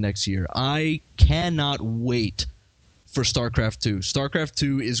come out next year. I cannot wait for StarCraft 2. StarCraft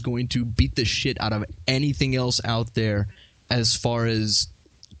 2 is going to beat the shit out of anything else out there as far as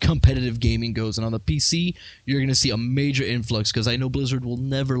competitive gaming goes, and on the PC you're going to see a major influx because I know Blizzard will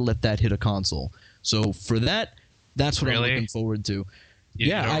never let that hit a console. So for that's what I'm looking forward to. You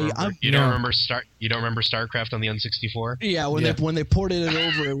don't remember StarCraft on the N64? Yeah, when they ported it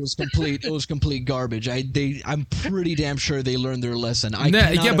over, it was complete garbage. I'm pretty damn sure they learned their lesson.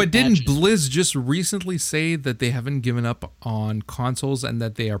 But didn't Blizz just recently say that they haven't given up on consoles and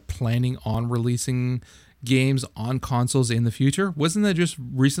that they are planning on releasing games on consoles in the future? Wasn't that just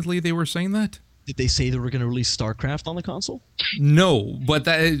recently they were saying that? Did they say they were going to release StarCraft on the console? No, but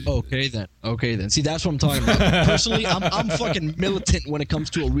that is... Okay then. See, that's what I'm talking about. Personally, I'm fucking militant when it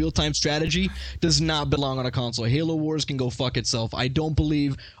comes to a real-time strategy. Does not belong on a console. Halo Wars can go fuck itself. I don't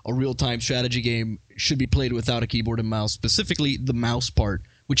believe a real-time strategy game should be played without a keyboard and mouse, specifically the mouse part,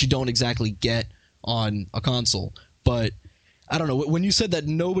 which you don't exactly get on a console. But I don't know. When you said that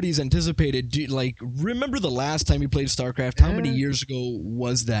nobody's anticipated, remember the last time you played StarCraft? How many years ago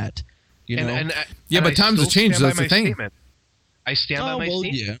was that? You know? But times have changed. That's the thing. Statement. I stand by my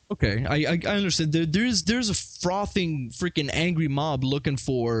statement. Yeah, okay. I understand. There's a frothing, freaking angry mob looking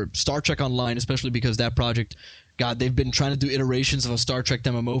for Star Trek Online, especially because that project, God, they've been trying to do iterations of a Star Trek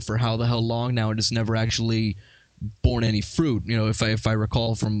MMO for how the hell long now, and it's never actually borne any fruit. You know, if I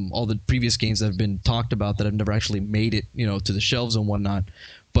recall from all the previous games that have been talked about that have never actually made it, to the shelves and whatnot.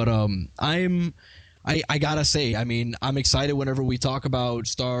 But I gotta say, I mean, I'm excited whenever we talk about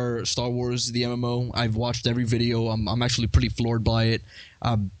Star Wars, the MMO. I've watched every video. I'm actually pretty floored by it.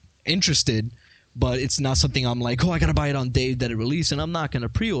 I'm interested, but it's not something I'm like, I gotta buy it on day that it released, and I'm not gonna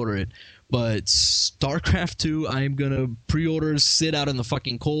pre-order it. But StarCraft 2, I'm going to pre-order, sit out in the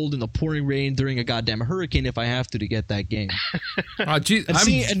fucking cold in the pouring rain during a goddamn hurricane if I have to get that game.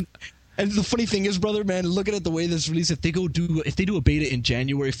 And the funny thing is, brother, man, looking at the way this released, if they do a beta in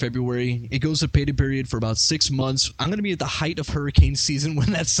January, February, it goes to beta period for about 6 months. I'm going to be at the height of hurricane season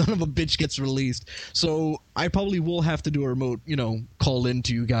when that son of a bitch gets released. So I probably will have to do a remote, call in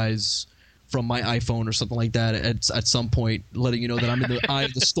to you guys from my iPhone or something like that at some point, letting you know that I'm in the eye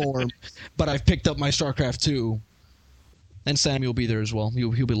of the storm, but I've picked up my StarCraft 2. And Sammy will be there as well.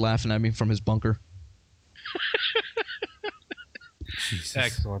 He'll be laughing at me from his bunker. Jesus.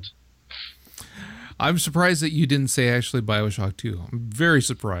 Excellent. I'm surprised that you didn't say actually BioShock 2. I'm very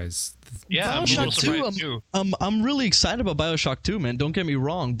surprised. Yeah, BioShock 2, I'm really excited about BioShock 2, man. Don't get me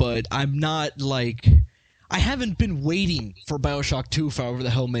wrong, but I'm not I haven't been waiting for BioShock 2 for however the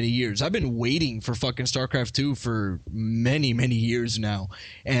hell many years. I've been waiting for fucking StarCraft 2 for many, many years now.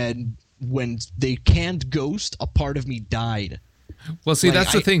 And when they canned Ghost, a part of me died. Well, see, Like,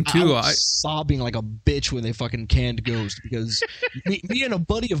 that's the thing too. I was sobbing like a bitch when they fucking canned Ghost, because me and a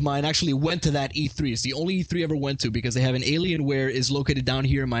buddy of mine actually went to that E3. It's the only E3 I ever went to, because they have an Alienware is located down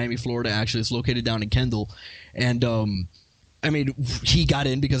here in Miami, Florida. Actually, it's located down in Kendall, and I mean, he got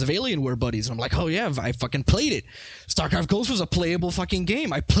in because of Alienware buddies. I'm like, oh yeah, I fucking played it. StarCraft Ghost was a playable fucking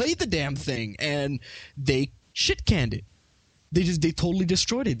game. I played the damn thing, and they shit canned it. They totally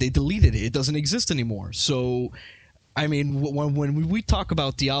destroyed it. They deleted it. It doesn't exist anymore. So, I mean, when we talk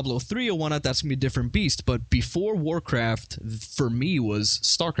about Diablo 3 or whatnot, that's gonna be a different beast. But before Warcraft, for me, was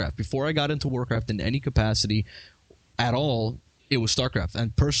StarCraft. Before I got into Warcraft in any capacity at all, it was StarCraft.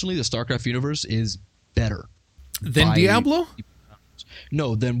 And personally, the StarCraft universe is better. Then Diablo?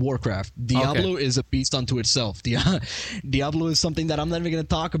 No, then Warcraft. Diablo is a beast unto itself. Diablo is something that I'm not even going to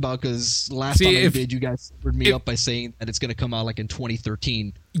talk about, because last time I did, you guys screwed me up by saying that it's going to come out like in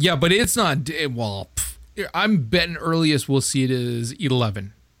 2013. Yeah, but it's not. Well, I'm betting earliest we'll see it is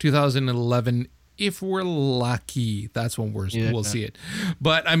 2011. If we're lucky, that's when we'll see it.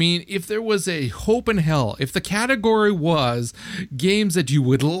 But I mean, if there was a hope in hell, if the category was games that you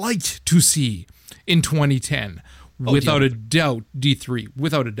would like to see in 2010, without a doubt, D3.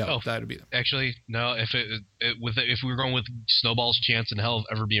 Without a doubt, that would be them. Actually, no. If if we were going with Snowball's chance in hell of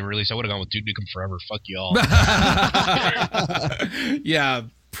ever being released, I would have gone with Duke Nukem Forever. Fuck you all. Yeah,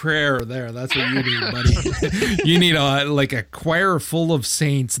 prayer there. That's what you need, buddy. You need a choir full of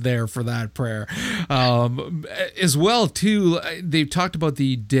saints there for that prayer. As well, too, they've talked about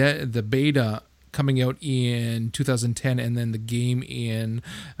the beta coming out in 2010, and then the game in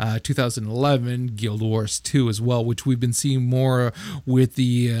 2011, Guild Wars 2 as well, which we've been seeing more with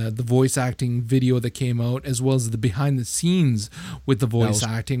the voice acting video that came out, as well as the behind the scenes with the voice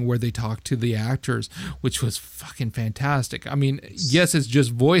acting, where they talked to the actors, which was fucking fantastic. I mean, yes, it's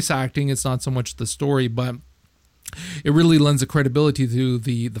just voice acting, it's not so much the story, but it really lends a credibility to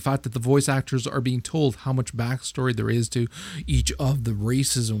the fact that the voice actors are being told how much backstory there is to each of the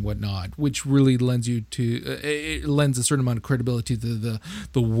races and whatnot, which really lends it lends a certain amount of credibility to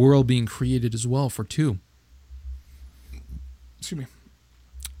the world being created as well for 2. Excuse me.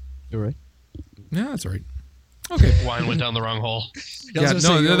 You're right. Yeah, that's all right. Okay. Wine went down the wrong hole. Yeah,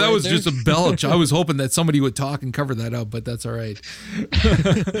 no, that was just a belch. I was hoping that somebody would talk and cover that up, but that's all right.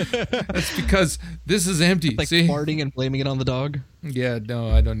 That's because this is empty. Like see? farting and blaming it on the dog? Yeah, no,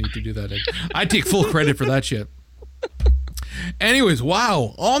 I don't need to do that. I take full credit for that shit. Anyways,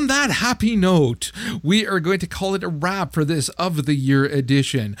 wow. On that happy note, we are going to call it a wrap for this Of the Year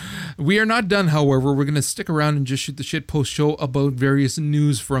edition. We are not done, however. We're going to stick around and just shoot the shit post show about various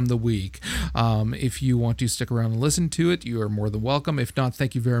news from the week. If you want to stick around and listen to it, you are more than welcome. If not,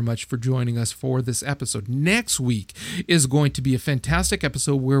 thank you very much for joining us for this episode. Next week is going to be a fantastic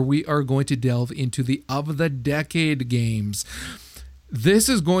episode where we are going to delve into the Of the Decade games. This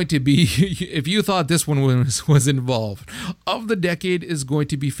is going to be, if you thought this one was involved, Of the Decade is going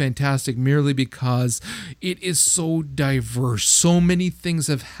to be fantastic merely because it is so diverse. So many things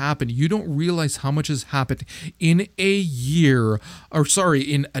have happened. You don't realize how much has happened in in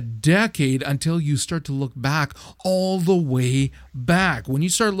a decade until you start to look back all the way back. When you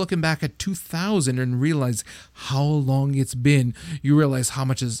start looking back at 2000 and realize how long it's been, you realize how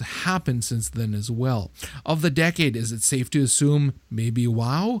much has happened since then as well. Of the Decade, is it safe to assume maybe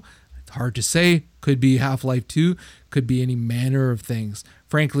WoW? It's hard to say. Could be Half-Life 2. Could be any manner of things.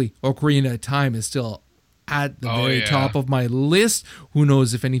 Frankly, Ocarina of Time is still at the very top of my list. Who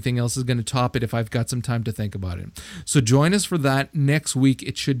knows if anything else is going to top it if I've got some time to think about it. So join us for that next week.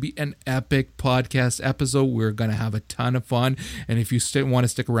 It should be an epic podcast episode. We're going to have a ton of fun. And if you want to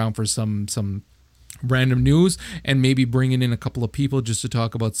stick around for some random news and maybe bringing in a couple of people just to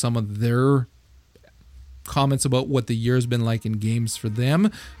talk about some of their comments about what the year's been like in games for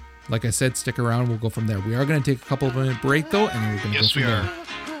them, like I said, stick around. We'll go from there. We are going to take a couple of minute break though, and then we're going to go from there.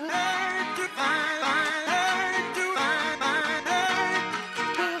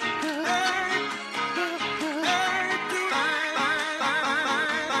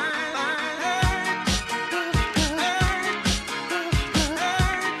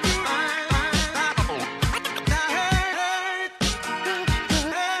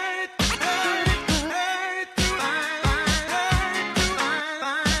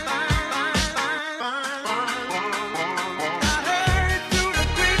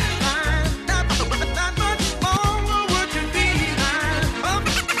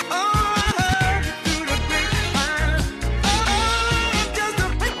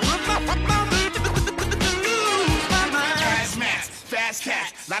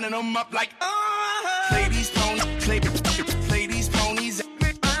 Lining them up like, play these ponies, play these ponies.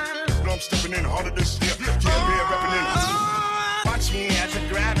 I'm stepping in harder this year. Yeah, man, rapping in. Watch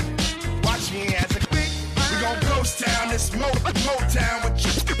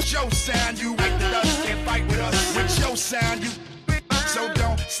with your sound, you like the dust and fight with us. With your sound, you so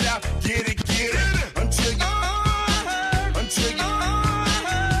don't stop, get it until you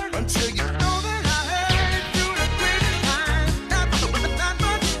know that I heard through the grapevine. Not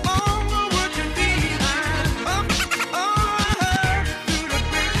much longer would you be mine. I heard through the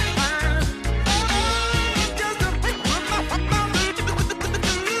grapevine. Just a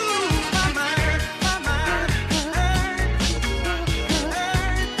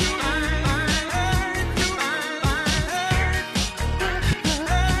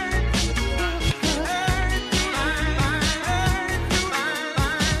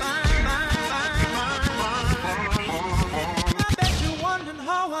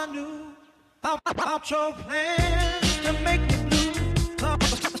my about your plans to make me blue.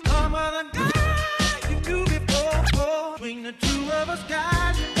 Some other guy you do before. Between the two of us,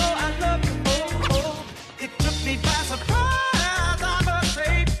 guys, you know I love you more. It took me by surprise, I must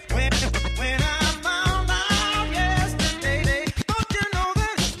say, when I found out yesterday. Don't you know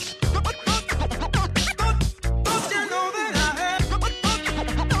that? Don't you know that I had? Don't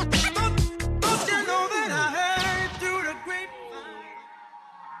you know that I heard through the grapevine?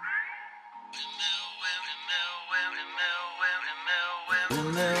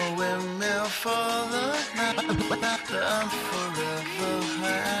 Windmill for the night, I'm forever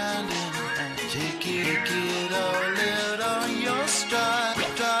hand in hand. Take it all out on your stride.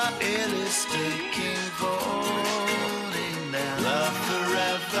 Ellis taking voting now. Love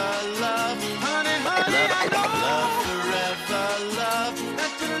forever, love, honey, I know. Love forever, love,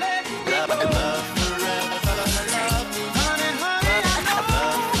 not to let me go. Love forever, love, honey, I know.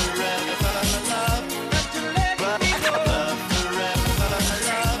 Love forever, love, not to let me go. Love forever,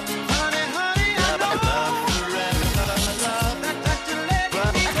 love, honey, I know. Love forever, love, not to let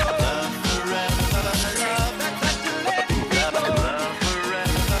me go. Love forever, love, not to let me go. Love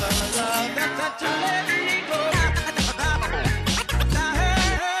forever, love, not to let me go. I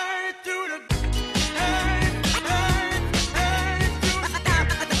heard through the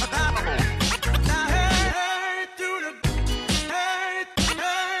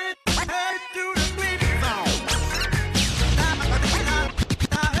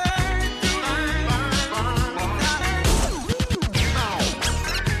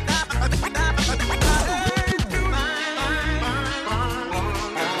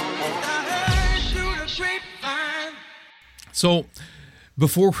So,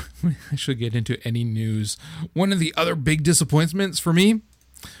 before we actually get into any news, one of the other big disappointments for me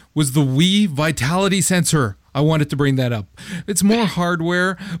was the Wii Vitality Sensor. I wanted to bring that up. It's more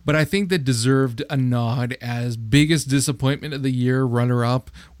hardware, but I think that deserved a nod as biggest disappointment of the year, runner-up,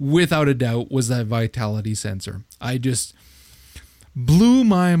 without a doubt, was that Vitality Sensor. I just blew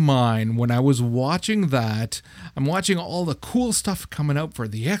my mind when I was watching that. I'm watching all the cool stuff coming out for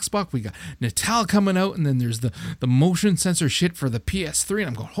the Xbox. We got Natal coming out, and then there's the motion sensor shit for the PS3. And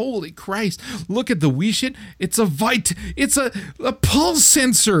I'm going, holy Christ, look at the Wii shit. It's a pulse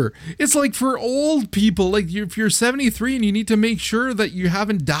sensor. It's like for old people, like if you're 73 and you need to make sure that you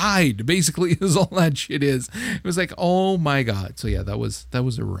haven't died, basically is all that shit is. It was like, oh my God. So yeah, that was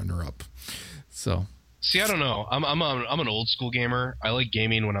a runner-up. So See, I don't know. I'm an old school gamer. I like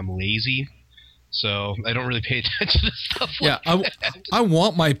gaming when I'm lazy, so I don't really pay attention to stuff like that. I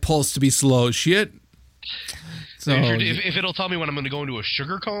want my pulse to be slow. Shit. So if it'll tell me when I'm going to go into a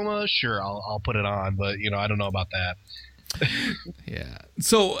sugar coma, sure, I'll put it on. But I don't know about that. Yeah.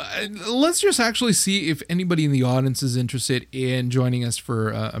 So let's just actually see if anybody in the audience is interested in joining us for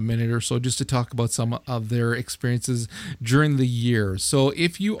a minute or so, just to talk about some of their experiences during the year. So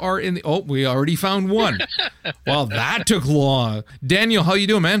if you are in the... we already found one. Well, that took long. Daniel, how you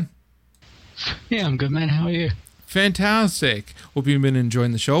doing, man? Yeah, I'm good, man. How are you? Fantastic. Hope you've been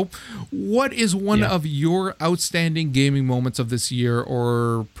enjoying the show. What is one of your outstanding gaming moments of this year,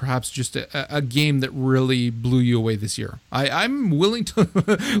 or perhaps just a game that really blew you away this year? I'm willing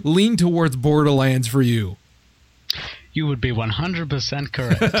to lean towards Borderlands for you. You would be 100%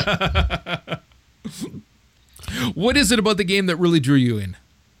 correct. What is it about the game that really drew you in?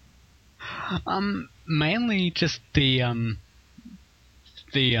 Mainly just the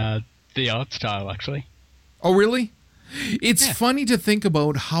art style, actually. Oh, really? It's funny to think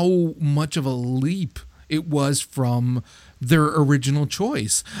about how much of a leap it was from their original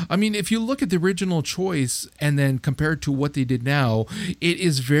choice. I mean, if you look at the original choice and then compare it to what they did now, it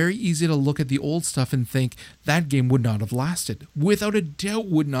is very easy to look at the old stuff and think that game would not have lasted. Without a doubt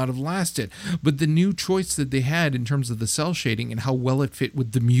would not have lasted. But the new choice that they had in terms of the cell shading and how well it fit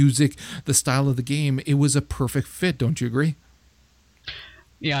with the music, the style of the game, it was a perfect fit. Don't you agree?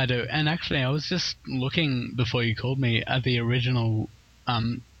 Yeah, I do. And actually, I was just looking before you called me at the original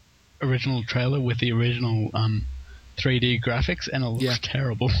original trailer with the original 3D graphics, and it looks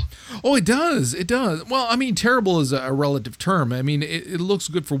terrible. Oh, it does. It does. Well, I mean, terrible is a relative term. I mean, it looks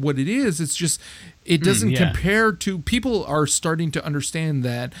good for what it is. It's just, it doesn't compare to, people are starting to understand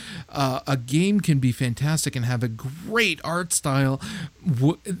that a game can be fantastic and have a great art style,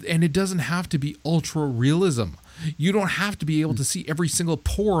 and it doesn't have to be ultra realism. You don't have to be able to see every single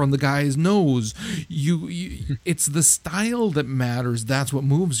pore on the guy's nose. It's the style that matters. That's what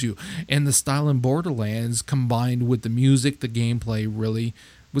moves you. And the style in Borderlands, combined with the music, the gameplay, really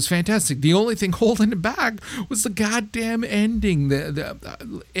was fantastic. The only thing holding it back was the goddamn ending.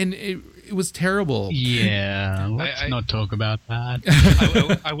 And it was terrible. Yeah, let's not talk about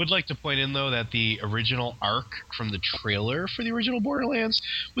that. I would like to point in, though, that the original arc from the trailer for the original Borderlands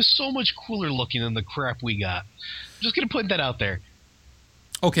was so much cooler looking than the crap we got. I'm just going to put that out there.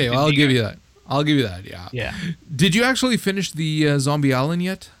 Okay, well, I'll give you that. I'll give you that, yeah. Yeah. Did you actually finish the Zombie Island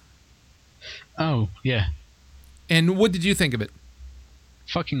yet? Oh, yeah. And what did you think of it?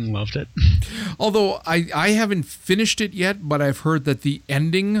 Fucking loved it. Although I haven't finished it yet, but I've heard that the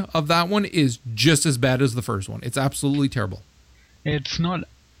ending of that one is just as bad as the first one. It's absolutely terrible. It's not.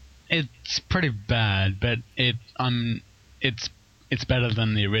 It's pretty bad, but it's better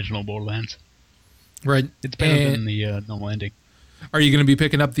than the original Borderlands. Right. It's better than the normal ending. Are you going to be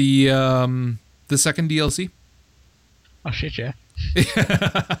picking up the second DLC? Oh shit, yeah.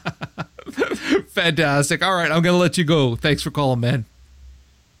 Fantastic. All right, I'm going to let you go. Thanks for calling, man.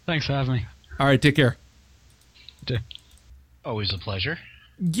 Thanks for having me. All right, take care. Always a pleasure.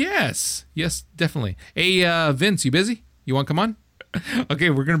 Yes, definitely. Hey, Vince, you busy? You want to come on? Okay,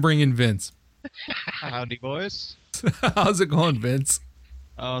 we're going to bring in Vince. Howdy, boys. How's it going, Vince?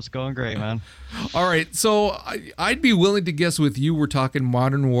 Oh, it's going great, man. All right, so I'd be willing to guess with you we're talking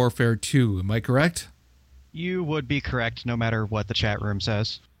Modern Warfare 2. Am I correct? You would be correct no matter what the chat room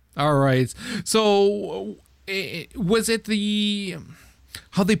says. All right. So was it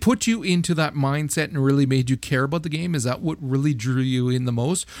how they put you into that mindset and really made you care about the game? Is that what really drew you in the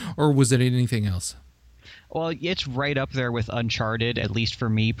most, or was it anything else? Well, it's right up there with Uncharted, at least for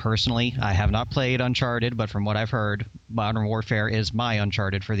me personally. I have not played Uncharted, but from what I've heard, Modern Warfare is my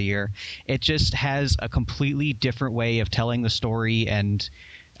Uncharted for the year. It just has a completely different way of telling the story, and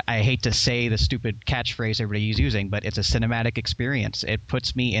I hate to say the stupid catchphrase everybody's using, but it's a cinematic experience. It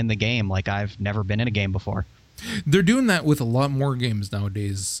puts me in the game like I've never been in a game before. They're doing that with a lot more games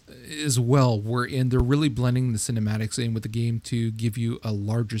nowadays as well, they're really blending the cinematics in with the game to give you a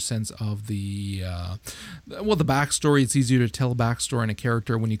larger sense of the backstory. It's easier to tell a backstory and a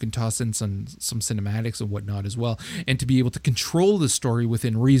character when you can toss in some cinematics and whatnot as well, and to be able to control the story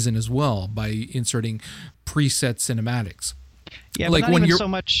within reason as well by inserting preset cinematics. Yeah, like but not even so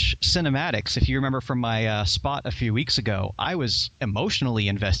much cinematics. If you remember from my spot a few weeks ago, I was emotionally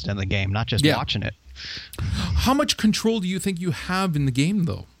invested in the game, not just watching it. How much control do you think you have in the game,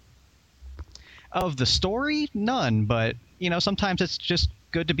 though? Of the story, none. But sometimes it's just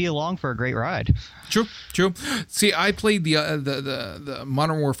good to be along for a great ride. True. See, I played the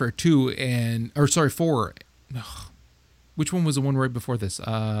Modern Warfare 4. Which one was the one right before this?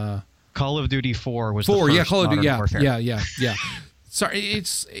 Call of Duty 4 was 4, the first Call of Duty, Warfare. Yeah. Sorry,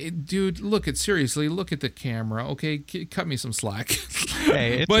 dude. Look at the camera. Okay, cut me some slack.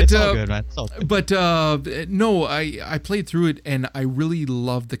 Hey, it's all good, man. It's all good. But no, I played through it and I really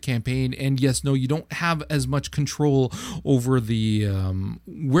loved the campaign. And yes, no, you don't have as much control over the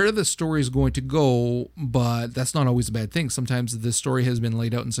where the story is going to go, but that's not always a bad thing. Sometimes the story has been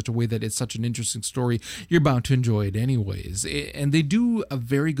laid out in such a way that it's such an interesting story, you're bound to enjoy it anyways. And they do a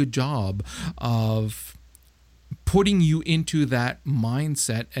very good job of putting you into that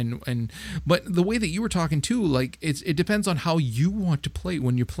mindset but the way that you were talking too, like it depends on how you want to play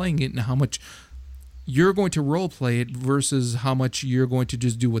when you're playing it and how much you're going to role play it versus how much you're going to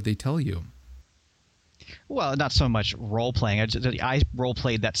just do what they tell you. Well, not so much role playing. I role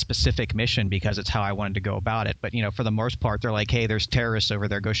played that specific mission because it's how I wanted to go about it. But for the most part, they're like, hey, there's terrorists over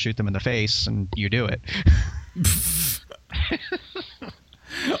there, go shoot them in the face, and you do it.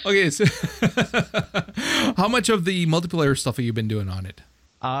 Okay, so how much of the multiplayer stuff have you been doing on it?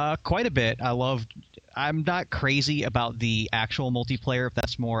 Quite a bit. I'm not crazy about the actual multiplayer, if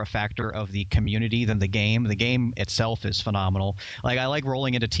that's more a factor of the community than the game. The game itself is phenomenal. Like, I like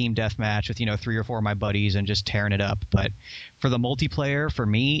rolling into team deathmatch with 3 or 4 of my buddies and just tearing it up. But for the multiplayer, for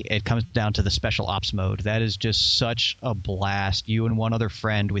me, it comes down to the special ops mode. That is just such a blast. You and one other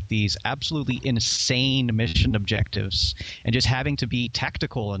friend with these absolutely insane mission objectives and just having to be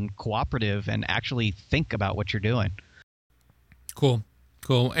tactical and cooperative and actually think about what you're doing. Cool.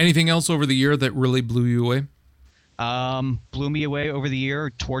 Anything else over the year that really blew you away? Blew me away over the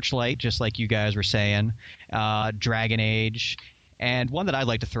year. Torchlight, just like you guys were saying. Dragon Age. And one that I'd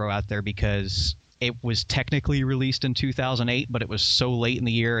like to throw out there because it was technically released in 2008, but it was so late in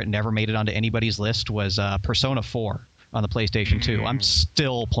the year it never made it onto anybody's list, was Persona 4 on the PlayStation 2. I'm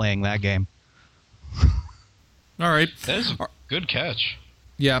still playing that game. All right. That is a good catch.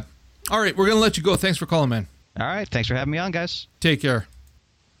 Yeah. All right, we're going to let you go. Thanks for calling, man. All right. Thanks for having me on, guys. Take care.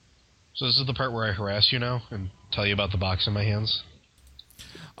 So this is the part where I harass you now and tell you about the box in my hands?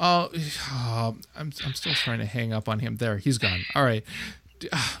 I'm still trying to hang up on him. There, he's gone. All right.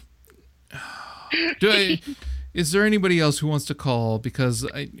 Is there anybody else who wants to call? Because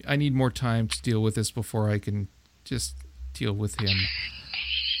I need more time to deal with this before I can just deal with him.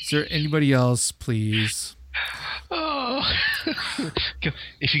 Is there anybody else, please? Oh.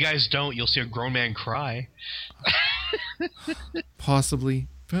 If you guys don't, you'll see a grown man cry. Possibly.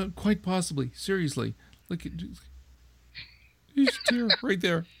 Quite possibly. Seriously. Look at... There's a tear right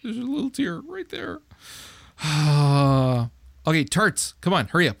there. There's a little tear right there. Okay, Tarts, come on,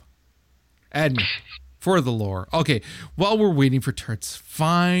 hurry up. Add me for the lore. Okay, while we're waiting for Tarts,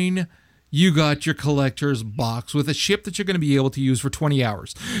 fine. You got your collector's box with a ship that you're going to be able to use for 20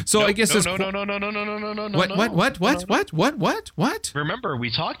 hours. So no, I guess no. What? Remember, we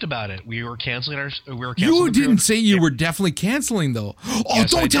talked about it. We were canceling You didn't say you were definitely canceling though. Oh,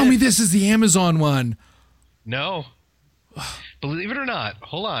 yes, don't tell me this is the Amazon one. No. Believe it or not,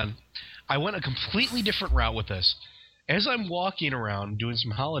 hold on. I went a completely different route with this. As I'm walking around doing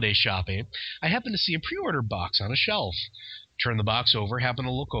some holiday shopping, I happen to see a pre-order box on a shelf. Turn the box over, happen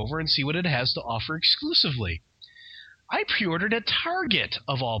to look over, and see what it has to offer exclusively. I pre-ordered at Target,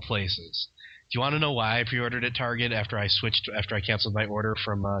 of all places. Do you want to know why I pre-ordered at Target after I canceled my order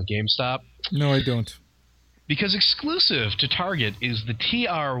from GameStop? No, I don't. Because exclusive to Target is the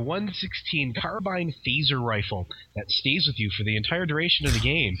TR-116 carbine phaser rifle that stays with you for the entire duration of the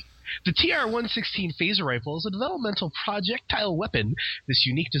game. The TR-116 phaser rifle is a developmental projectile weapon. This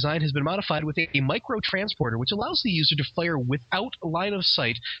unique design has been modified with a micro-transporter which allows the user to fire without line of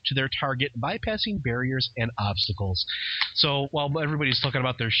sight to their target, bypassing barriers and obstacles. So while everybody's talking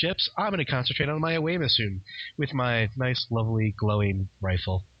about their ships, I'm going to concentrate on my away mission with my nice, lovely, glowing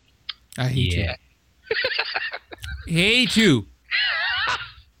rifle. I hate you. Hate you.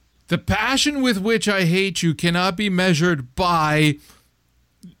 The passion with which I hate you cannot be measured by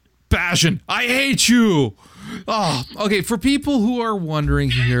passion. I hate you. Oh, okay. For people who are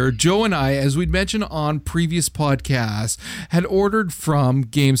wondering here, Joe and I, as we'd mentioned on previous podcasts, had ordered from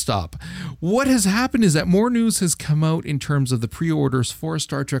GameStop. What has happened is that more news has come out in terms of the pre-orders for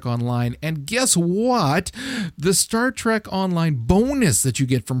Star Trek Online. And guess what? The Star Trek Online bonus that you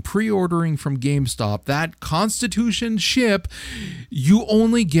get from pre-ordering from GameStop, that Constitution ship, you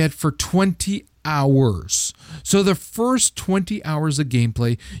only get for 20 hours. So the first 20 hours of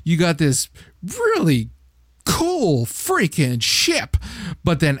gameplay, you got this really cool freaking ship,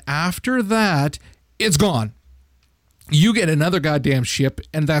 but then after that it's gone. You get another goddamn ship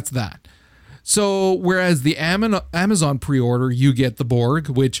and that's that. So whereas the Amazon pre-order, you get the Borg,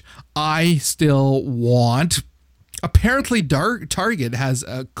 which I still want. Apparently Target has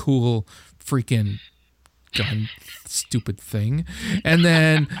a cool freaking gun stupid thing. And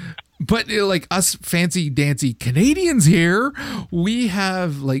then but like us fancy dancy Canadians here, we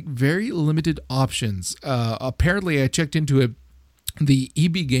have like very limited options. Apparently I checked into it. The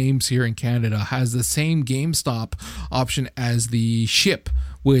EB Games here in Canada has the same GameStop option as the ship,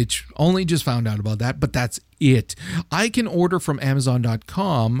 which only just found out about that, but that's it. I can order from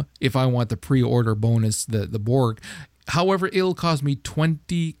Amazon.com if I want the pre-order bonus, the Borg. However, it'll cost me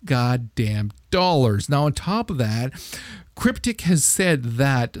 $20 goddamn dollars. Now, on top of that, Cryptic has said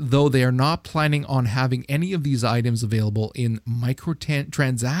that though they are not planning on having any of these items available in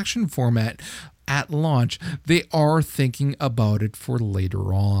microtransaction format at launch, they are thinking about it for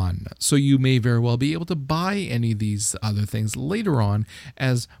later on. So you may very well be able to buy any of these other things later on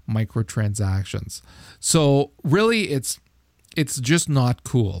as microtransactions. So really, it's just not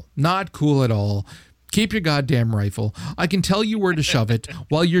cool. Not cool at all. Keep your goddamn rifle. I can tell you where to shove it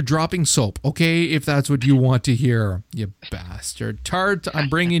while you're dropping soap, okay? If that's what you want to hear, you bastard. Tart, I'm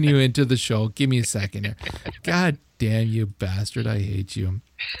bringing you into the show. Give me a second here. God damn you bastard. I hate you.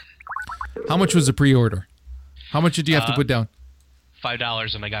 How much was the pre-order? How much did you have to put down?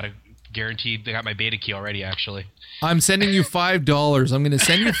 $5, and I got my beta key already, actually. I'm sending you $5. I'm going to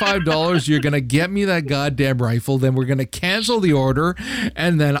send you $5. You're going to get me that goddamn rifle. Then we're going to cancel the order,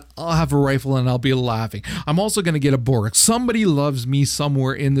 and then I'll have a rifle, and I'll be laughing. I'm also going to get a Borg. Somebody loves me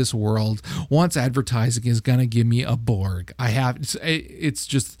somewhere in this world. Wants advertising is going to give me a Borg. I have. It's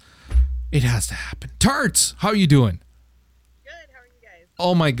just. It has to happen. Tarts, how are you doing? Good. How are you guys?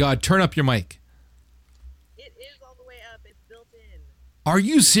 Oh my God, turn up your mic. It is all the way up. It's built in. Are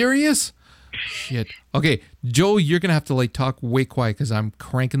you serious? Shit. Okay, Joe, you're going to have to like talk way quiet because I'm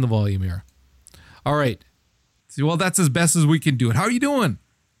cranking the volume here. All right. Well, that's as best as we can do it. How are you doing?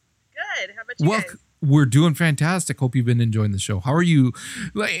 Good. How about you guys? We're doing fantastic. Hope you've been enjoying the show. How are you?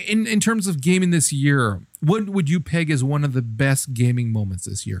 Like, in terms of gaming this year, what would you peg as one of the best gaming moments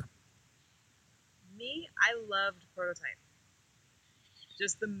this year? Me, I loved Prototype.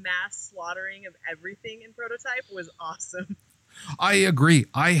 Just the mass slaughtering of everything in Prototype was awesome. I agree.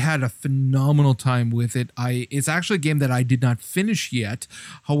 I had a phenomenal time with it. It's actually a game that I did not finish yet.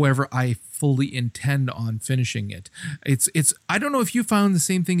 However, I fully intend on finishing it. It's I don't know if you found the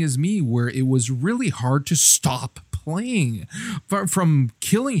same thing as me, where it was really hard to stop playing. From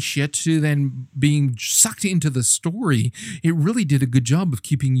killing shit to then being sucked into the story. It really did a good job of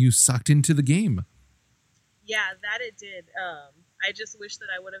keeping you sucked into the game. Yeah, that it did. I just wish that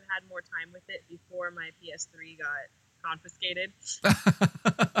I would have had more time with it before my PS3 got confiscated.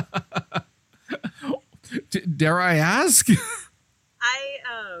 Dare I ask? I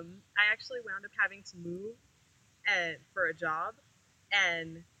actually wound up having to move for a job,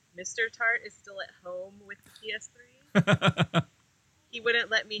 and Mr. Tart is still at home with the PS3. He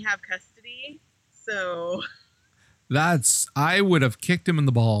wouldn't let me have custody, so I would have kicked him in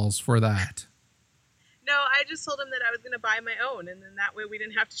the balls for that. No, I just told him that I was going to buy my own, and then that way we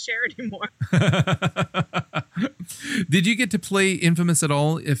didn't have to share anymore. Did you get to play Infamous at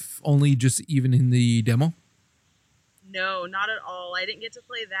all, if only just even in the demo? No, not at all. I didn't get to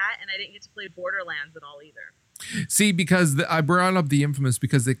play that, and I didn't get to play Borderlands at all either. See, because I brought up the Infamous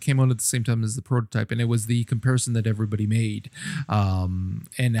because it came out at the same time as the Prototype, and it was the comparison that everybody made.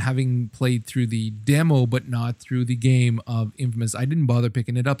 And having played through the demo but not through the game of Infamous, I didn't bother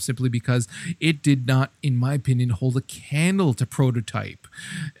picking it up simply because it did not, in my opinion, hold a candle to Prototype.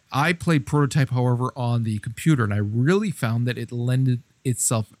 I played Prototype, however, on the computer, and I really found that it lended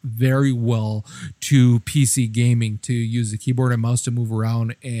itself very well to PC gaming, to use the keyboard and mouse to move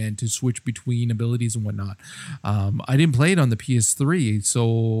around and to switch between abilities and whatnot. I didn't play it on the PS3,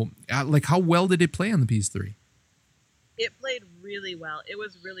 so like, how well did it play on the PS3? It played really well. It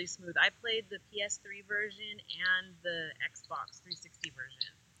was really smooth. I played the PS3 version and the Xbox 360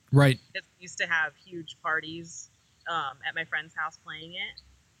 version. Right. I used to have huge parties at my friend's house playing it.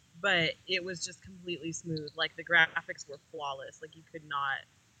 But it was just completely smooth. Like, the graphics were flawless. Like, you could not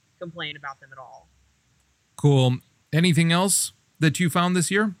complain about them at all. Cool. Anything else that you found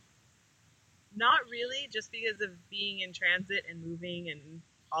this year? Not really, just because of being in transit and moving and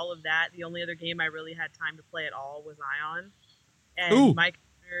all of that. The only other game I really had time to play at all was Ion. And my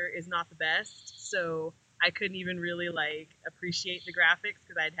computer is not the best, so I couldn't even really, like, appreciate the graphics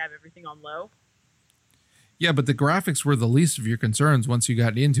because I'd have everything on low. Yeah, but the graphics were the least of your concerns once you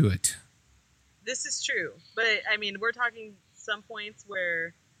got into it. This is true. But, I mean, we're talking some points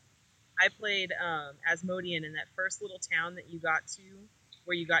where I played Asmodean in that first little town that you got to,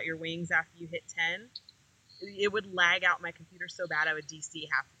 where you got your wings after you hit 10. It would lag out my computer so bad I would DC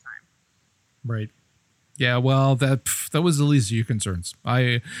half the time. Right. Yeah, well, that was the least of your concerns.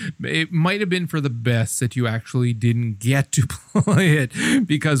 It might have been for the best that you actually didn't get to play it,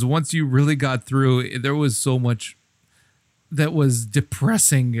 because once you really got through, there was so much that was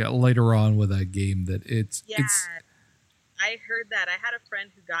depressing later on with that game that it's. I heard that. I had a friend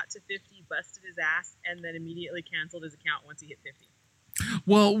who got to 50, busted his ass, and then immediately canceled his account once he hit 50.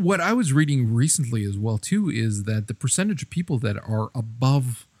 Well, what I was reading recently as well, too, is that the percentage of people that are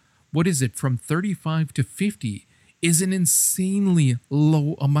above, what is it, from 35 to 50 is an insanely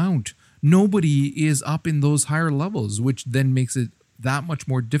low amount. Nobody is up in those higher levels, which then makes it that much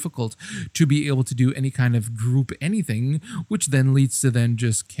more difficult to be able to do any kind of group anything, which then leads to then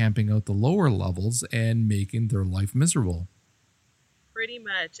just camping out the lower levels and making their life miserable. Pretty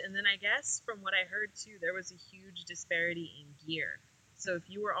much. And then I guess from what I heard, too, there was a huge disparity in gear. So if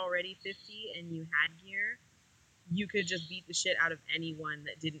you were already 50 and you had gear, you could just beat the shit out of anyone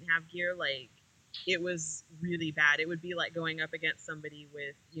that didn't have gear. Like, it was really bad. It would be like going up against somebody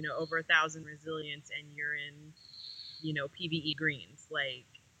with, you know, over 1,000 resilience and you're in, you know, PvE greens. Like,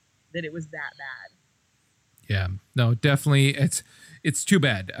 that it was that bad. Yeah, no, definitely. It's too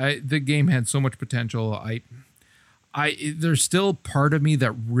bad. The game had so much potential. There's still part of me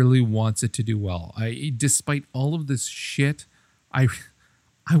that really wants it to do well. Despite all of this shit, I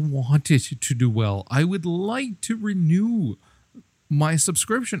want it to do well. I would like to renew my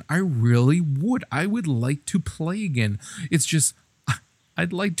subscription. I really would. I would like to play again. It's just,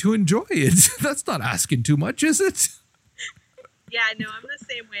 I'd like to enjoy it. That's not asking too much, is it? Yeah, no, I'm the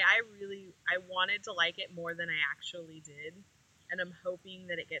same way. I wanted to like it more than I actually did, and I'm hoping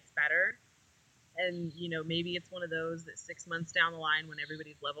that it gets better. And, you know, maybe it's one of those that 6 months down the line when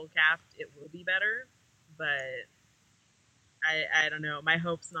everybody's level capped, it will be better. But I don't know. My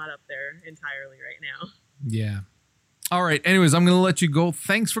hope's not up there entirely right now. Yeah. All right. Anyways, I'm going to let you go.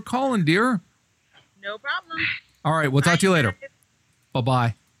 Thanks for calling, dear. No problem. All right. We'll talk to you later. Guys.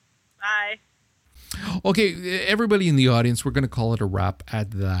 Bye-bye. Bye. Okay, everybody in the audience, we're going to call it a wrap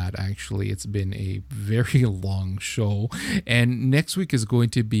at that. Actually, it's been a very long show, and next week is going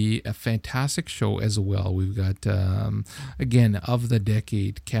to be a fantastic show as well. We've got, again, of the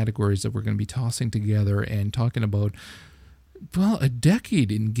decade categories that we're going to be tossing together and talking about. Well, a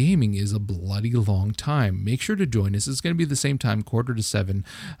decade in gaming is a bloody long time. Make sure to join us. It's going to be the same time,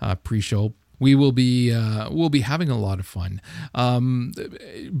 6:45 pre-show. We'll be having a lot of fun.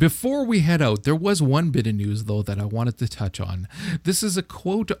 Before we head out, there was one bit of news though that I wanted to touch on. This is a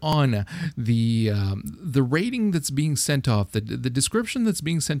quote on the rating that's being sent off, the description that's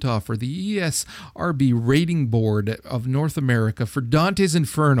being sent off for the ESRB rating board of North America for Dante's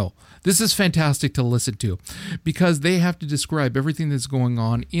Inferno. This is fantastic to listen to because they have to describe everything that's going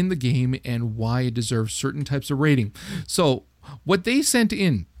on in the game and why it deserves certain types of rating. So what they sent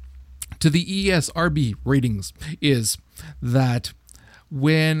in to the ESRB ratings is that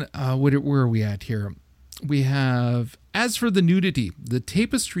when, where are we at here? We have, as for the nudity, the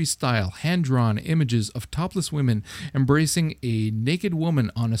tapestry style hand-drawn images of topless women embracing a naked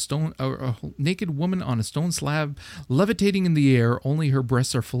woman on a stone slab, levitating in the air, only her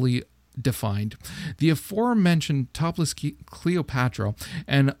breasts are fully defined. The aforementioned topless Cleopatra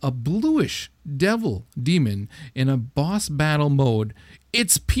and a bluish devil demon in a boss battle mode,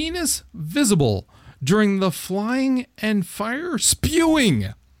 its penis visible during the flying and fire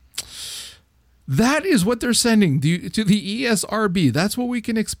spewing. That is what they're sending to the ESRB. That's what we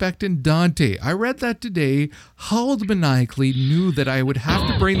can expect in Dante. I read that today, howled maniacally, knew that I would have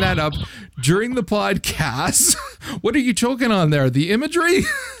to bring that up during the podcast. What are you choking on there? The imagery?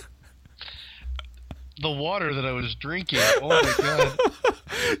 The water that I was drinking. Oh my god.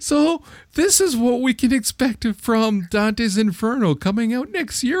 So this is what we can expect from Dante's Inferno coming out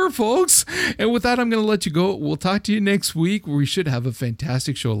next year, folks. And with that, I'm going to let you go. We'll talk to you next week. We should have a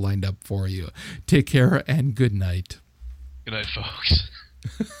fantastic show lined up for you. Take care and good night. Good night, folks.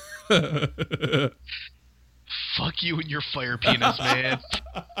 Fuck you and your fire penis, man.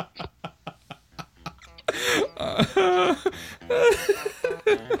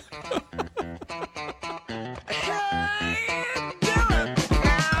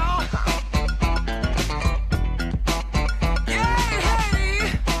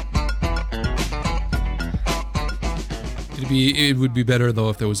 It would be better though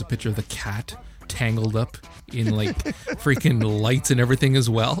if there was a picture of the cat tangled up in like freaking lights and everything as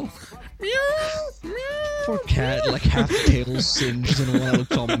well. Poor cat, like half the tail singed and one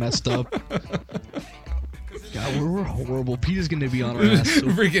looks all messed up. God, we're horrible. Peter's gonna be on our ass. So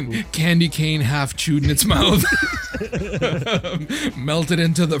freaking candy cane half chewed in its mouth, melted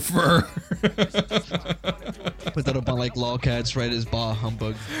into the fur. Put that up on like lolcats, right? As Bah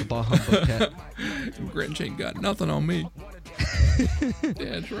Humbug, the Bah Humbug cat. Grinch ain't got nothing on me.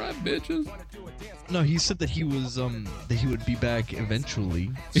 That's right, bitches. No, he said that he was that he would be back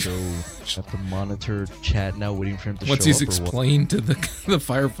eventually. So have to monitor chat now, waiting for him to Once show he's up. explained to the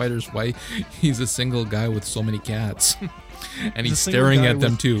firefighters why he's a single guy with so many cats, and he's staring at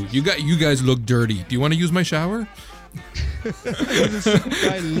them too. You guys look dirty. Do you want to use my shower? He's a single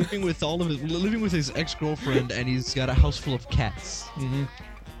guy living with his ex-girlfriend, and he's got a house full of cats. Mm-hmm.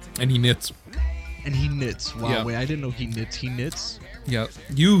 And he knits. Wow, Yeah. wait, I didn't know he knits. He knits? Yeah,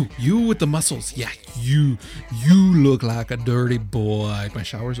 you with the muscles. Yeah, you look like a dirty boy. My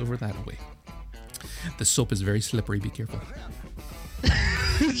shower's over that way. The soap is very slippery. Be careful.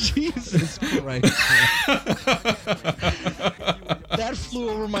 Jesus Christ. That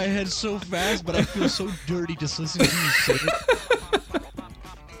flew over my head so fast, but I feel so dirty just listening to you say it.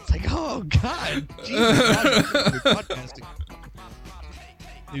 It's like, oh, God. Jesus, we're broadcasting.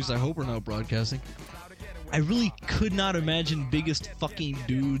 News, I hope we're not broadcasting. I really could not imagine biggest fucking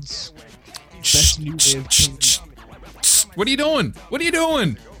dudes. Best new way of killing. What are you doing? What are you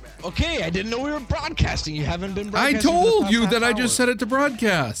doing? Okay, I didn't know we were broadcasting. You haven't been I broadcasting. told you that I just set it to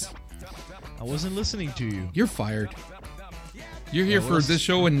broadcast. I wasn't listening to you. You're fired. You're here for this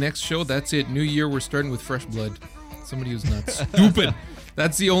show and next show. That's it. New year, we're starting with fresh blood. Somebody who's not stupid.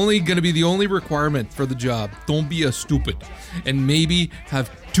 That's going to be the only requirement for the job. Don't be a stupid. And maybe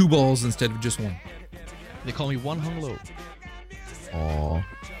have 2 balls instead of just 1. They call me One Hung Low. Aww.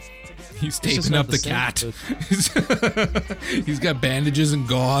 He's It's just taping not up the same, cat. He's got bandages and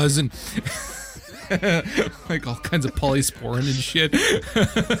gauze and like all kinds of polysporin and shit.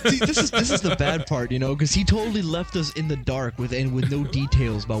 See, this is the bad part, because he totally left us in the dark with no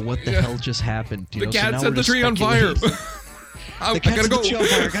details about what the hell just happened. The cat set the tree on fire. I gotta go.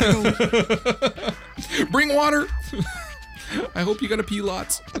 Bring water. I hope you gotta pee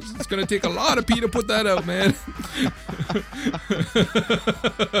lots. It's gonna take a lot of pee to put that out, man.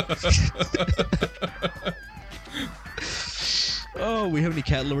 Oh, we have any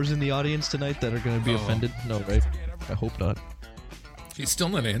cat lovers in the audience tonight that are going to be offended? No, right? I hope not. He's still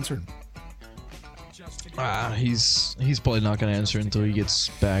not answering. He's probably not going to answer until he gets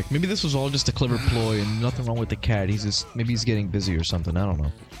back. Maybe this was all just a clever ploy and nothing wrong with the cat. maybe he's getting busy or something. I don't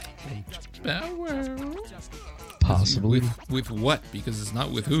know. Possibly. With what? Because it's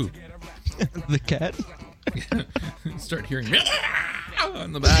not with who. The cat? Start hearing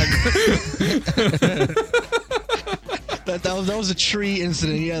on the back. That was a tree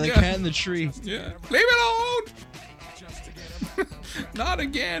incident. Yeah, the cat in the tree. Yeah. Leave it alone. Not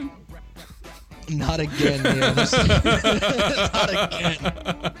again. Not again, Neil. Not again.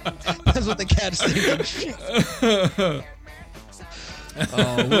 That's what the cat's thinking.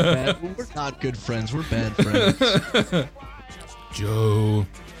 Oh, we're bad. We're not good friends. We're bad friends. Joe.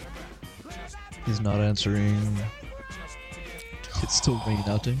 He's not answering. It's still ringing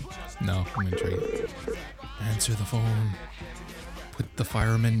out to him. No, I'm gonna try. Answer the phone. Put the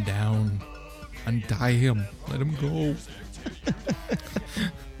fireman down. Untie him. Let him go.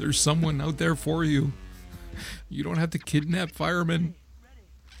 There's someone out there for you. You don't have to kidnap firemen.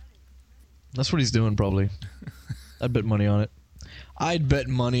 That's what he's doing, probably. I'd bet money on it. I'd bet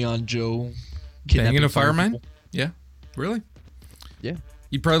money on Joe banging a fireman? Yeah. Really? Yeah.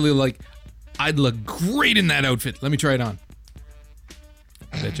 You'd probably I'd look great in that outfit. Let me try it on.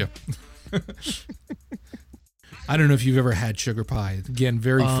 Bet you. I don't know if you've ever had sugar pie. Again,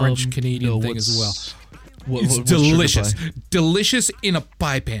 very French Canadian thing as well. It's delicious. Delicious in a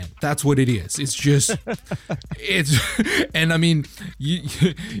pie pan. That's what it is. It's just, and I mean,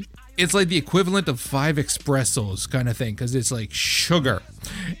 it's like the equivalent of 5 espressos kind of thing, because it's like sugar.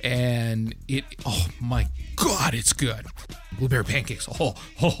 And oh my God, it's good. Blueberry pancakes. Oh,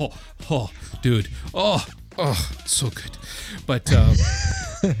 dude. Oh, so good. But,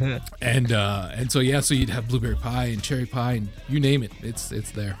 and so, yeah, so you'd have blueberry pie and cherry pie and you name it. It's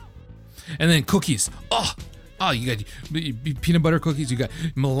there. And then cookies. Oh, you got peanut butter cookies. You got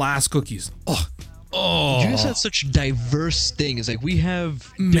molasses cookies. Oh. You guys have such diverse things. Like, we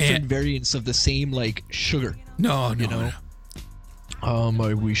have different variants of the same, sugar. No. Are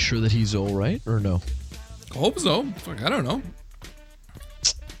we sure that he's all right or no? Hope so. Fuck, I don't know.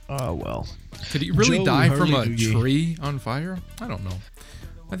 Oh, well. Could he really die from a tree on fire? I don't know.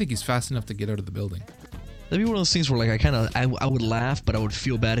 I think he's fast enough to get out of the building. That'd be one of those things where, I would laugh, but I would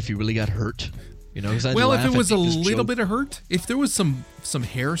feel bad if he really got hurt. Well, if it was a little bit of hurt, if there was some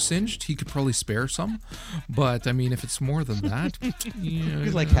hair singed, he could probably spare some. But I mean, if it's more than that,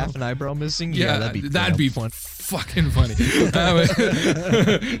 he's half an eyebrow missing. Yeah, that'd be fun. Fucking funny.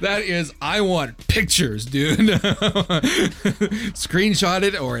 That is, I want pictures, dude. Screenshot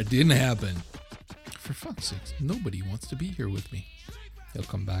it, or it didn't happen. For fuck's sake, nobody wants to be here with me. He'll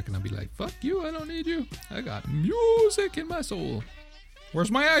come back and I'll be like, fuck you, I don't need you. I got music in my soul.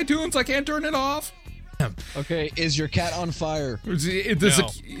 Where's my iTunes? I can't turn it off. Okay, is your cat on fire?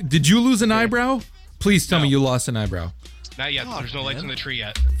 Did you lose an eyebrow? Please tell me you lost an eyebrow. Not yet. There's no lights in the tree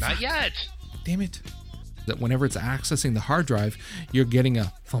yet. Not yet. Damn it. That whenever it's accessing the hard drive, you're getting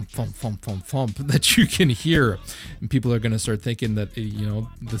a thump, thump, thump, thump, thump that you can hear. And people are going to start thinking that,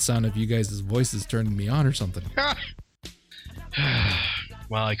 the sound of you guys' voices turning me on or something.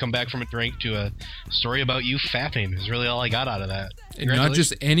 Well, I come back from a drink to a story about you fapping is really all I got out of that. And not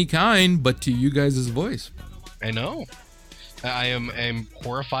just any kind, but to you guys' voice. I know. I am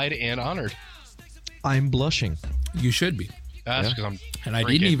horrified and honored. I'm blushing. You should be. That's because I'm And I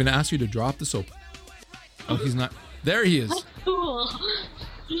didn't even ask you to drop the soap. Oh, he's not. There he is. Cool.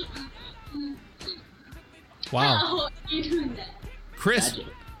 Wow. How are you doing that? Chris,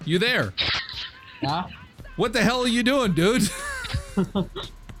 you there? Yeah? What the hell are you doing, dude?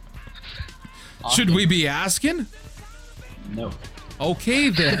 Should we be asking? No. Okay,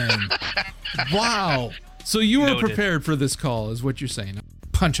 then. Wow. So you were prepared for this call, is what you're saying.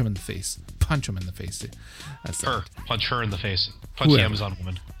 Punch him in the face. Punch him in the face. That's her. That. Punch her in the face. Punch the Amazon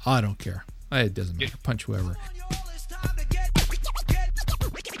woman. I don't care. It doesn't matter. Punch whoever.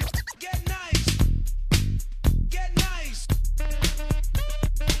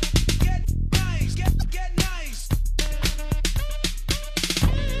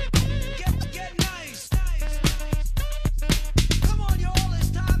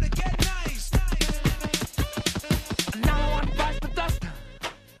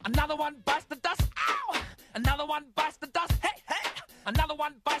 Another one bites the dust. Ow! Another one bites the dust. Hey, hey! Another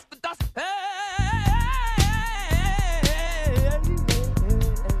one bites the dust. Hey!